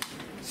memory.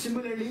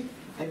 Similarly,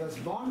 I was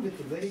born with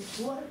a very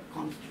poor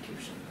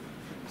constitution,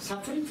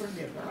 suffering from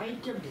a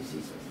variety of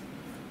diseases.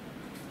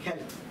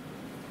 Health.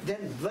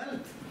 Then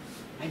wealth.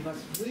 I was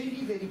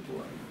very, very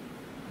poor.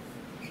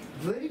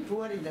 Very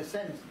poor in the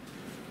sense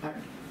that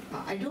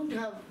I don't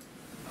have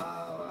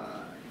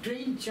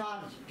train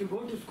charge to go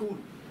to school.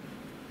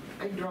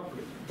 I dropped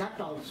it. That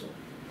also.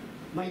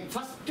 My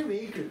first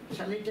vehicle,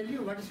 shall I tell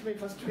you what is my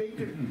first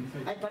vehicle?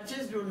 I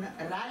purchased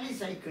a rally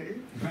cycle,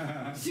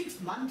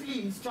 6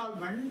 monthly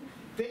installment,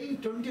 paying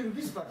 20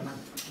 rupees per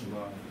month.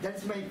 Wow.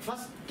 That's my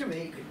first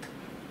vehicle.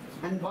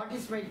 And what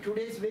is my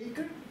today's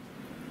vehicle?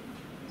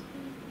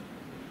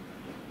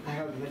 I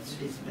have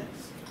Mercedes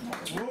Benz.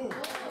 Whoa.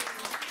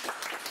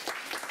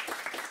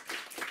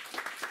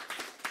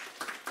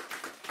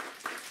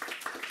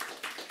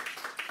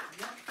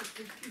 Up to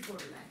 54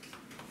 lakhs.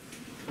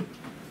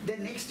 The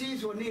next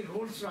is only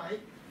Rolls Royce.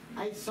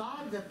 I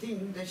saw the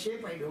thing, the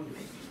shape I don't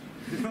like.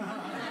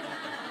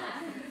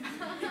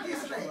 It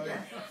is like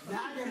that,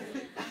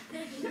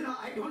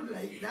 I don't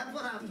like.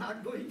 Therefore, I am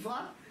not going for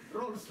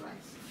Rolls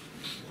Royce.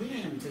 Why I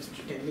am just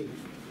telling,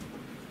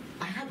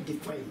 I have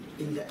defined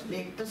in the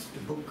latest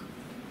book,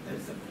 there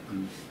is a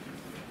book,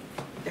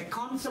 the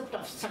concept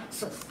of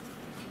success.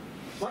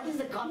 What is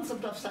the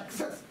concept of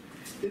success?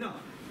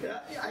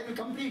 I will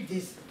complete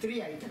these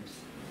 3 items.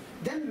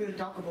 Then we will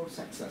talk about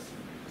success.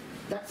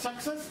 That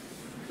success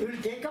we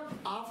will take up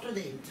after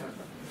the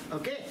interval.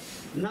 Okay?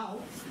 Now,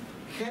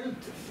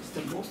 health is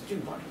the most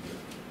important thing.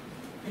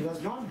 I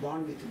was not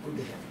born with good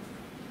health.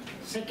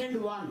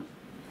 Second one,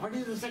 what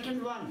is the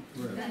second one?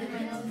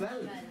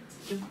 Wealth.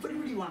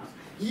 Everybody wants.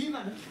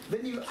 Even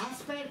when you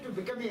aspire to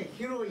become a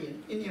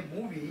heroine in a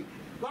movie,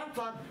 what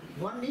for?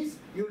 One is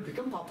you will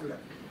become popular.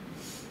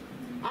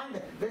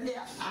 And when they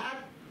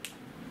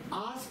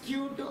ask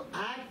you to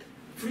act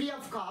free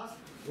of cost,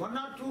 1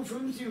 or 2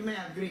 films you may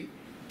agree.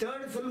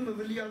 Third film,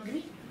 will you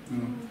agree?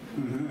 No.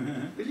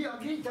 Will you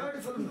agree?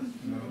 Third film.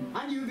 No.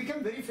 And you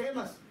become very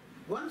famous.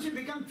 Once you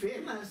become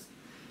famous,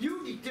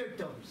 you dictate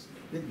terms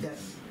with them.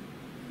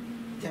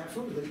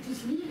 Therefore, wealth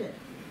is needed.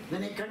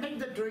 When I conduct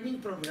the training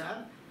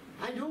program,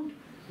 I don't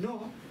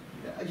know.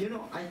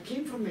 I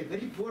came from a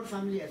very poor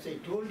family, as I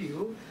told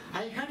you.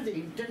 I had the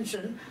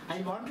intention,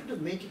 I wanted to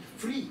make it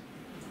free.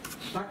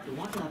 But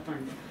what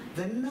happened?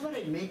 Whenever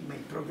I make my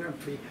program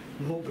free,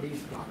 nobody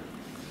is bothered.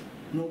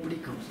 Nobody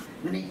comes.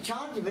 When I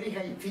charge a very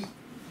high fee,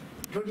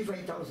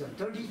 25,000,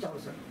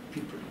 30,000,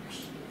 people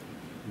rush.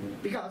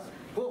 Because,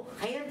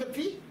 higher the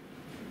fee,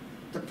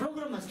 the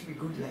program must be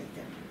good like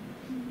that.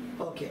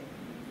 Okay.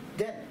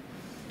 Then,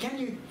 can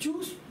you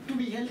choose to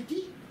be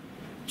healthy?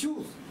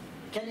 Choose.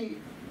 Can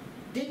you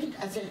take it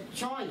as a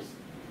choice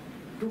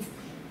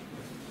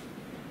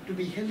to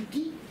be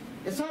healthy?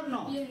 Yes or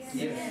no? Yes.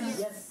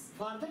 Yes.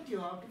 For that you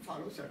have to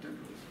follow certain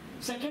rules.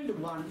 Second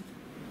one,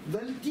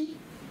 wealthy.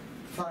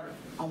 For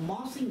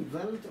amassing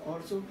wealth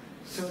also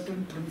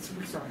certain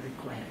principles are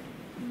required.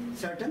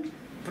 Certain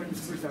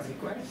principles are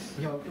required.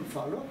 You have to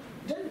follow.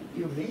 Then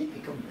you may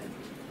become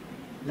wealthy.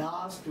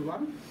 Last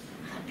one,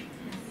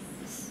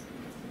 happiness.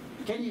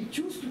 Can you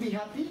choose to be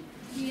happy?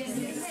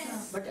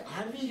 Yes. But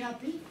are we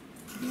happy?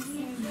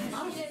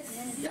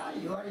 Yes. Yeah,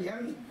 you are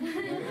young.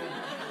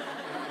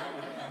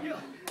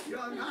 you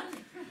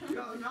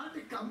have not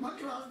come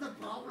across the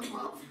problem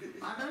of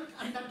adult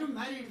and that to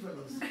married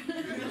fellows.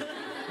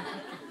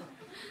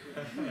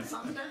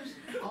 Sometimes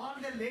all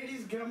the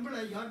ladies grumble,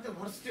 I got the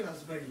worst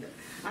husband.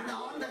 And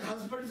all the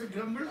husbands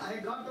grumble, I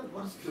got the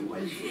worst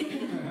wife.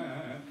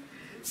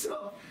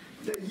 So,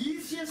 the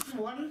easiest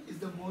one is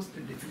the most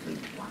difficult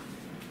one,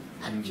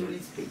 actually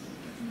speaking.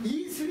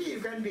 Easily you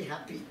can be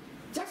happy.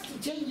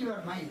 Just change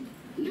your mind.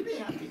 You be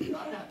happy, you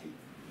are happy.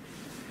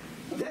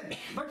 Then,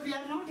 but we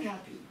are not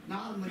happy.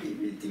 Normally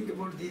we think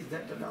about this,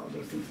 that and all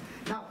those things.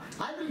 Now,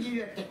 I will give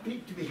you a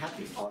technique to be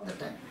happy all the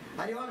time.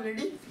 Are you all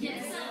ready?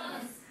 Yes,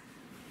 sir.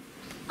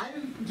 I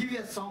will give you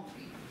a song.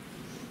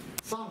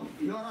 Song,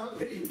 you are all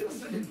very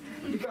interested in,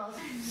 because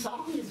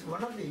song is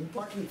one of the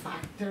important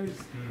factors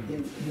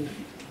in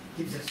movie.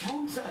 If the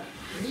songs are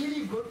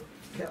really good,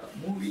 the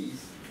movie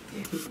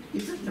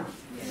is it not?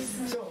 Yes,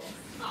 sir. So,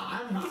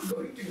 I'm not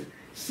going to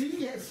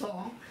sing a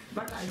song,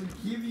 but I will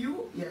give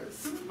you a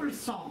simple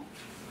song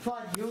for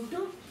you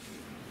to,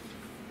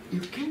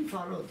 you can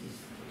follow this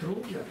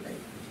throughout your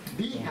life.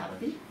 Be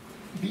happy,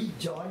 be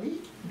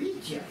jolly, be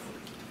cheerful.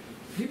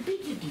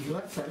 Repeat it to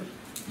yourself.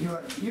 You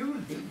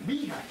will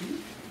be happy,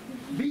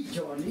 be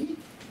jolly,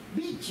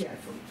 be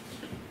cheerful.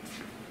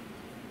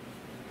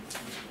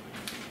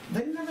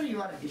 Whenever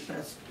you are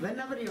depressed,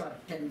 whenever you are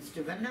tensed,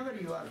 whenever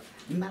you are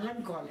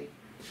melancholic,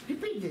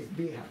 repeat this: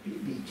 be happy,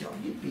 be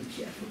jolly, be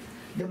cheerful.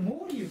 The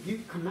more you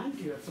give command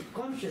to your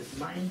subconscious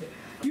mind,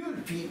 you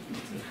will feel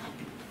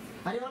happy.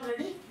 Are you all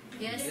ready?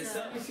 Yes, sir.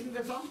 Let me sing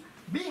the song.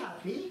 Be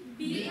happy.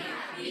 Be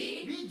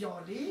happy. Be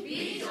jolly.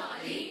 Be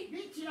jolly.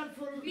 Be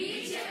cheerful.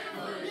 Be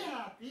cheerful. Be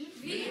happy.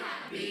 Be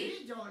happy.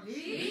 Be jolly.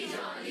 Be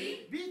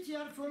jolly. Be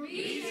cheerful.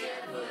 Be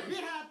cheerful. Be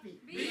happy.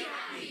 Be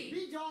happy.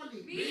 Be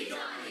jolly. Be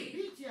jolly.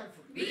 Be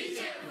cheerful. Be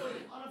cheerful.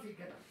 All of you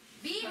get up.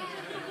 Be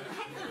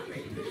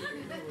happy.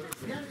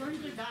 We are going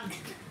to dance.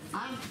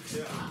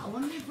 I'm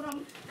only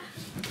from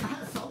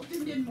South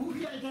Indian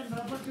movie I can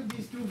refer to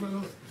these two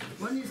fellows.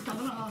 One is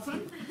Kamal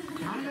Hassan,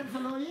 another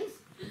fellow is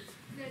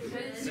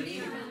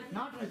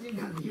not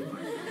Rajinikanth.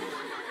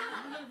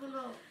 Another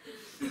fellow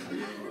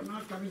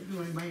not coming to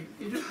my mind.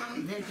 It will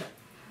come later.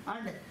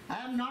 And I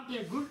am not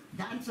a good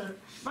dancer,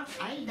 but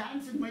I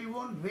dance in my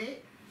own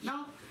way.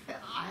 Now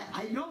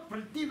I know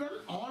pretty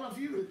well all of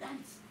you will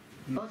dance.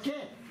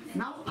 Okay?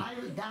 Now I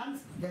will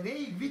dance the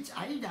way in which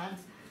I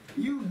dance.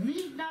 You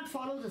need not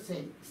follow the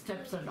same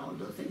steps and all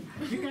those things.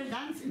 You can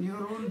dance in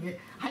your own way.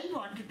 I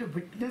wanted to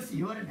witness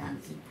your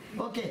dancing.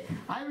 Okay,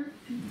 I will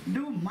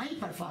do my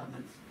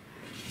performance.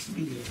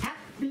 Be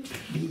happy,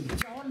 be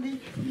jolly,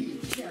 be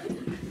cheerful.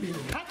 Be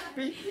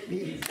happy,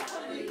 be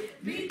jolly,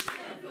 be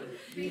cheerful.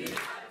 Be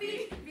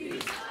happy. Be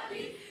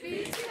jolly.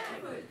 Be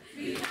cheerful.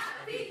 Be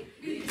happy.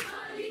 Be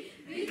jolly.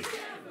 Be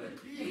cheerful.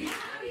 Be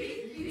happy.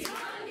 Be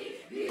jolly.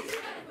 Be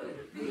cheerful.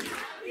 Be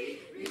happy.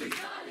 Be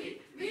jolly.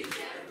 Be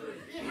cheerful.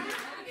 Be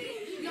happy.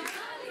 Be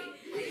jolly.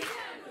 Be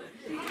cheerful.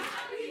 Be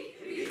happy.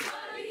 Be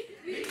jolly.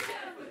 Be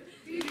cheerful.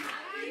 Be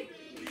happy.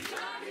 Be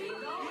jolly.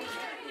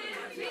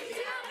 Be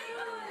cheerful.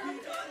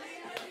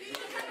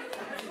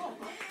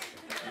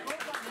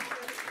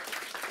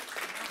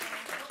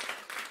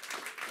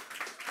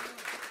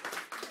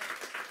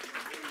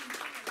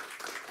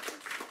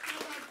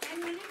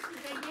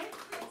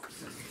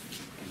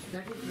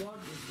 That is what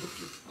this book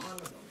is all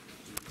about.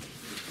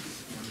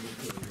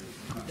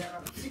 There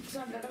are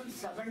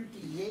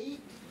 678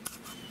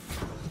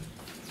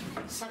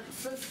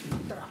 success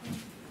mantra.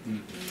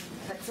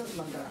 Success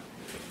mantra.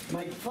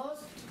 My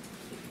first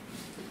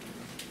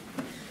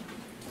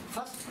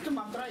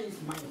mantra is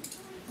mine.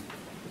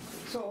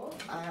 So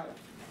I have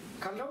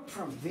colored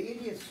from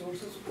various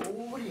sources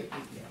over a period.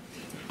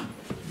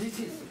 This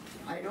is,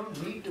 I don't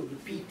need to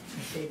repeat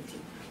the same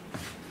thing.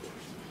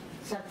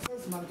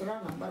 Success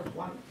mantra number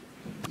 1.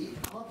 The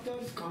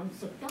author's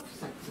concept of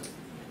success.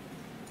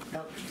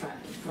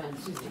 DR.France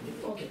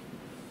Xeviers. Okay.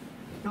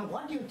 Now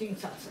what do you think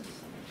success?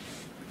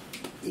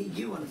 He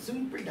give one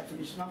simple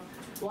definition of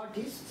what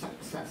is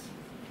success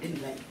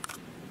in life.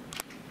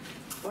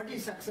 What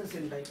is success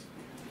in life?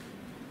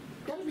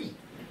 Tell me.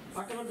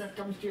 Whatever that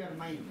comes to your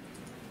mind.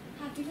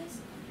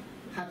 Happiness,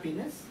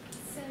 Happiness,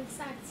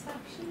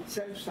 self-satisfaction,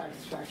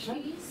 self-satisfaction,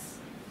 peace,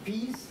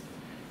 peace.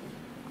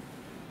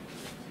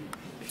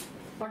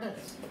 What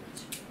else?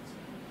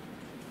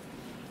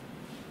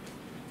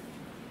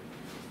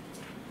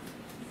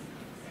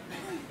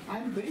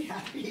 I'm very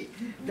happy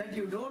that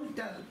you don't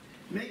tell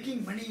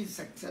making money is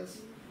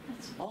success,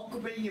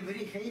 occupying a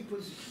very high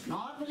position.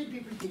 Normally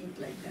people think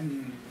like that.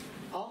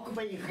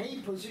 Occupying a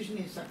high position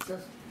is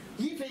success.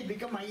 If I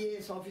become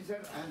IAS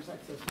officer, I am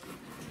successful.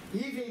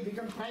 If I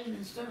become Prime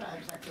Minister, I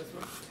am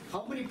successful.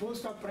 How many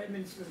posts of Prime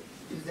Minister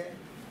is there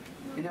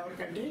in our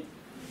country?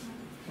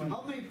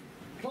 How many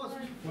posts?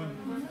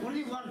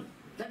 Only one.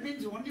 That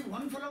means only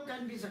one fellow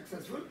can be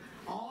successful.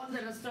 All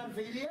the rest are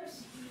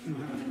failures.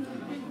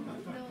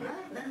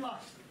 Then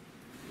what?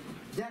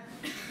 Then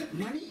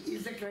money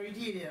is the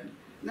criterion.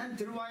 Then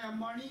Dhirubhai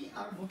Ambani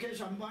or Mukesh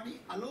Ambani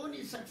alone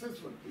is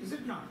successful. Is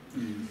it not?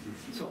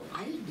 So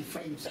I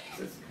define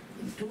success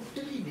in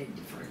totally in a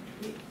different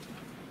way.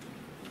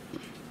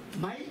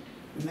 My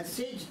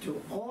message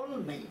to all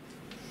my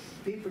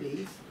people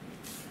is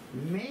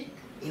make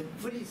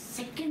every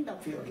second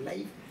of your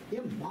life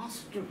a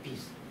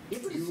masterpiece.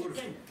 Every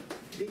second.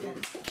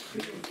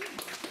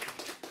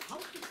 How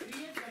to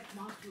create that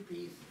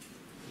masterpiece?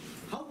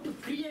 How to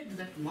create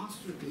that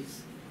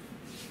masterpiece?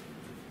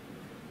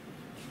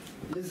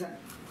 Listen.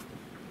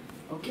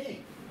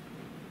 Okay.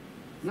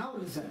 Now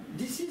listen.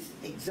 This is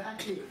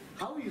exactly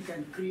how you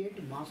can create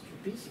a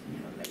masterpiece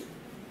in your life.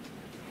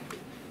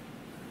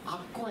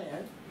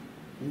 Acquire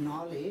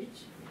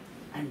knowledge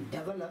and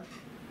develop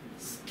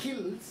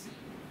skills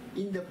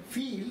in the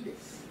field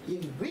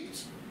in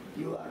which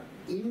you are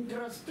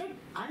interested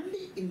and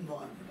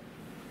involved.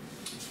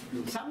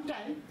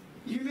 Sometimes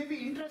you may be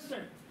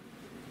interested,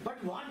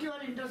 but what you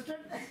are interested,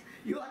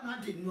 you are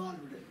not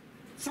involved.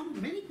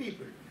 Many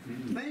people,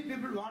 Many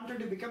people wanted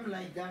to become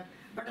like that,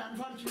 but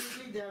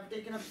unfortunately they have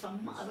taken up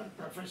some other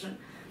profession.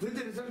 With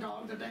the result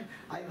all the time,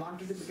 I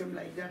wanted to become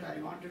like that,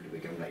 I wanted to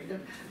become like that,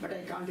 but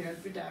I can't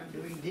help it, I am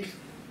doing this,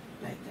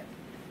 like that.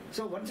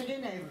 So once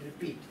again I will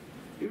repeat,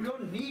 you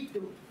don't need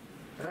to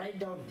write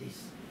down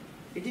this.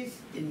 It is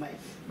in my,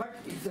 but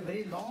it's a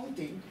very long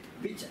thing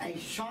which I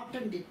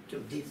shortened it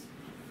to this.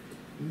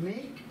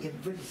 Make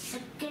every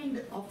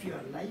second of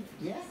your life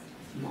a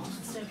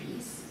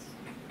masterpiece.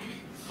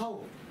 How?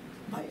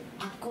 By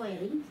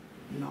acquiring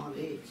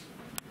knowledge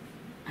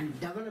and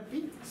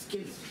developing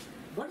skills.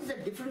 What is the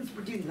difference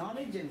between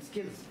knowledge and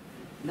skills?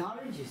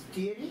 Knowledge is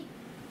theory,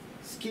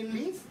 skill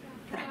is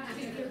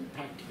practical.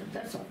 Practical,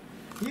 that's all.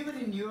 Even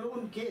in your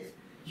own case,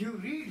 you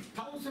read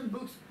 1,000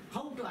 books,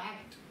 how to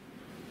act.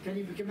 Can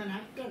you become an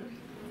actor,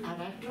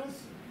 an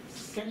actress?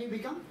 Can you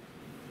become?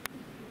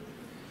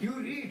 You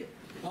read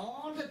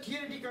all the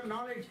theoretical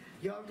knowledge,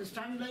 you have to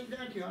stand like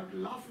that, you have to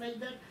laugh like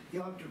that,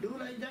 you have to do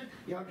like that,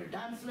 you have to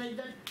dance like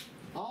that.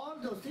 All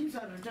those things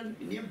are written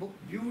in a book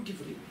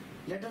beautifully.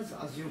 Let us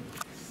assume,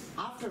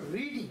 after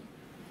reading,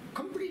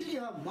 completely you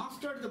have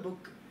mastered the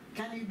book,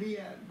 can you be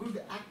a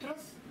good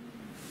actress?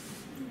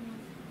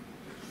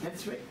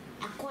 That's why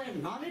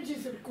acquired knowledge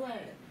is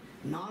required.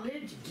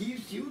 Knowledge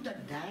gives you the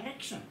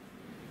direction.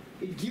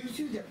 It gives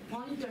you the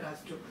pointer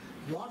as to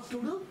what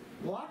to do,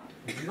 what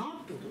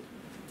not to do.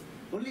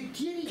 Only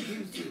theory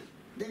gives you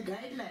the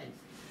guidelines.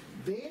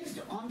 Based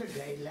on the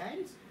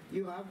guidelines,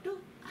 you have to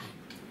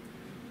act.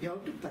 You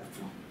have to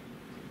perform.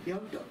 You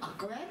have to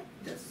acquire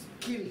the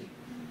skill.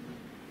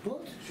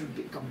 Both should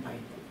be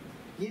combined.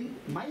 In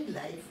my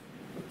life,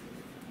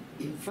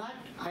 in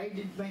fact, I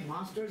did my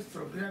master's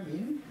program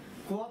in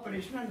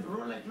cooperation and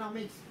rural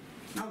economics.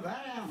 Now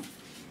where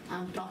I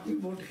am talking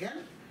about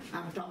health, I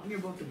am talking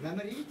about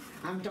memory,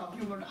 I am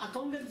talking about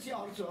accountancy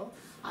also.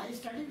 I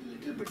studied a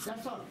little bit,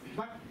 that's all.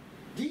 But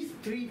these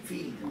three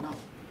fields now,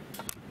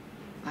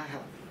 I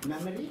have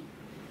memory,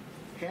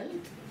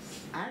 health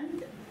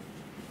and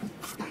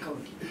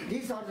accounting.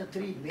 These are the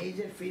three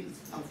major fields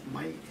of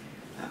my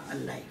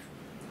life.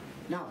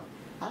 Now,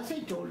 as I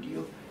told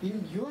you,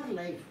 in your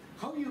life,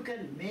 how you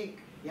can make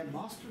a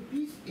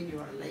masterpiece in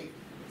your life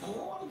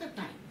all the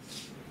time,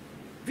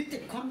 with a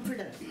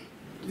confidence,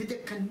 with a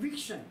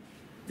conviction,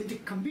 with a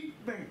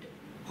commitment,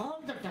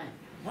 all the time,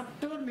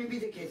 whatever may be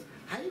the case,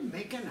 I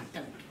make an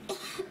attempt.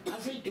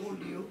 As I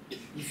told you,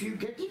 if you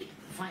get it,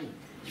 fine.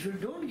 If you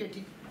don't get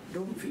it,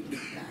 don't feel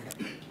bad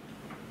about it.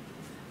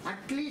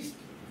 At least,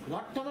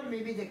 whatever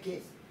may be the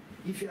case,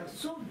 if you are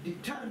so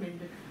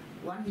determined,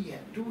 1 year,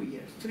 2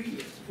 years, 3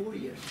 years, 4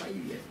 years, 5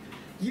 years,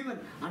 even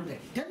on the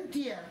 10th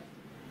year,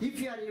 if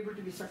you are able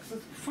to be successful,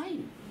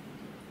 fine.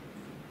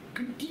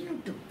 Continue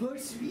to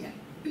persevere.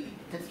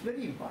 That's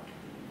very important.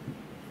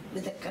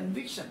 With a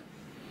conviction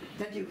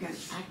that you can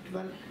act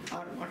well,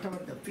 or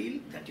whatever the field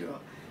that you are.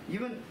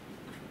 Even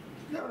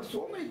there are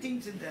so many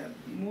things in the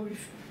movie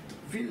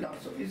field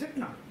also, is it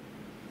not?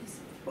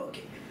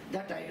 Okay,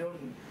 that I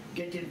don't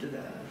get into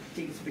the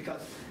things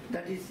because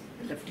that is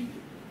left to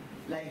you.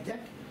 Like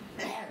that,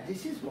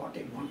 this is what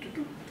I wanted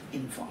to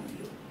inform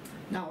you.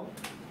 Now,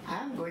 I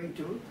am going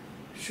to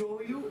show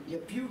you a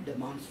few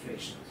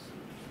demonstrations.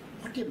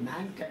 What a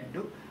man can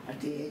do at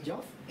the age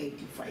of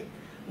 85.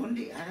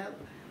 Only I have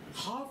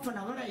half an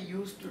hour I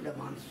used to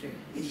demonstrate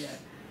in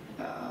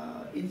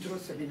the intro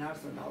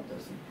seminars and all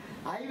those things.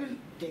 I will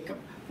take up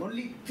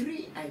only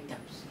 3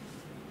 items.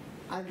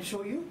 I will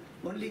show you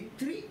only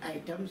 3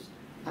 items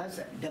as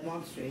a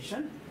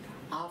demonstration.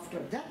 After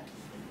that,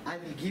 I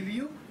will give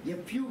you a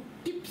few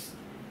tips.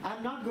 I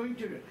am not going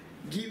to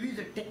give you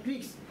the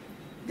techniques.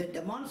 The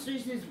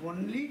demonstration is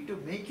only to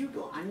make you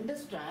to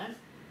understand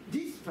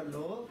this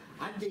fellow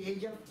at the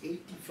age of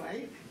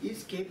 85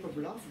 is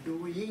capable of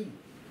doing.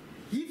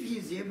 If he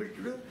is able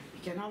to do,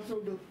 he can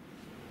also do.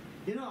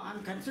 You know, I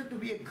am considered to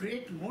be a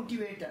great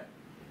motivator.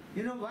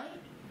 You know why?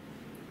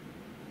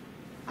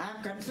 I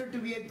am considered to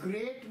be a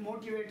great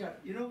motivator.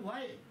 You know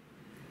why?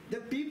 The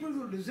people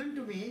who listen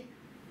to me,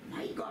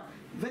 my God,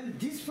 when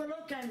this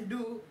fellow can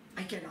do,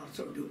 I can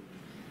also do.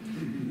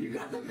 You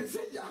got the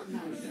message or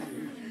not?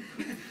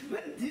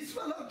 When this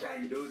fellow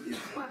can do this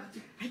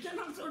much, I can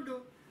also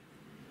do.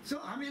 So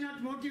am I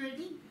not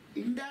motivating?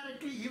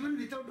 Indirectly, even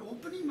without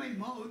opening my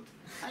mouth,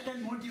 I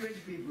can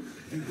motivate people.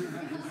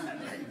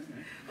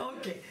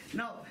 Okay,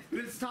 now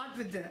we'll start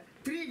with the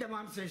 3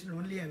 demonstrations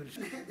only I will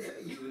show.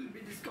 You will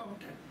be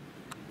discounted.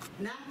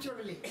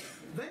 Naturally,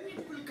 when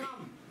it will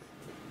come,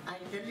 I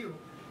tell you,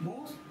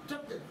 most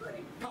of the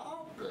very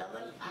top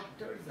level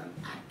actors and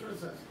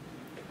actresses,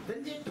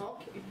 when they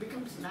talk, it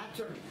becomes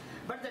natural.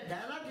 But the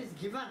dialogue is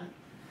given,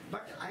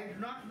 but I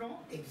do not know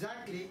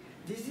exactly.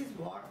 This is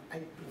what I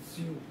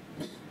presume.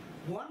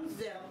 Once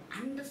they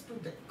have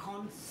understood the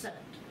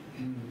concept,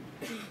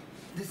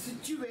 the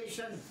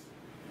situations,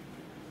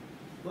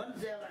 once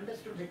they have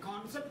understood the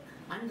concept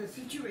and the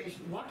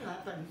situation, what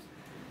happens,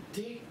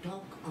 they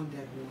talk on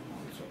their own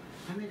also.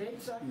 Am I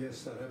right, sir? Yes,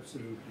 sir,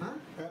 absolutely. Huh?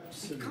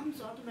 Absolutely. It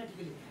comes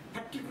automatically.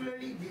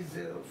 Particularly these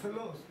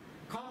fellows,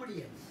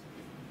 comedians.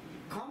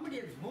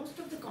 comedians, most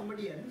of the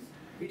comedians,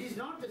 it is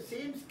not the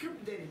same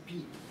script they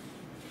repeat.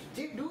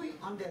 They do it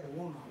on their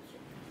own also,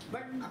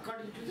 but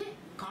according to the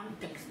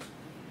context.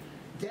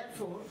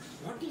 Therefore,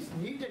 what is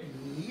needed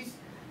is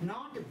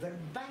not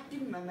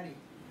verbatim memory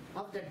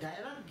of the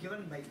dialogue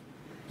given by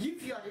you.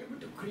 If you are able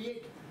to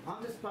create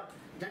on the spot,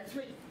 that's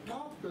why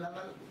top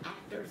level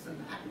actors and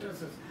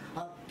actresses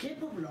are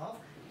capable of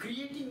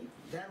creating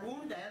their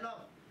own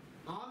dialogue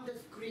on the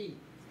screen.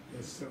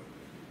 Yes, sir.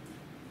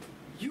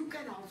 You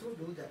can also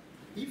do that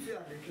if you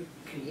are a little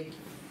creative.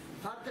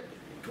 For that,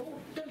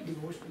 total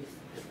devotion is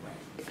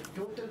required.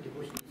 Total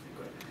devotion is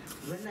required.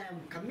 When I am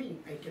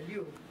coming, I tell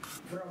you,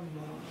 from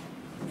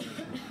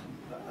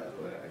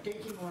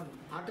taking one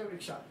auto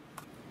rickshaw,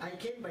 I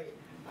came by,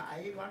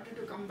 I wanted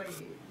to come by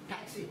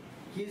taxi.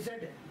 He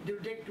said, it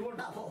will take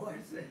 2.5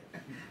 hours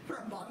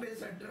from Bombay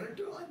Central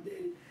to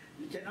Andheri.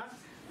 You cannot.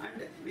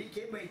 And we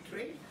came by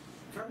train.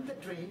 From the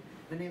train,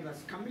 when I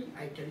was coming,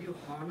 I tell you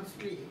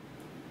honestly,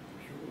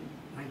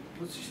 my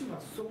position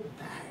was so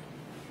bad.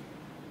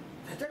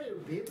 Whether I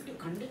would be able to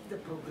conduct the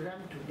program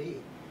today,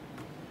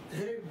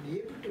 whether I would be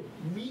able to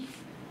meet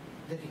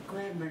the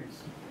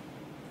requirements,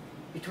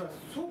 it was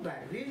so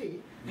bad,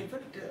 really. I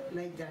felt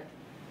like that.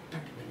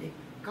 But when I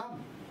come,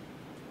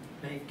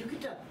 when I took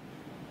it up,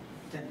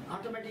 then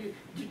automatically,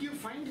 did you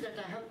find that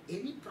I have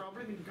any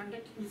problem in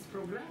conducting this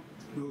program?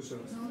 No, sir.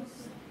 No,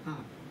 sir.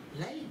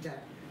 Like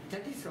that,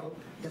 that is how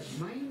the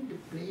mind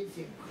plays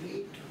a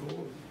great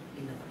role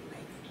in our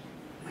life.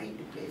 Mind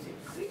plays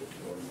a great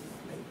role in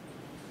our life.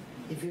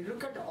 If you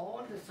look at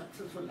all the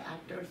successful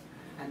actors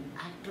and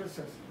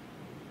actresses,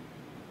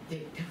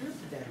 they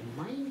develop their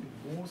mind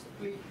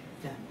mostly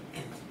than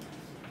anything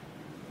else.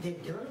 They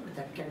develop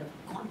that kind of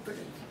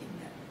confidence in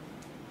them.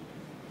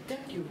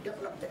 That you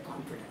develop the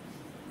confidence.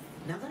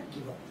 Never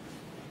give up.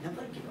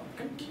 Never give up.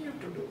 Continue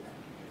to do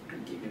that.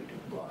 Continue to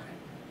go ahead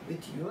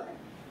with your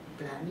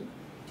planning,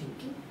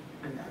 thinking,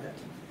 and other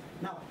things.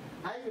 Now,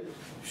 I will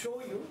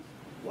show you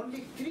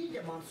only 3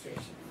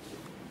 demonstrations.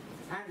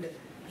 And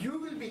you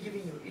will be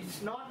giving you,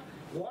 it's not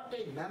what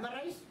I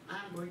memorize,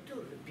 I am going to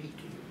repeat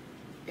to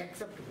you,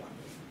 except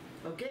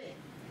one. Okay?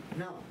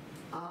 Now,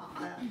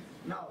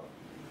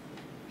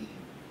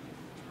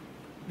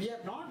 we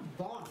are not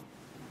born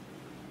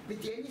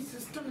with any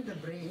system in the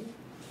brain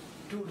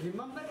to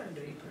remember and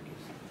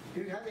reproduce.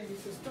 Do you have any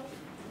system?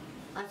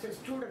 As a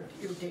student,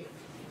 you take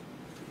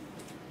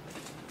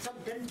some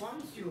 10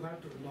 points you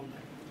have to remember,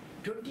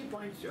 20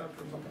 points you have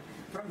to remember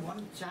from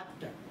one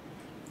chapter.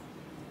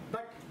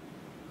 But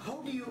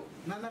how do you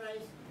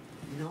memorize?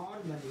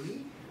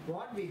 Normally,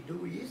 what we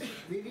do is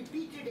we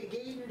repeat it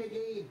again and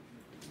again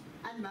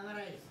and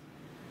memorize.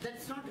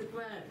 That's not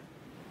required.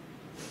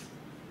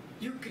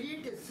 You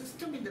create a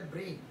system in the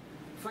brain,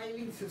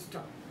 filing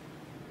system.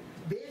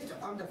 Based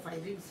on the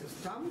filing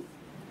system,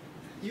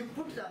 you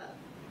put the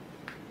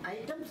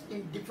items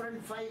in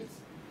different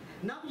files.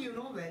 Now you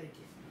know where it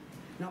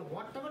is. Now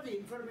whatever the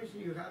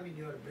information you have in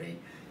your brain,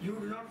 you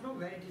do not know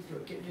where it is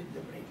located in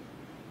the brain.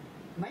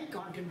 My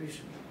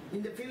contribution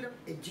in the field of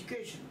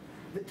education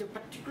with a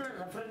particular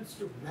reference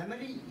to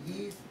memory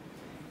is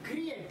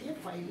create a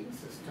filing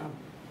system.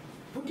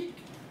 Put it,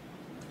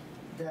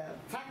 the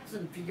facts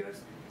and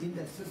figures in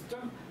the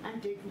system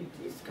and taking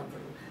it is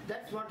comfortable.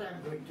 That's what I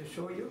am going to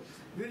show you.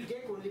 We will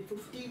take only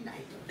 15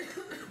 items.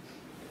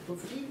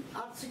 15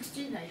 or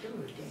 16 items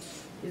we will take.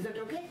 Is that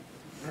okay?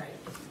 Right.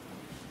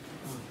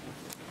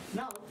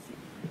 Now,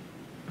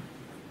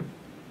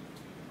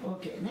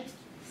 okay, next.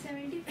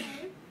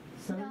 75.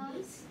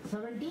 70,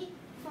 70,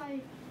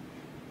 5.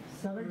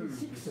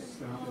 76,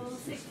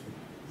 6.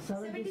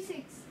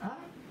 76. Huh?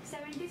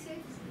 76.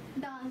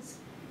 Dance.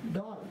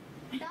 Doll.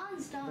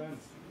 Dance.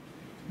 Dance.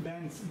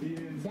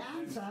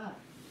 Dance, huh?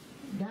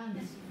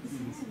 Dance.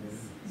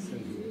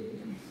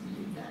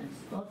 Dance.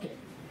 Okay.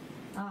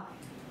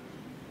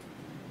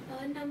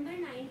 Number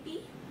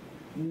 90.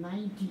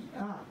 90.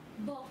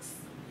 Box.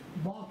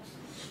 Box.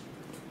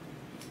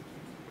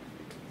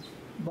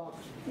 Box.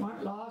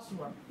 One last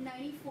one.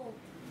 94.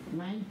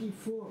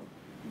 94.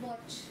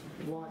 Watch.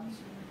 Watch.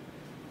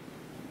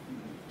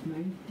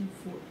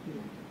 94.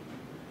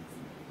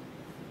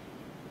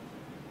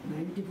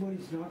 94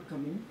 is not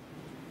coming.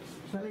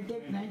 Shall I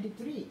take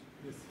 93?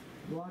 Yes.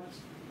 Watch.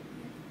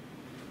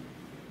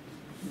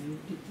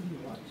 93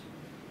 watch.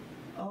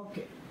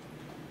 Okay.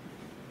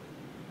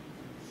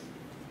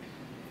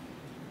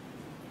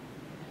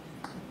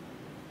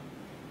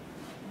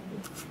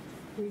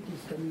 It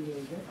is coming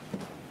later.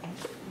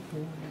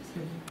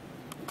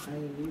 I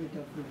will leave it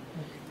up now.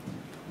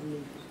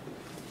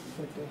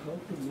 But how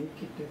to make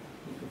it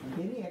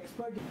very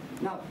expert.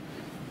 Now,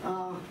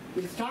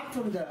 we'll start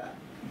from the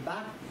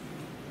back.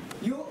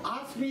 You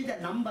ask me the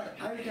number,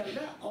 I will tell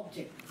the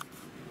object.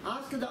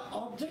 Ask the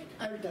object,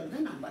 I will tell the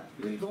number.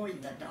 We will go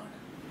in that order.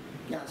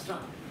 Yeah,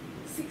 start.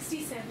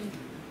 67.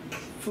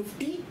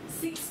 50,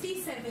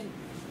 67.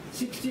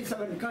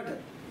 67,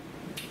 curtain.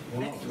 Wow.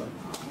 Next one.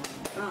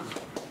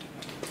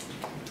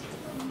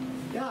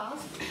 Yeah,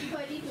 ask.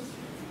 32.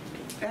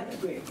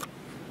 Earthquake.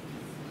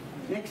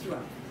 Next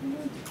one.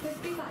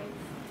 55.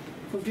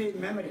 58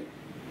 memory.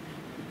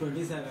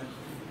 27.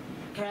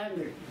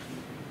 Triangle.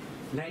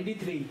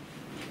 93.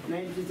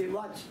 93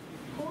 watch.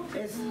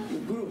 Yes,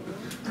 group.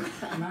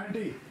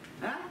 90.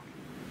 Huh?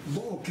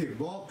 Okay,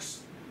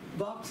 box.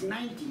 Box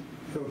 90.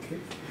 Okay.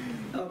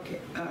 Okay,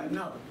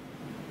 now.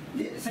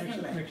 The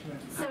second line.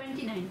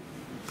 79.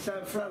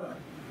 So flower.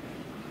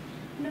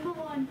 Number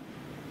 1.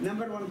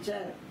 Number 1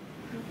 chair.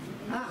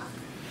 Ah,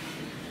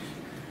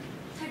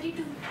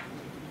 32.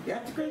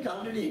 earthquake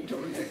already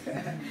told.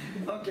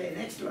 Okay,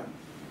 next one.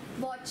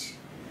 Watch.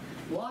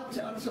 Watch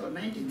also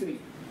 93.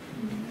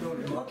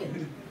 Okay.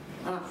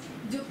 Ah,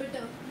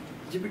 Jupiter.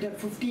 Jupiter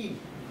 15.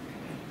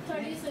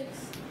 36.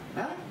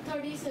 Huh?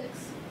 36.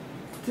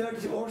 Third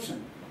is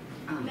ocean.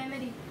 Ah,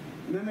 Memory.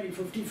 memory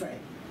 55.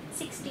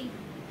 60.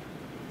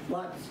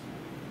 Watch.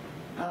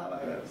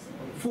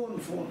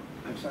 Phone.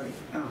 I'm sorry.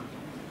 Ah,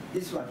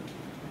 this one.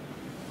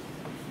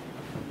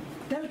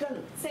 Tell.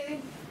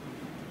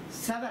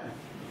 7.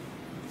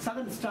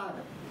 7 star.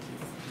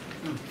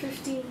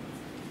 15.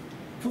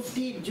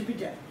 15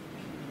 Jupiter.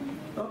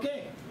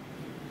 Okay.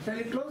 Shall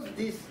we close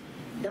this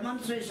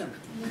demonstration?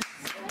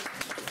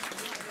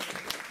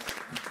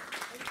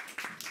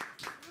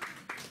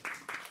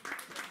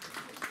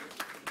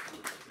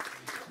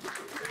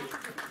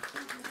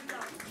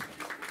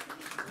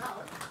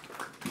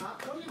 Now,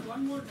 only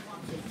one more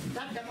demonstration.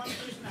 That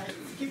demonstration I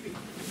will skip it.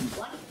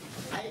 One,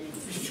 I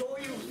show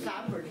you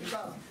sample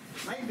because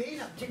my main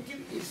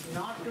objective is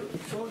not to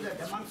show the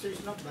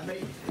demonstration of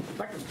memory,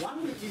 but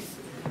one which is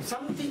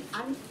something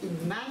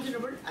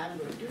unimaginable I am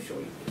going to show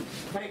you.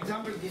 For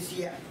example, this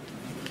year,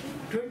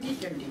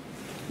 2020.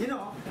 You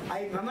know,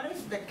 I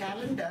memorized the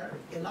calendar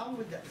along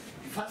with the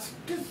first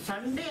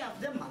Sunday of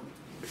the month.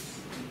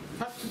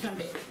 First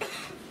Sunday.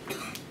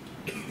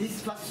 This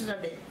is first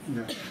Sunday.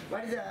 Yeah.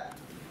 What is the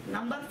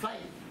number 5?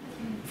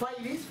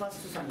 5 is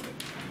first Sunday.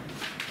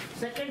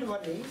 Second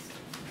one is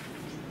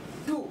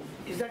 2.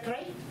 Is that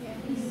right?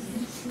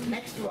 Yes.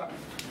 Next one,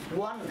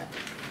 1.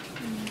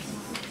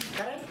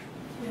 Correct?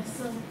 Yes,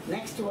 sir.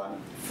 Next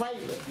one, 5.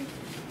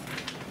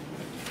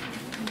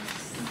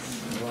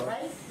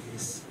 Right?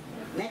 Yes.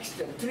 Next,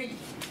 3.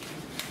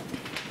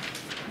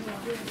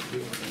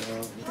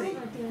 3.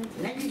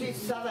 Next is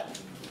 7.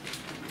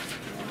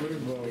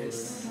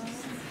 Yes.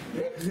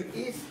 Next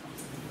is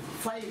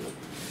 5.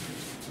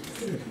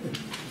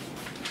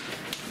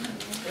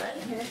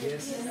 Right?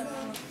 Yes.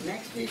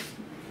 Next is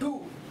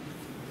 2.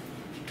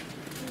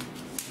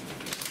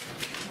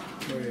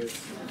 Oh, yes.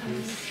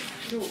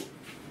 2.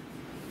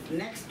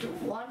 Next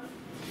 1.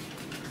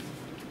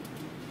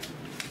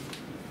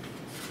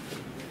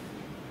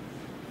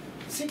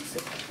 6.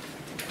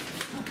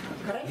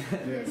 Correct?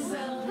 Yes.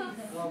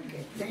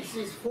 Okay. Next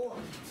is 4.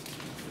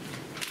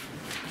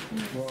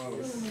 Wow.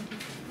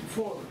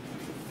 4.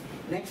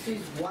 Next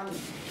is 1.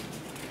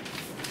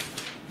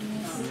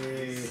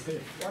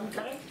 Yeah. 1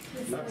 correct?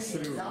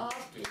 Absolutely.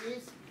 Last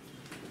is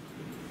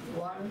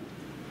 1,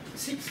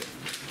 6.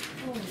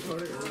 Oh,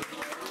 yeah.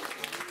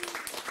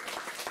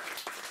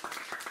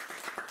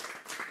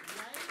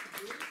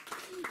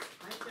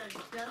 I can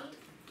tell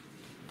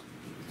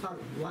for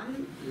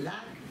 1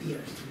 lakh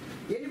years.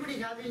 Anybody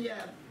having a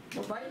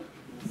mobile?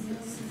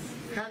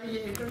 Having an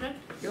internet?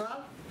 You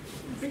have?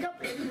 Pick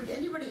up,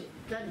 anybody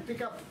can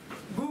pick up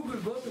Google,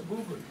 go to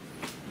Google.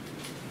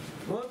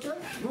 Go to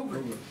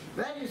Google.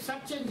 Where is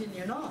search engine,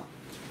 you know?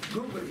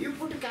 Google. You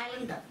put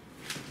calendar.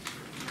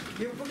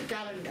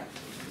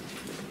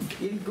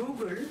 In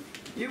Google,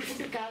 you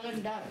put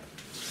calendar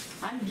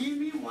and give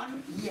me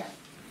 1 year.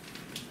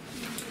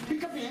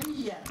 Pick up any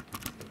year.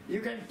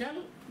 You can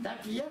tell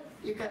that year,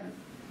 you can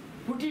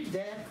put it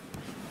there.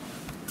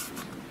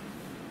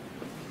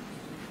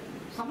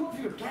 Some of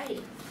you try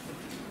it.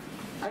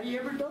 Are you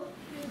able to?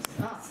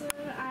 Yes, sir,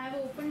 I have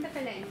opened the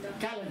calendar.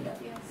 Calendar.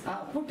 Yes.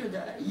 Put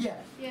the year.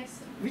 Yes,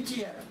 sir. Which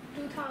year?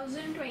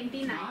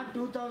 2029. Not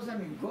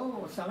 2000,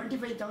 go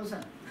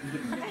 75,000.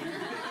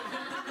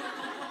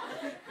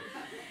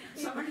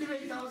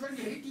 75,000,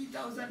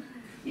 80,000,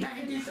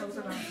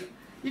 90,000.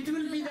 It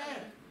will be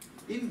there.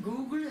 In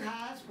Google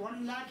has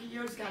 1 lakh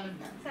years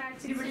calendar. So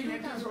it's Anybody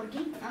net is 2000.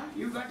 working?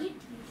 You got it?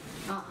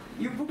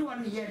 You put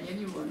 1 year,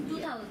 any 1 year.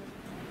 2000.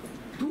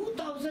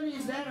 2000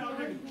 is there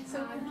already. So,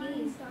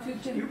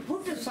 okay. You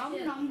put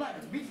some number,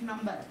 big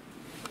number.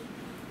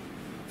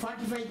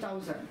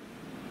 45,000.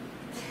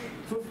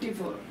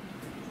 54.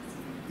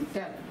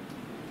 Tell.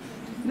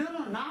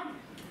 No, not,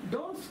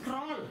 don't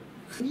scroll.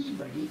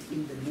 Anybody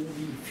in the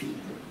movie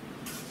field,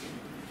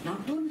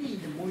 not only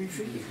in the movie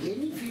field,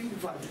 any field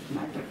for that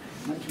matter,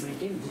 must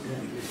maintain good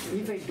health.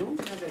 If I don't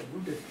have a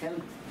good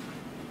health,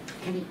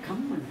 can I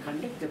come and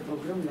conduct a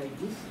program like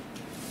this?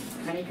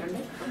 Can I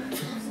conduct?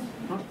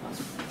 Not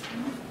possible.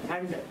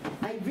 And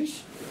I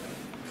wish,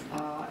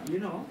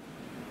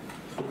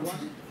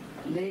 one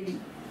lady,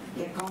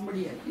 a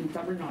comedian in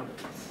Tamil Nadu,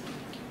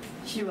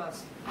 she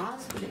was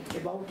asked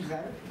about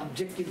her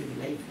objective in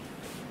life.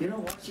 You know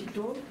what she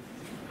told?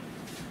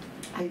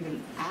 I will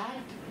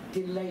act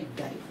till I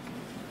die.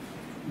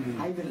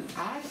 I will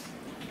act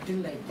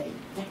till I die.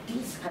 That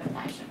is her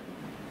passion.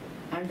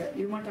 And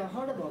you might have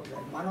heard about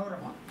that,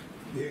 Manorama.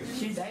 Yes.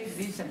 She died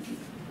recently.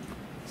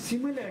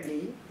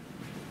 Similarly,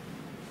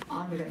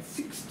 on her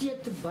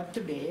 60th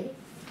birthday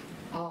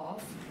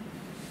of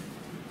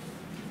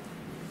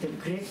the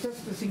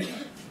greatest singer,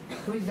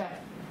 who is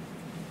that?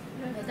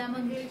 Lata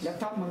Mangeshkar.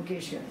 Lata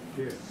Mangeshkar.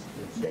 Yes.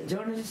 The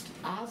journalist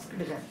asked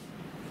her,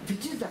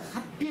 which is the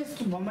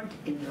happiest moment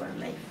in your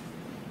life?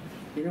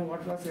 You know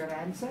what was her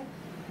answer?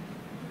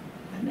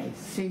 When I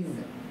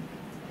sing.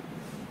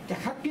 The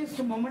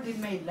happiest moment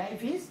in my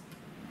life is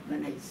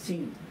when I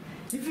sing.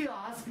 If you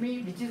ask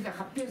me which is the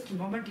happiest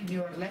moment in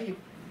your life,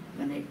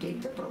 when I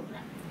take the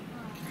program.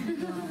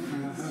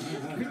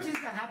 Which is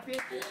the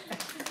happiest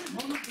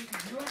moment in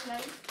your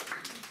life?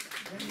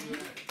 When you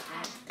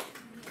act.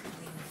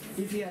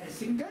 If you are a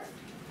singer,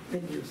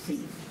 then you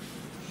sing.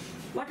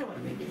 Whatever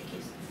may be the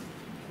case.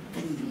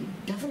 When we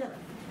develop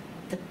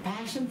the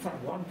passion for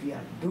what we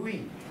are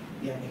doing,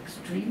 we are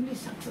extremely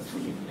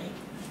successful in life.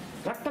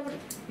 Whatever,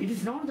 it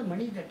is not the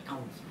money that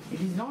counts. It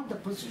is not the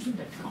position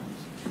that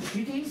counts.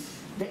 It is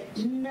the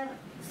inner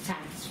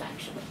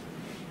satisfaction.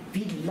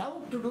 We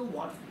love to do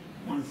what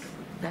we want to do.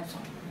 That's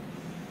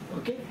all.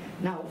 Okay?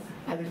 Now,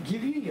 I will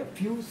give you a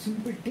few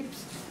simple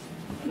tips.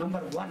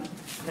 Number one,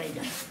 write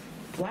down.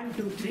 1,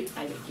 2, 3,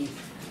 I will give.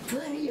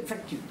 Very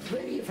effective,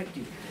 very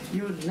effective.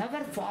 You will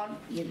never fall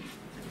ill.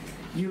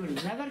 You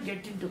will never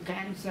get into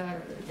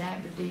cancer,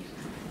 diabetes.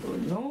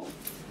 No,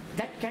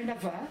 that kind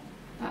of a,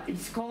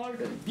 it's called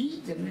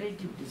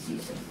degenerative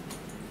diseases.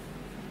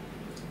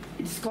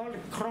 It's called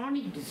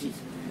chronic disease,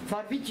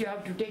 for which you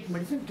have to take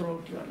medicine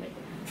throughout your life.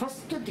 First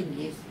thing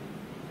is,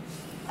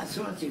 as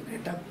soon as you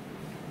get up,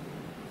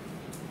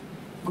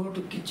 go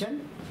to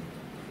kitchen,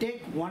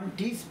 take 1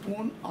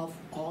 teaspoon of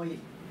oil,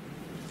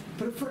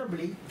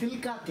 preferably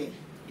tilka tel.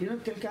 You know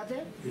tilka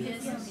tel?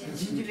 Yes,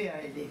 yes. Gingerly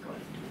oil they call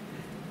it.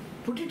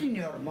 Put it in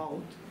your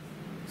mouth,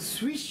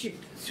 swish it.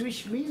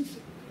 Swish means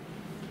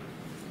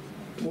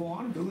go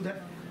on, do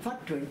that for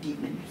 20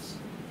 minutes.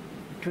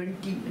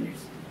 20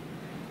 minutes.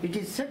 It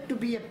is said to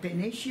be a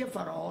panacea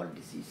for all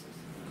diseases.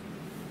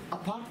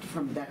 Apart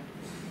from that,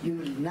 you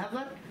will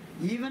never,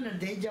 even at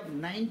the age of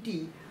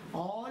 90,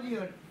 all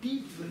your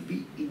teeth will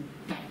be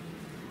intact.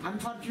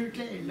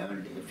 Unfortunately, I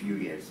learned a few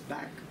years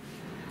back.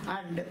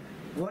 And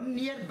 1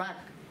 year back,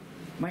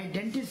 my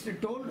dentist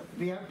told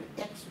we have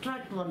to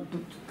extract 1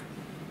 tooth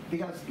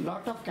because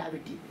lot of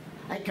cavity.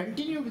 I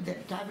continue with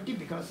that cavity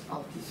because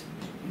of this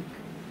technique.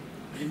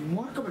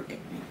 Remarkable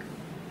technique.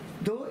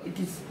 Though it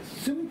is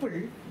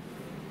simple,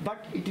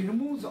 but it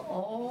removes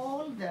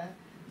all the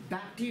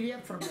bacteria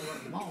from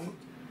our mouth.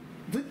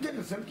 With the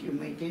result, you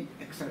maintain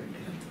excellent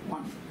health.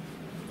 1.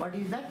 What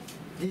is that?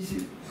 This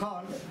is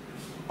called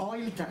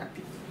oil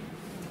therapy.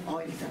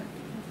 Oil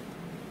therapy.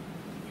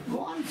 Go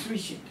on,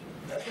 swish it.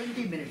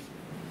 20 minutes.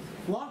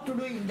 What to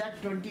do in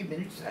that 20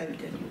 minutes, I will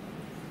tell you.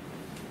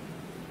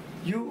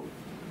 You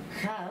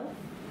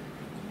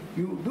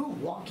do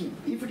walking,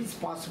 if it is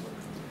possible.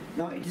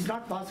 Now, it is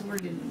not possible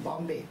in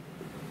Bombay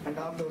and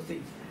all those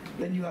things.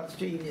 When you are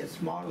staying in a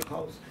small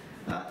house,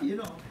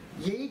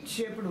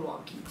 8-shaped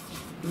walking.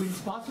 If it is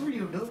possible,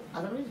 you do,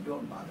 otherwise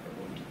don't bother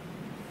about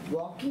it.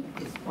 Walking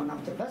is one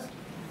of the best,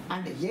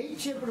 and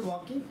 8-shaped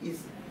walking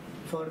is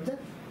for the,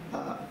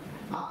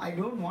 I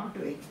don't want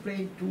to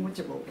explain too much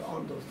about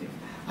all those things.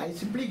 I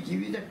simply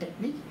give you the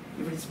technique.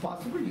 If it is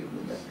possible, you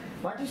do that.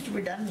 What is to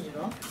be done,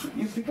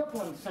 you pick up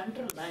one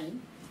center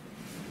line,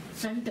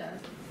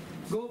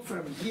 go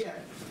from here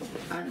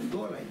and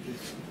go like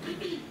this.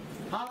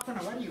 Half an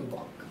hour you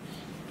walk.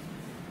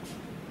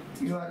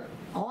 Your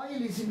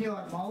oil is in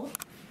your mouth.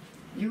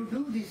 You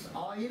do this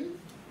oil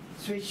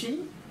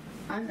swishing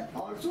and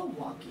also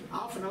walking.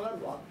 Half an hour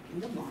walk in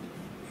the morning.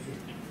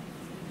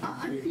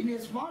 And in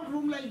a small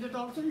room like that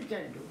also you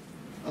can do.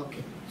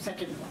 Okay,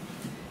 second one.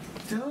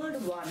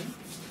 Third one,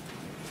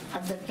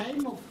 at the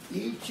time of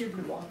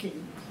 8-shaped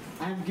walking,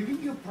 I am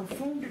giving you a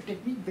profound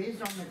technique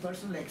based on my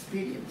personal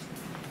experience.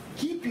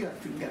 Keep your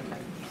finger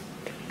like this.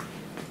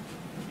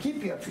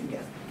 Keep your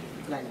finger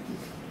like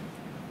this.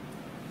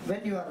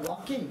 When you are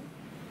walking,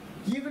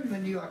 even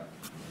when you are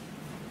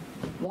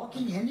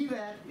walking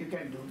anywhere, you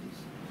can do this.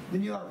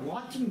 When you are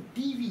watching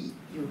TV,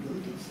 you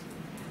do this.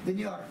 When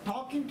you are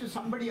talking to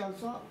somebody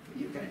also,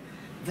 you can.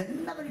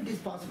 Whenever it is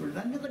possible,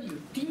 whenever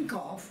you think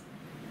of,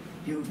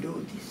 you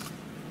do this.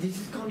 This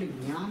is called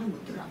Jnana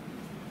Mudra.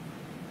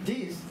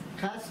 This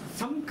has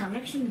some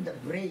connection in the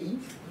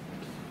brain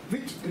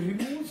which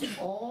removes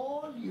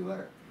all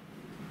your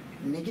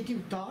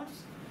negative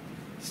thoughts,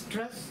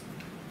 stress,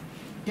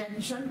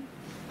 tension.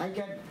 I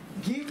can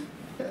give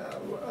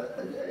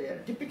a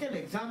typical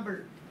example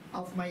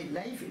of my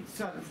life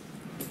itself.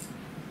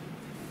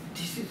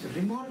 This is a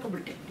remarkable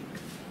technique,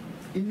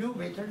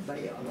 innovated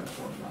by our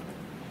forefather.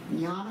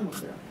 Jnana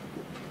Mudra.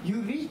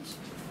 You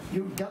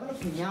develop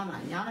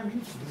jnana. Jnana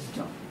means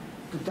wisdom.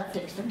 To that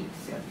extent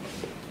it's there.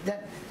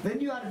 That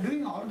when you are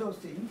doing all those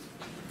things,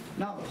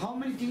 now how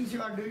many things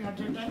you are doing at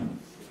a time?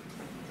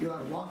 You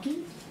are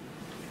walking,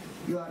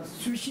 you are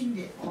swishing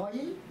the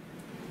oil,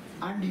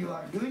 and you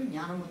are doing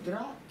Jnana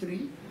Mudra.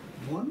 3.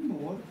 One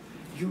more,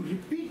 you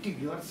repeat to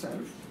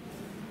yourself,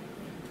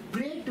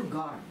 pray to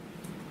God,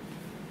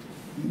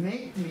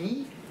 make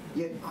me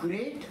a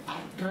great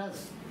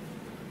actress.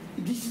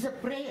 This is a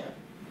prayer.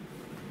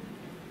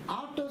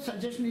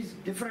 Auto-suggestion is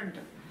different.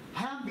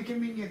 I am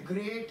becoming a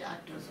great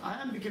actress.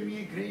 I am becoming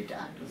a great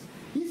actress.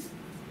 Is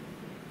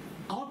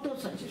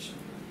auto-suggestion.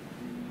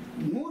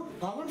 More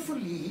powerful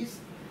is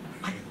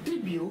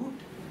attribute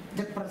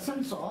the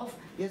presence of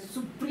a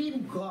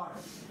supreme God,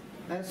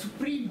 a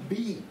supreme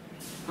being,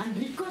 and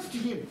request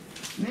him,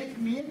 make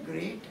me a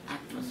great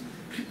actress.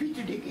 Repeat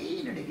it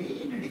again and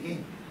again and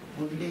again.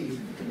 One day you will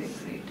become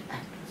a great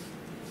actress.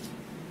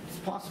 It's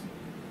possible.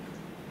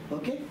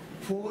 Okay?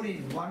 4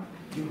 in 1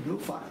 you do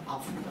for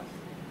half an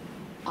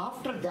hour.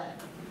 After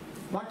that,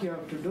 what you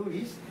have to do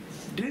is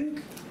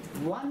drink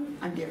 1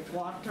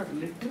 1/4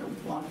 liter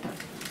of water.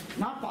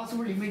 Not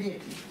possible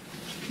immediately.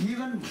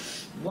 Even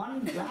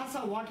 1 glass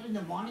of water in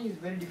the morning is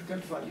very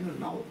difficult for you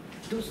now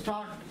to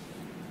start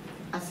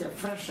as a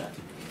fresher.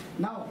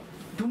 Now,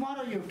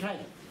 tomorrow you try.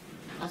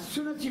 As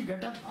soon as you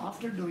get up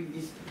after doing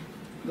this,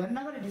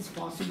 whenever it is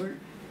possible,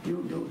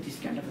 you do this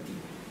kind of a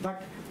thing.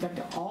 But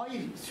that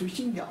oil,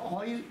 switching the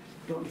oil,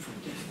 don't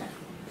forget that.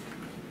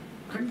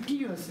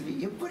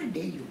 Continuously, every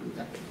day you do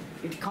that.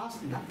 It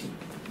costs nothing,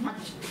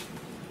 much.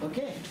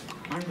 Okay?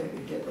 And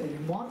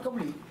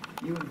remarkably,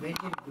 you will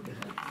maintain good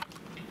health.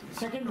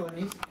 Second one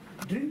is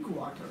drink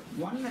water,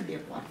 1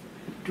 1/4.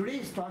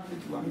 Today start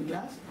with 1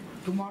 glass,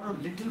 tomorrow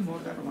little more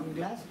than 1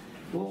 glass,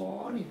 go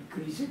on,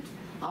 increase it.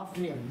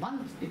 After a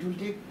month, it will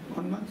take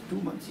 1 month,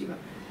 2 months even.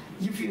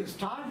 If you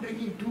start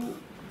drinking 2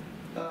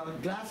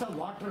 glass of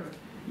water,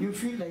 you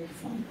feel like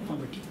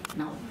vomiting.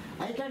 Now,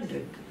 I can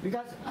drink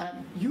because I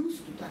am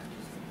used to that.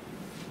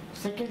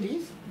 Second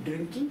is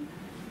drinking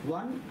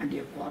 1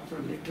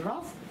 1/4 liter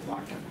of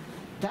water.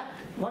 That,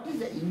 what is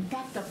the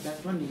impact of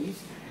that one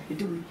is,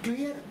 it will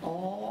clear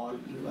all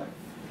your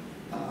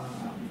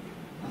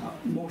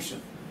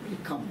motion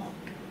will come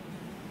out.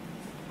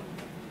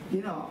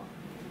 You know,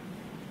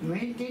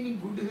 maintaining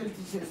good health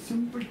is a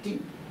simple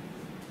thing.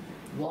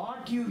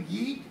 What you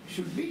eat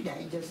should be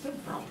digested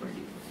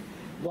properly.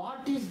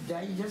 What is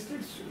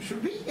digested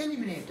should be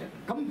eliminated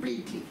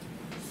completely.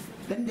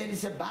 When there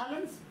is a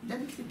balance,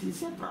 then it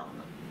is a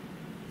problem.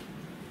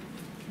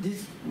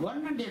 This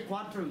 1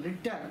 1/4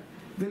 liter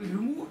will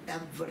remove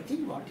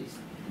everything what is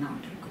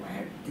not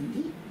required in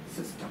the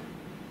system.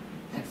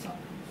 That's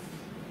all.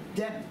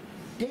 Then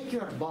take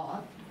your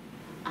bath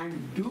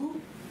and do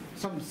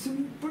some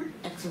simple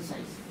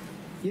exercise.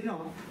 You know,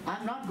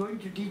 I'm not going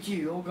to teach you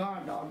yoga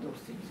and all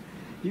those things.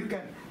 You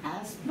can,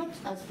 as much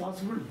as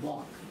possible,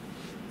 walk.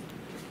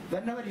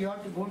 Whenever you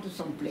have to go to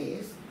some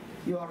place,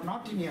 you are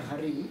not in a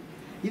hurry.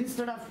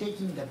 Instead of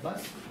taking the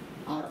bus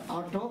or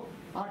auto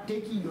or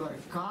taking your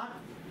car,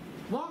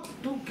 walk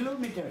 2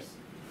 kilometers.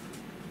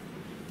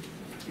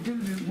 It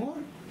will be more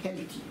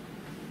healthy,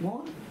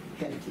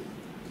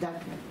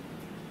 that way.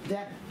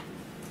 Then,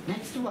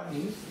 next one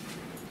is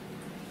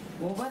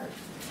over.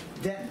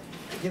 Then,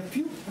 a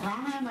few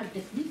pranayama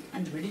technique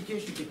and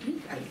meditation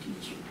technique I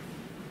teach you.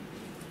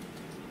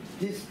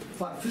 This,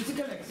 for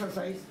physical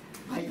exercise,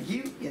 I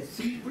give a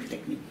simple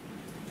technique.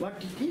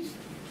 What it is?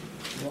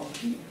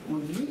 Walking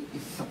only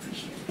is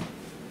sufficient.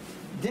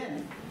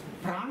 Then,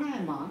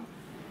 pranayama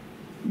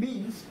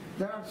means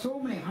there are so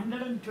many,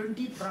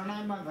 120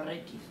 pranayama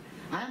varieties.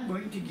 I am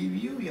going to give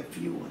you a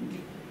few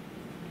only.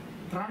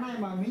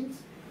 Pranayama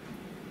means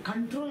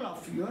control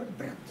of your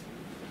breath.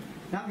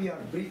 Now you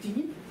are breathing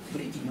in,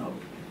 breathing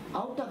out.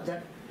 Out of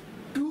that,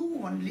 2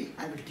 only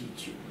I will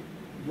teach you.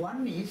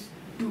 One is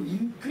to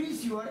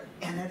increase your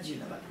energy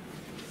level.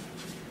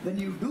 When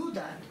you do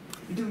that,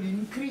 it will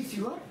increase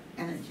your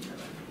energy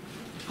level.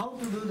 How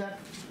to do that?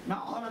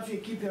 Now all of you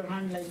keep your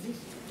hand like this.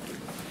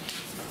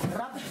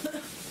 Rub.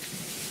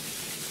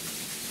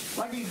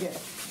 What do you get?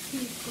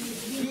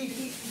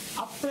 Heat.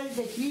 Apply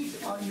the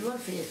heat on your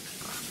face.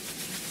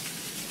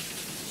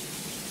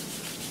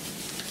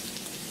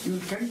 You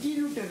will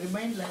continue to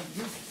remain like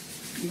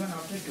this even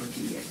after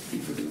 20 years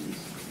if you do this.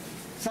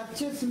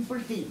 Such a simple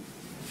thing.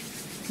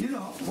 You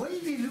know, why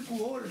we look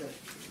old?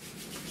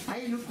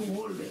 I look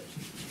old.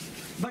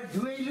 But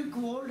do I look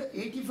old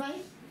 85?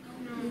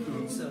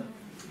 No, sir.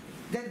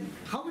 Then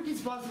how it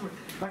is possible?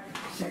 But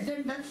said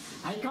and done,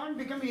 I can't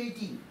become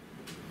 80.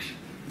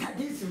 That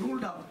is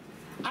ruled out.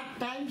 At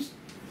times,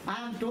 I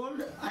am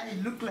told I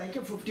look like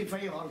a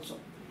 55 also.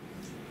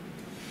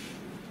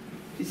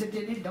 Is it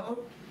any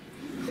doubt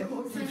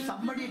about if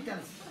somebody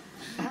tells?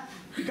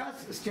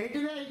 Because straight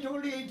away I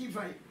told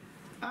 85.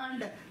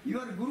 And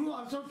your guru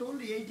also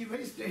told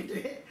 85 straight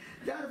away.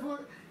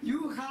 Therefore,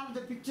 you have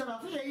the picture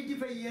of an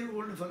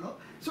 85-year-old fellow.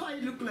 So I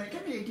look like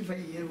an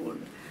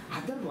 85-year-old.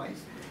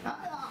 Otherwise,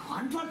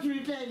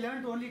 unfortunately, I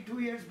learned only 2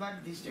 years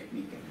back this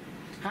technique.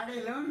 Had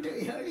I learned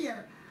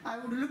earlier, I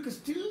would look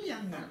still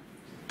younger.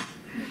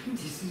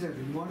 This is a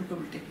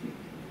remarkable technique.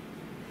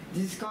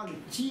 This is called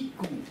Qi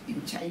Kung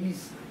in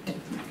Chinese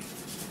technique.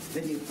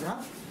 When you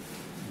rub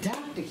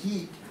that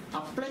heat,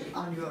 apply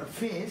on your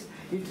face,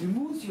 it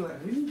removes your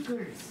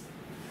wrinkles.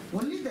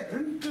 Only the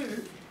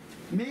wrinkle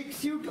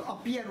makes you to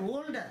appear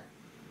older.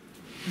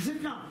 Is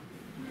it not?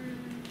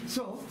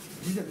 So,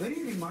 this is a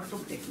very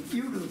remarkable technique.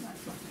 You do that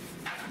one.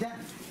 Then,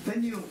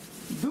 when you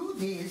do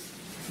this,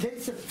 there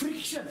is a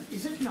friction,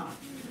 is it not?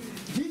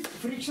 This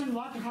friction,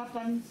 what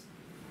happens?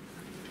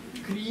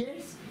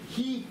 Creates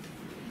heat.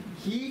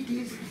 Heat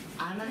is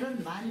another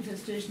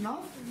manifestation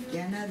of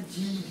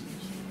energy.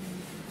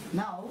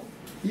 Now,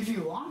 if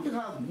you want to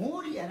have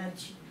more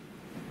energy,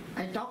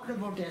 I talked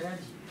about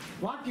energy,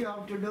 what you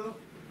have to do?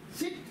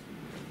 Sit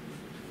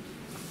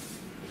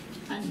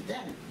and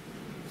then,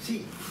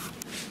 see,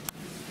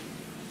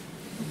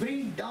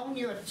 bring down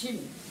your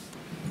chin.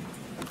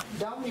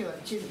 Down your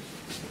chin.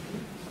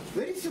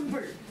 Very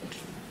simple.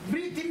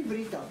 Breathe in,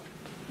 breathe out.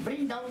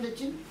 Bring down the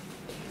chin.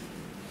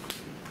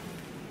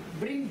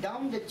 Bring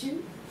down the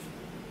chin.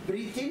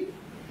 Breathe in,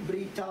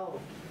 breathe out.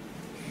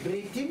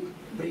 Breathe in,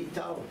 breathe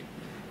out.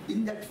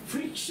 In that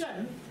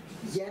friction,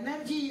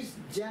 energy is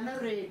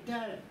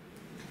generated.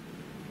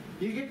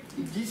 You get,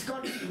 this is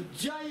called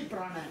Ujjayi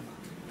pranayama.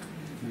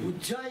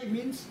 Ujjayi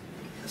means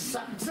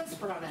success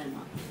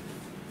pranayama.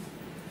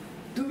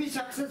 To be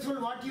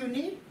successful, what you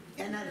need?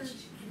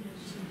 Energy.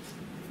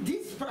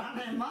 This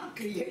pranayama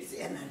creates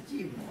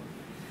energy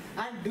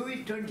more. And do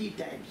it 20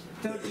 times,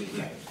 30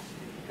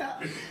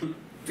 times.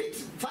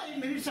 Fix 5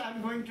 minutes, I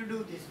am going to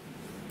do this.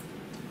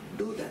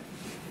 Do that.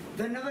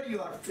 Whenever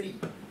you are free,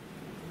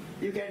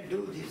 you can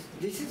do this.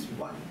 This is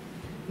one.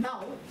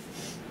 Now,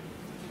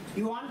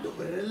 you want to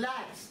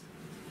relax.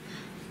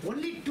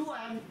 Only 2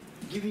 I am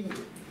giving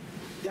you.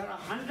 There are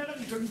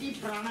 120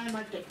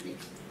 pranayama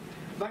techniques.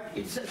 But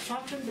it's a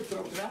shortened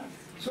program,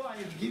 so I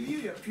will give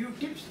you a few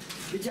tips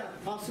which are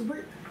possible,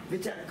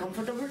 which are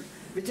comfortable,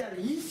 which are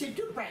easy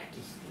to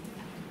practice.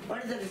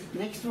 What is the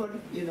next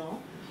one? You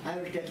know, I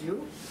will tell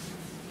you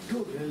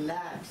to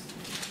relax.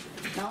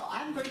 Now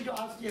I am going to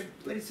ask you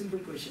a very simple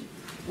question.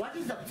 What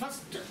is the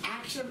first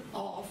action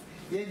of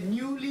a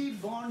newly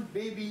born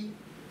baby?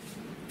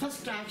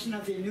 First action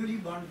of a newly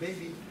born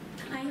baby?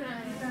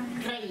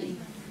 Crying.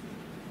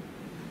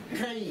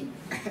 Crying.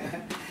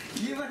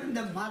 Even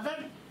the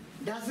mother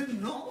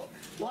doesn't know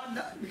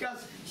what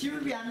because she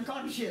will be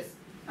unconscious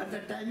at the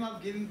time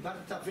of giving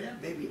birth of a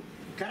baby.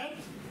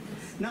 Correct?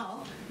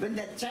 Now, when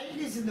the child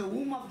is in the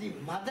womb of the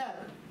mother,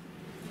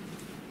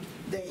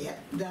 the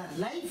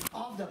life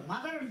of the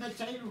mother and the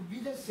child will be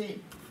the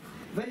same.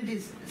 When it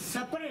is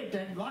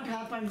separated, what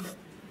happened?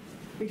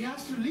 It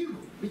has to live.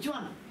 Which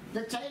one?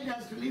 The child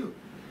has to live.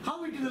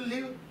 How it will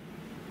live?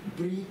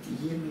 Breathe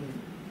in.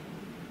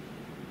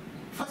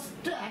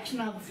 First action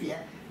of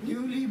a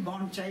newly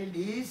born child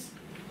is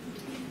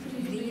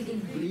breathe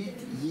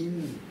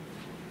in.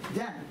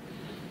 Then,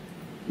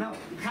 now,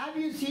 have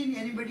you seen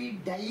anybody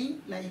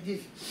dying like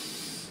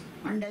this?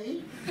 And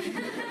dying?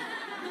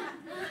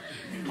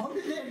 How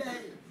do they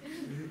die?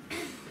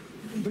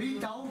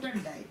 Breathe out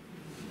and die.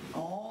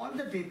 All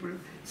the people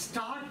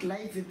start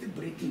life with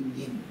breathing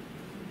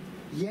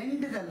in.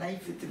 End the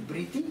life with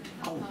breathing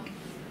out.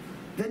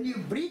 When you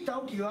breathe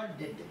out, you are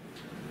dead.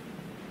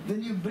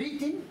 When you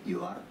breathe in,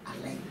 you are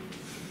alive.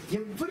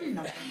 Every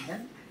now and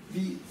then,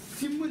 we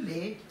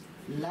simulate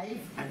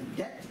life and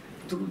death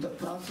through the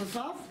process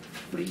of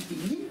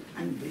breathing in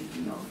and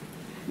breathing out.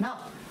 Now,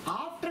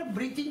 after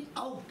breathing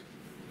out,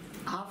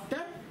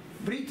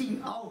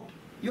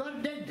 you are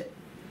dead.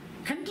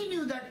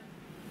 Continue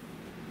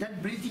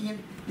that breathing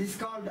in. This is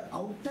called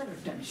outer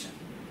retention.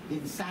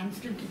 In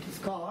Sanskrit, it is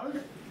called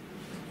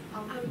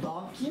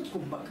Bhakya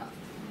Kumbhaka.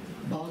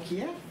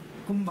 Bhakya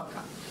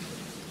Kumbhaka.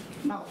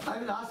 Now, I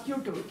will ask you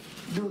to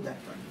do that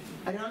one.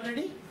 Are you all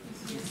ready?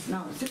 Yes.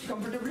 Now, sit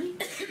comfortably.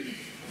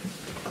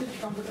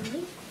 Sit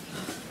comfortably.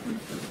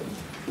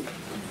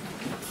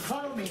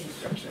 Follow me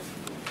instruction.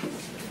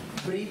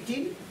 Breathe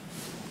in.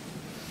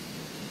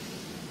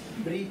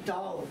 Breathe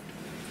out.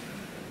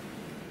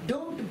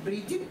 Don't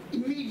breathe in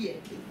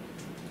immediately.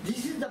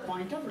 This is the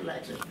point of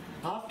relaxation.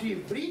 After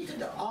you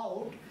breathe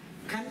out,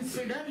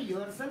 consider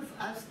yourself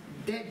as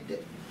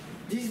dead.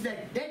 This is the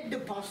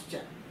dead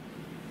posture.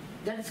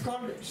 That is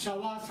called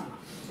Shavasana.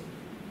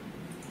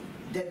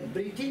 Then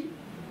breathe in,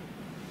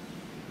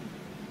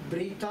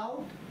 breathe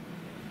out,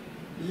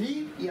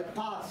 leave a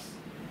pause.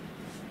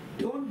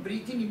 Don't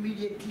breathe in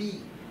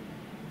immediately.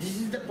 This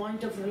is the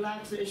point of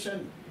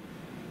relaxation.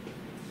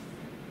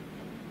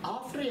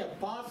 After a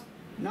pause,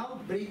 now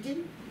breathe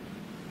in,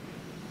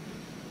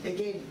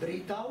 again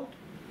breathe out.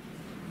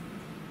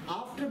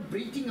 After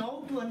breathing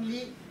out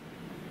only,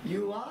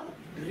 you are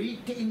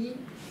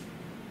retaining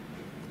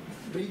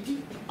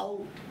breathing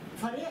out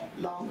for a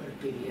longer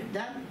period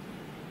than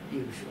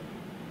usual.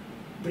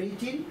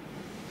 Breathe in,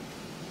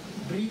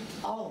 breathe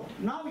out.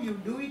 Now you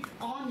do it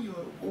on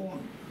your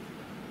own.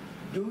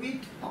 Do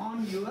it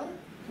on your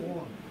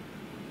own.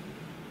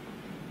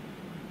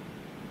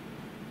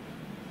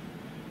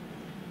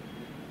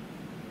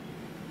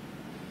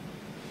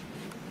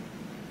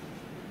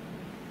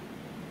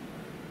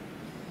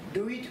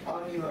 Do it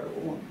on your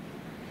own.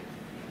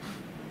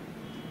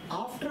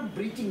 After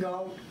breathing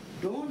out,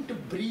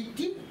 don't breathe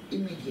in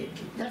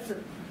immediately. That's a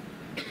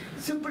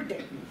simple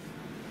technique.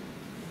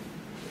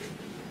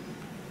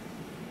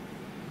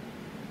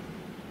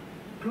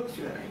 Close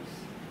your eyes.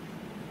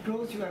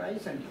 Close your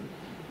eyes and look.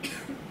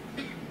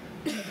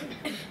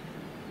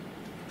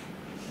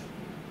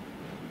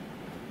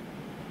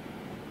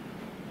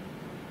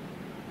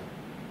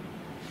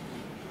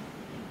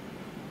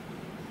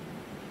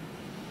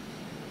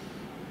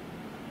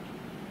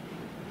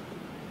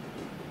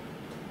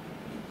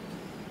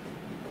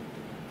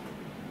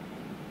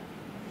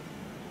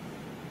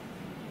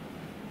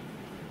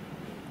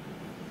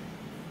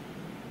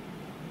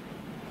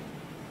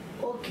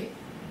 Okay.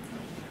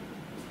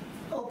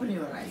 Open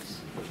your eyes.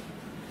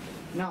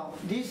 Now,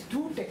 these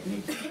two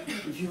techniques,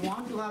 if you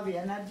want to have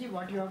energy,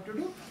 what you have to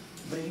do?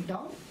 Breathe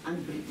down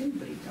and breathe in,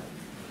 breathe out.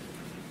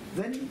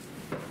 When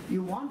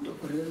you want to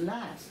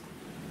relax,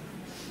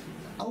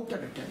 outer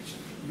attention,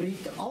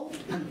 breathe out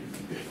and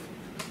breathe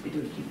in. It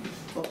will keep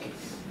you. Okay.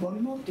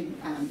 One more thing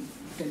I am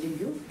telling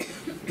you,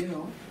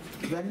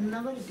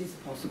 whenever it is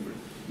possible,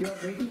 you are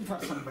waiting for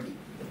somebody.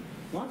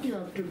 What you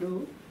have to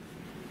do,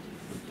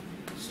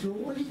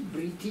 slowly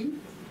breathe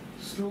in,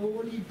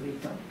 slowly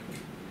breathe out.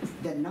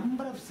 The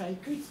number of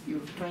cycles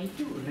you try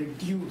to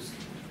reduce.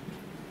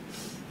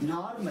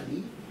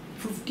 Normally,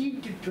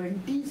 15 to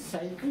 20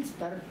 cycles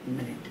per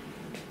minute.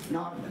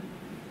 Normal.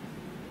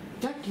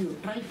 That you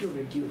try to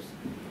reduce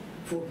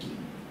 14,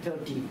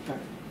 13 per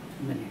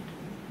minute.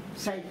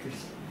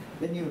 Cycles.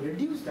 When you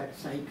reduce that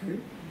cycle,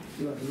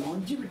 your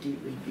longevity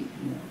will be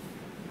more.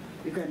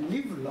 You can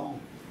live long.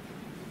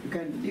 You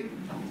can live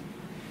long.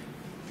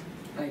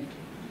 Right.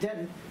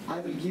 Then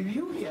I will give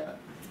you a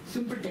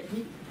simple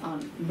technique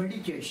on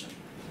meditation.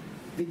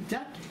 With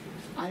that,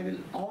 I will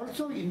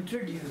also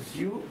introduce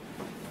you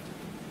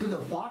to the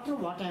water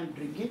what I am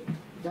drinking,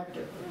 that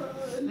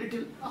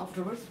little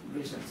afterwards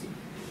we shall see.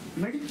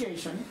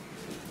 Meditation,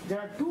 there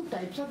are two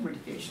types of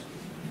meditation.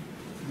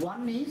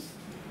 One is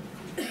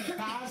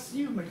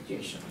passive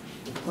meditation.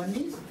 One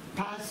is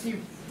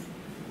passive.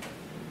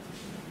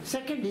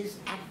 Second is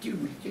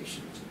active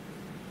meditation.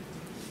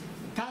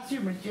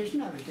 Passive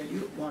meditation, I will tell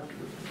you what to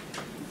do.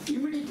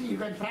 Immediately you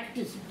can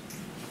practice it.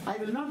 I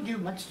will not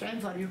give much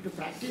time for you to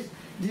practice.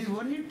 This is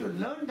only to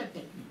learn the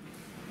technique.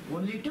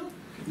 Only to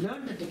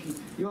learn the technique.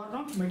 You are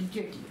not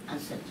meditating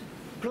as such.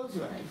 Close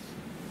your eyes.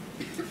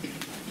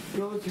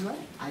 Close your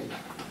eyes.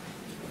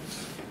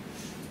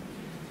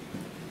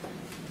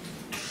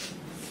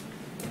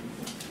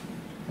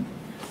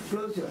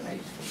 Close your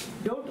eyes.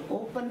 Don't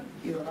open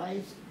your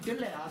eyes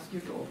till I ask you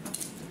to open.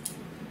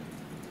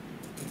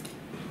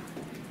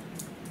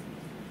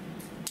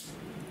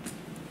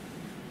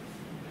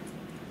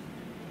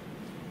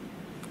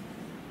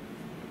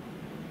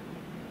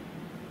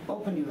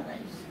 Open your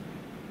eyes.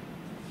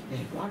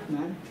 Hey, what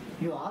man?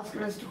 You asked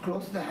us to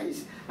close the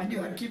eyes and you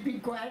are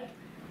keeping quiet.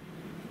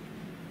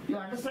 You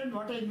understand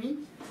what I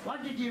mean?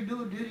 What did you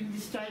do during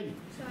this time?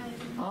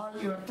 All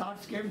your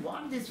thoughts came,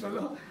 what this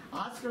fellow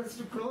asked us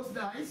to close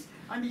the eyes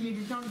and he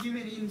did not give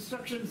any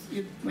instructions.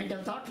 You might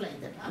have thought like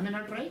that. Am I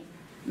not right?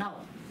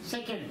 Now,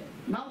 second,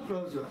 now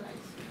close your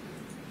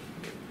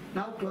eyes.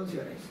 Now close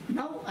your eyes.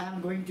 Now I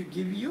am going to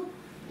give you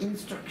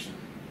instruction.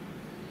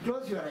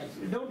 Close your eyes.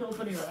 Don't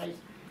open your eyes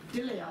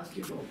till I ask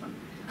you to open.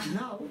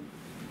 Now,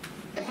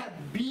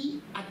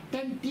 be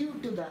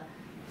attentive to the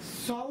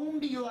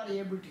sound you are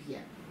able to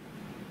hear.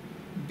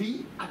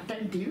 Be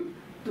attentive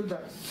to the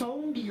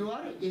sound you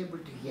are able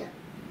to hear.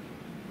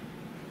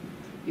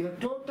 Your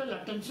total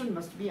attention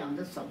must be on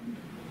the sound.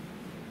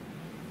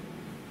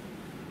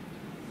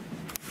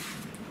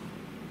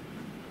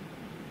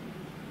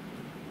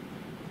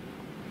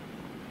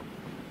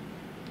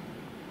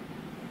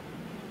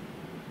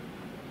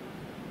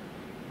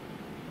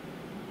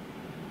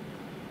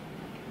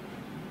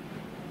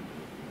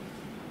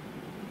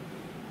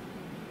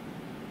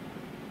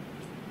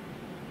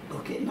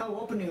 Okay, now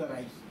open your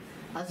eyes.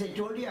 As I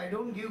told you, I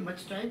don't give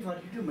much time for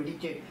you to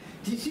meditate.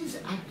 This is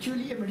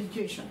actually a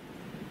meditation.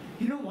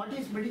 You know what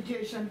is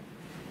meditation?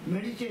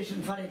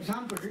 Meditation, for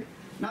example,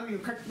 now you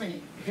cut my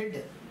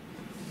head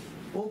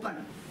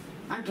open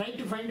and try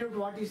to find out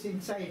what is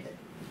inside.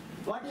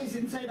 What is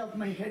inside of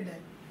my head?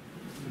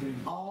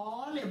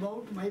 All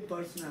about my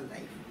personal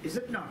life. Is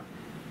it not?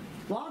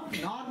 What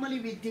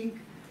normally we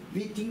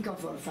think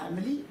of our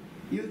family,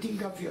 you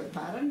think of your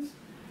parents,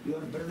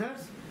 your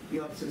brothers,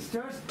 your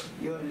sisters,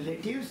 your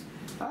relatives,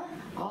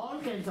 all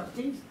kinds of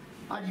things,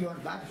 or your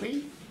back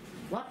pain,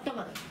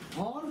 whatever.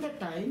 All the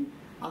time,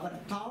 our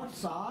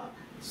thoughts are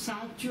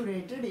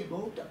saturated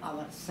about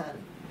ourselves.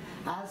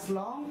 As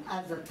long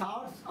as the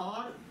thoughts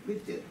are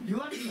with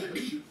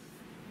yourself,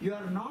 you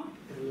are not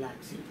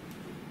relaxing.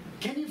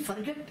 Can you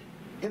forget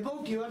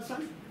about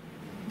yourself?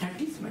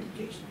 That is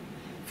meditation.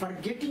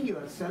 Forgetting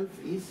yourself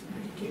is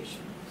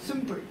meditation.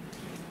 Simple.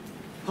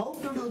 How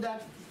to do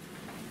that?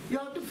 You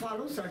have to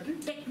follow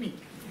certain technique.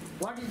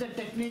 What is the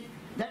technique?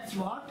 That's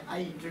what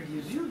I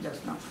introduced you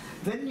just now.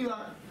 When you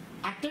are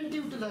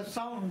attentive to the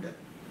sound,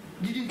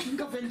 did you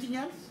think of anything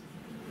else?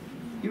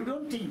 You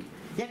don't think,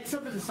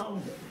 except the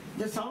sound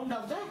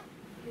of the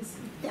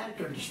air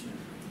conditioner.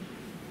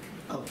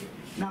 Okay.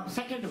 Now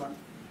second one,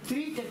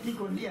 3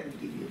 technique only I will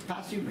give you,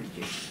 passive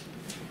meditation.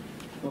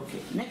 Okay,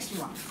 next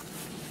one.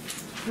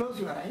 Close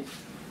your eyes.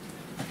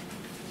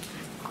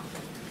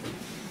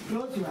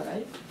 Close your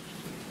eyes.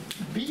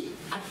 Be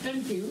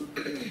attentive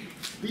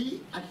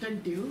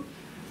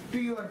to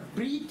your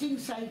breathing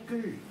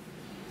cycle.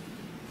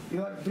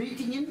 You are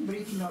breathing in,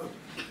 breathing out.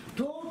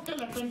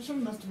 Total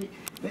attention must be,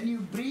 when you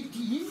breathe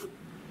in,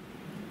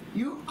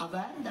 you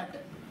aware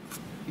that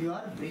you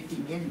are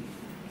breathing in.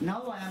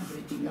 Now I am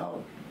breathing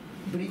out.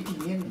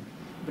 Breathing in,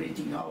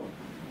 breathing out.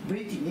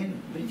 Breathing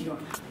in, breathing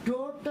out.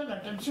 Total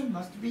attention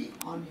must be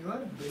on your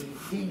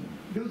breathing.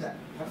 Do that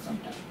for some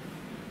time.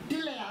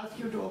 Till I ask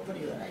you to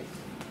open your eyes.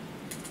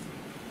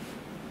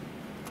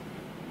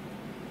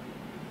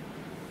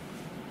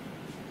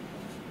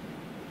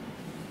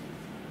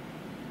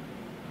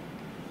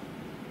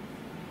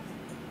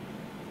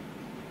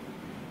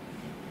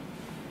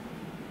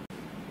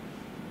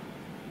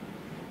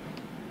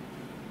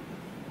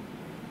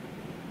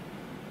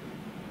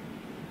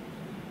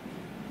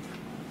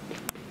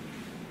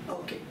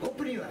 Okay,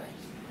 open your eyes,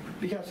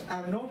 because I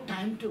have no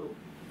time to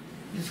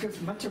discuss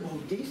much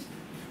about this.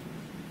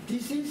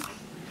 This is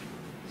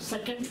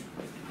second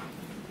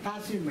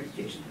passive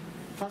meditation.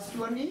 First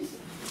one is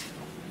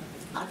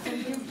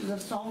attentive to the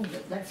sound.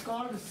 That's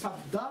called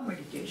Sabda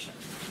meditation.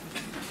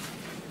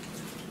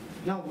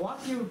 Now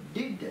what you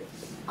did,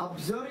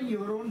 observing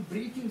your own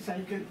breathing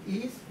cycle,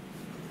 is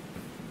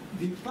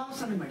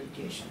Vipassana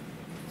meditation.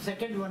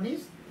 Second one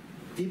is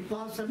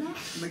Vipassana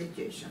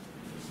meditation.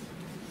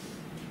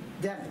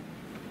 Then,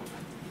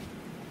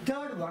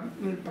 third one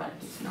we will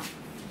practice now.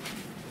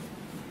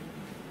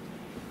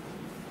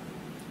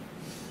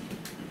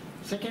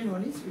 Second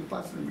one is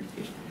Vipassana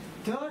meditation.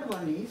 Third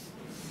one is,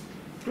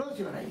 close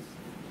your eyes.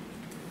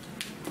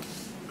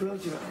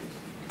 Close your eyes.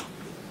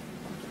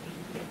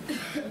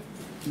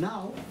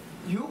 Now,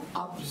 you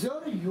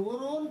observe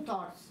your own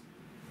thoughts.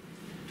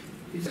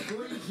 It's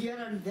going here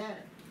and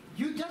there.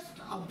 You just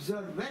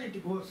observe where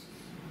it goes.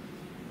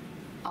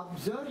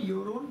 Observe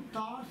your own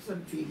thoughts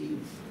and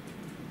feelings.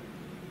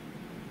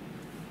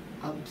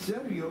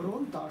 Observe your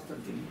own thoughts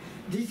and feelings.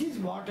 This is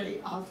what I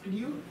asked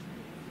you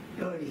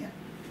earlier.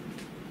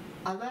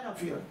 Aware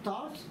of your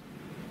thoughts,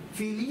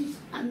 feelings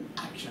and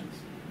actions.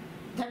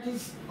 That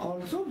is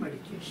also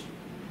meditation.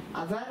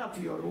 Aware of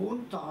your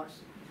own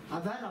thoughts,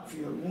 aware of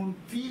your own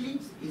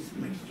feelings is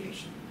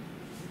meditation.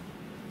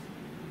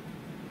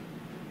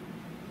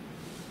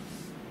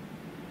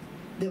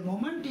 The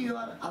moment you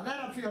are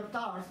aware of your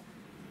thoughts,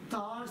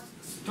 thoughts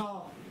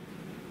stop.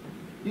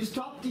 You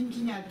stop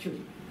thinking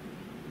actually.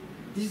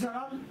 These are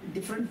all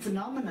different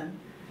phenomena,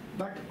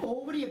 but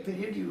over a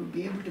period you will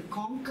be able to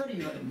conquer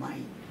your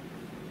mind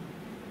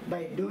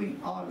by doing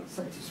all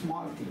such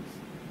small things.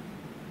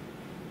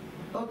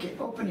 Okay,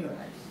 open your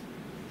eyes.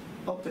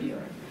 Open your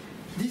eyes.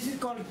 This is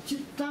called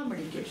Chitta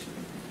meditation.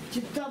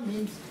 Chitta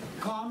means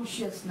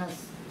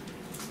consciousness.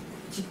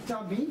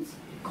 Chitta means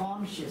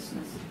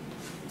consciousness.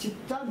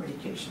 Chitta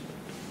meditation.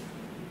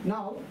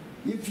 Now,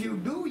 if you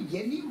do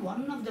any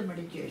one of the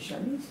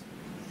meditations,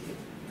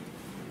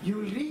 you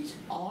will reach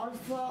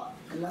alpha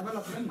level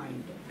of the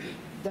mind.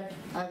 That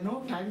I have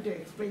no time to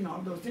explain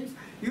all those things.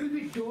 You will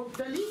be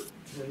totally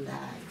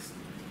relaxed.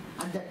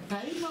 At the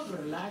time of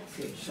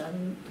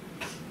relaxation,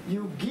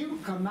 you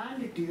give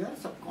command to your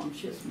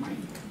subconscious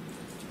mind.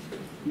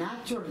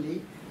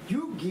 Naturally,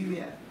 you give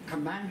a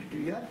command to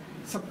your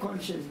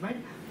subconscious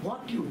mind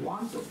what you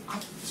want to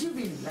achieve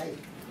in life.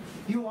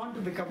 You want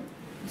to become,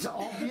 it's an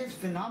obvious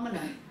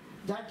phenomenon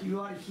that you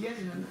are here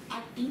in an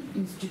acting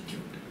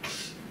institute.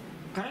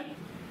 Correct?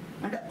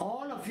 And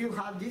all of you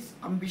have this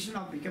ambition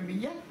of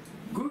becoming a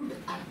good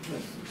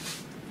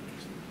actress.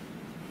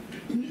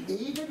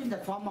 Either in the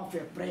form of a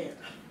prayer.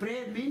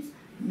 Prayer means,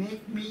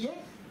 make me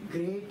a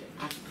great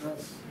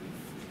actress.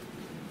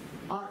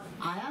 Or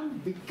I am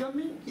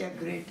becoming a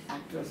great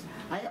actress.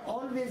 I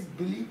always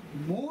believe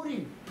more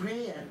in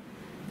prayer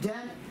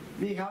than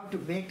we have to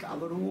make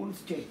our own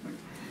statement.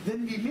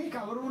 When we make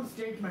our own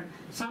statement,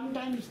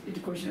 sometimes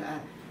it questions,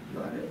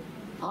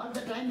 all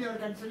the time you are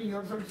considering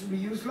yourself to be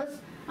useless,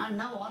 and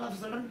now all of a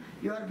sudden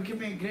you are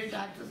becoming a great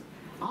actress.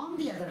 On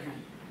the other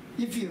hand,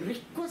 if you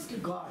request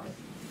God,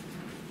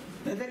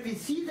 whether we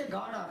see the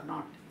God or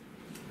not,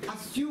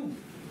 assume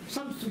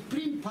some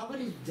supreme power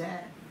is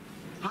there.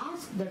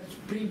 Ask that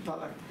supreme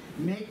power,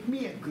 make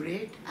me a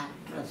great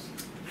actress.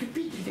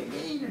 Repeat it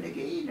again and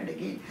again and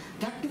again.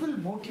 That will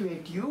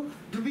motivate you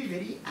to be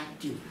very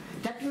active.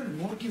 That will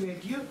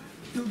motivate you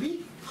to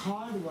be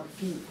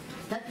hard-working.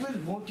 That will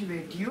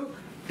motivate you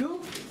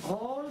to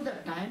all the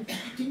time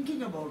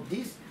thinking about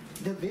this,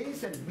 the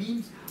ways and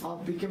means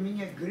of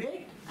becoming a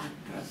great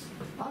actress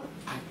or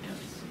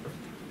actors.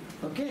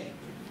 Okay?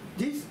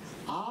 This,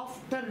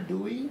 after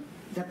doing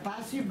the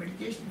passive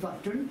meditation for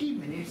 20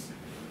 minutes,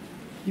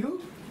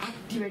 you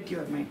activate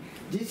your mind.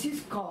 This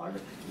is called,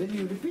 when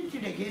you repeat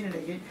it again and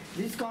again,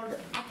 this is called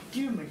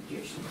active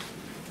meditation.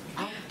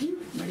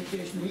 Active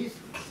meditation is,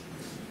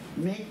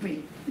 make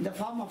me, in the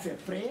form of a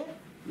prayer,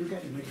 you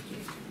can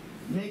meditate.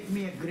 Make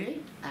me a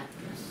great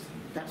actress.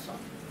 That's all.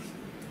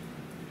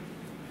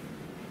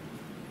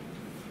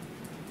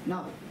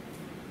 Now,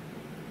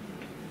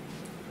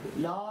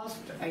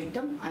 last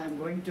item I am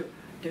going to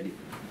tell you.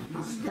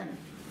 Then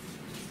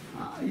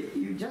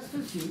you just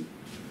see,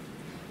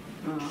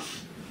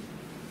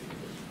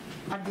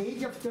 at the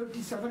age of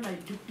 37 I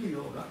took to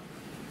yoga.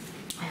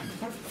 I am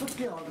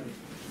perfectly alright.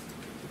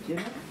 You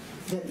know,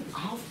 then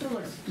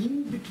afterwards,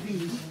 in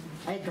between,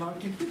 I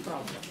got into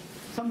problem,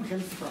 some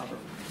health problem.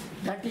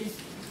 That is,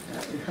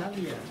 you have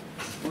here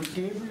on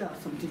table or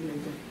something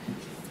like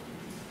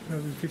that. I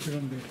will keep it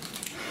on there.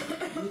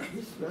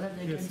 This, whether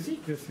they Yes, can see?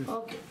 yes, yes.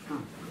 Okay.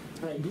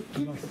 Right. Do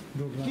Keep glass, it.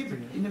 do glass Keep it.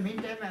 again. In the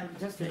meantime, I will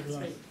just Do glass,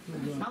 explain. do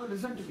glass. Now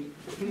listen to me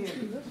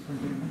clearly.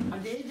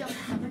 At the age of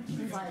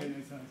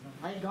 75,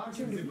 I got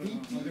into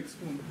BP,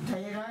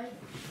 thyroid,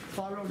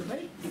 followed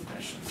by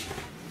depression.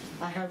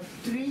 I have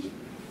 3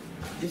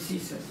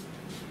 diseases.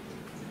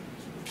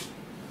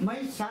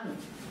 My son,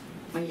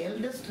 my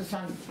eldest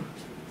son,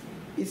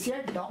 is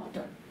a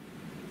doctor.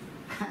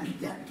 And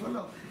that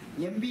fellow,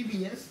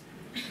 MBBS,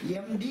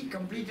 MD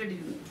completed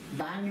in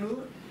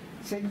Bangalore,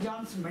 St.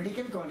 John's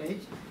Medical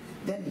College,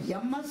 then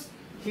MS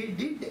he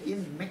did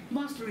in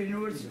McMaster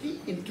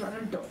University in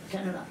Toronto,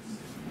 Canada.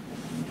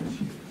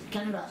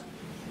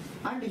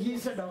 And he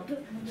is a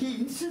doctor. He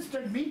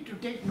insisted me to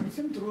take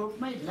medicine throughout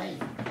my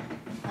life.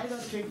 I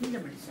was taking the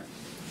medicine.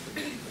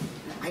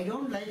 I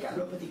don't like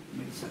allopathic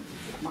medicine,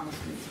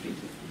 honestly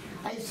speaking.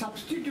 I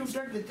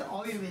substituted with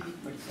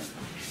Ayurvedic medicine.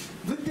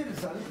 With the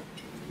result,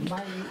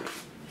 my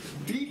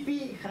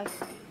BP has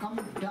come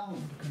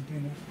down,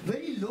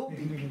 very low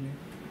BP.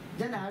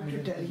 Then I have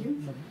to tell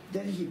him,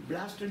 then he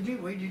blasted me,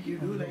 why did you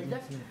do like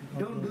that?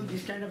 Don't do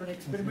this kind of an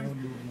experiment.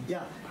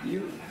 Yeah,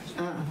 you,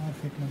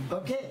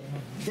 okay.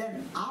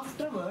 Then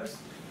afterwards,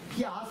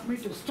 he asked me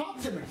to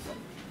stop the medicine.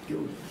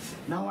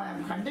 Now I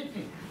am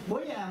conducting.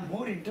 Why I am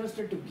more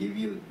interested to give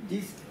you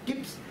these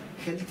tips.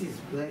 Health is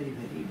very,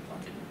 very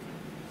important.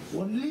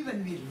 Only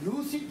when we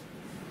lose it,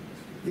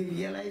 we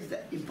realize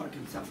the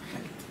importance of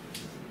health.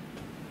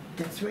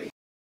 That's why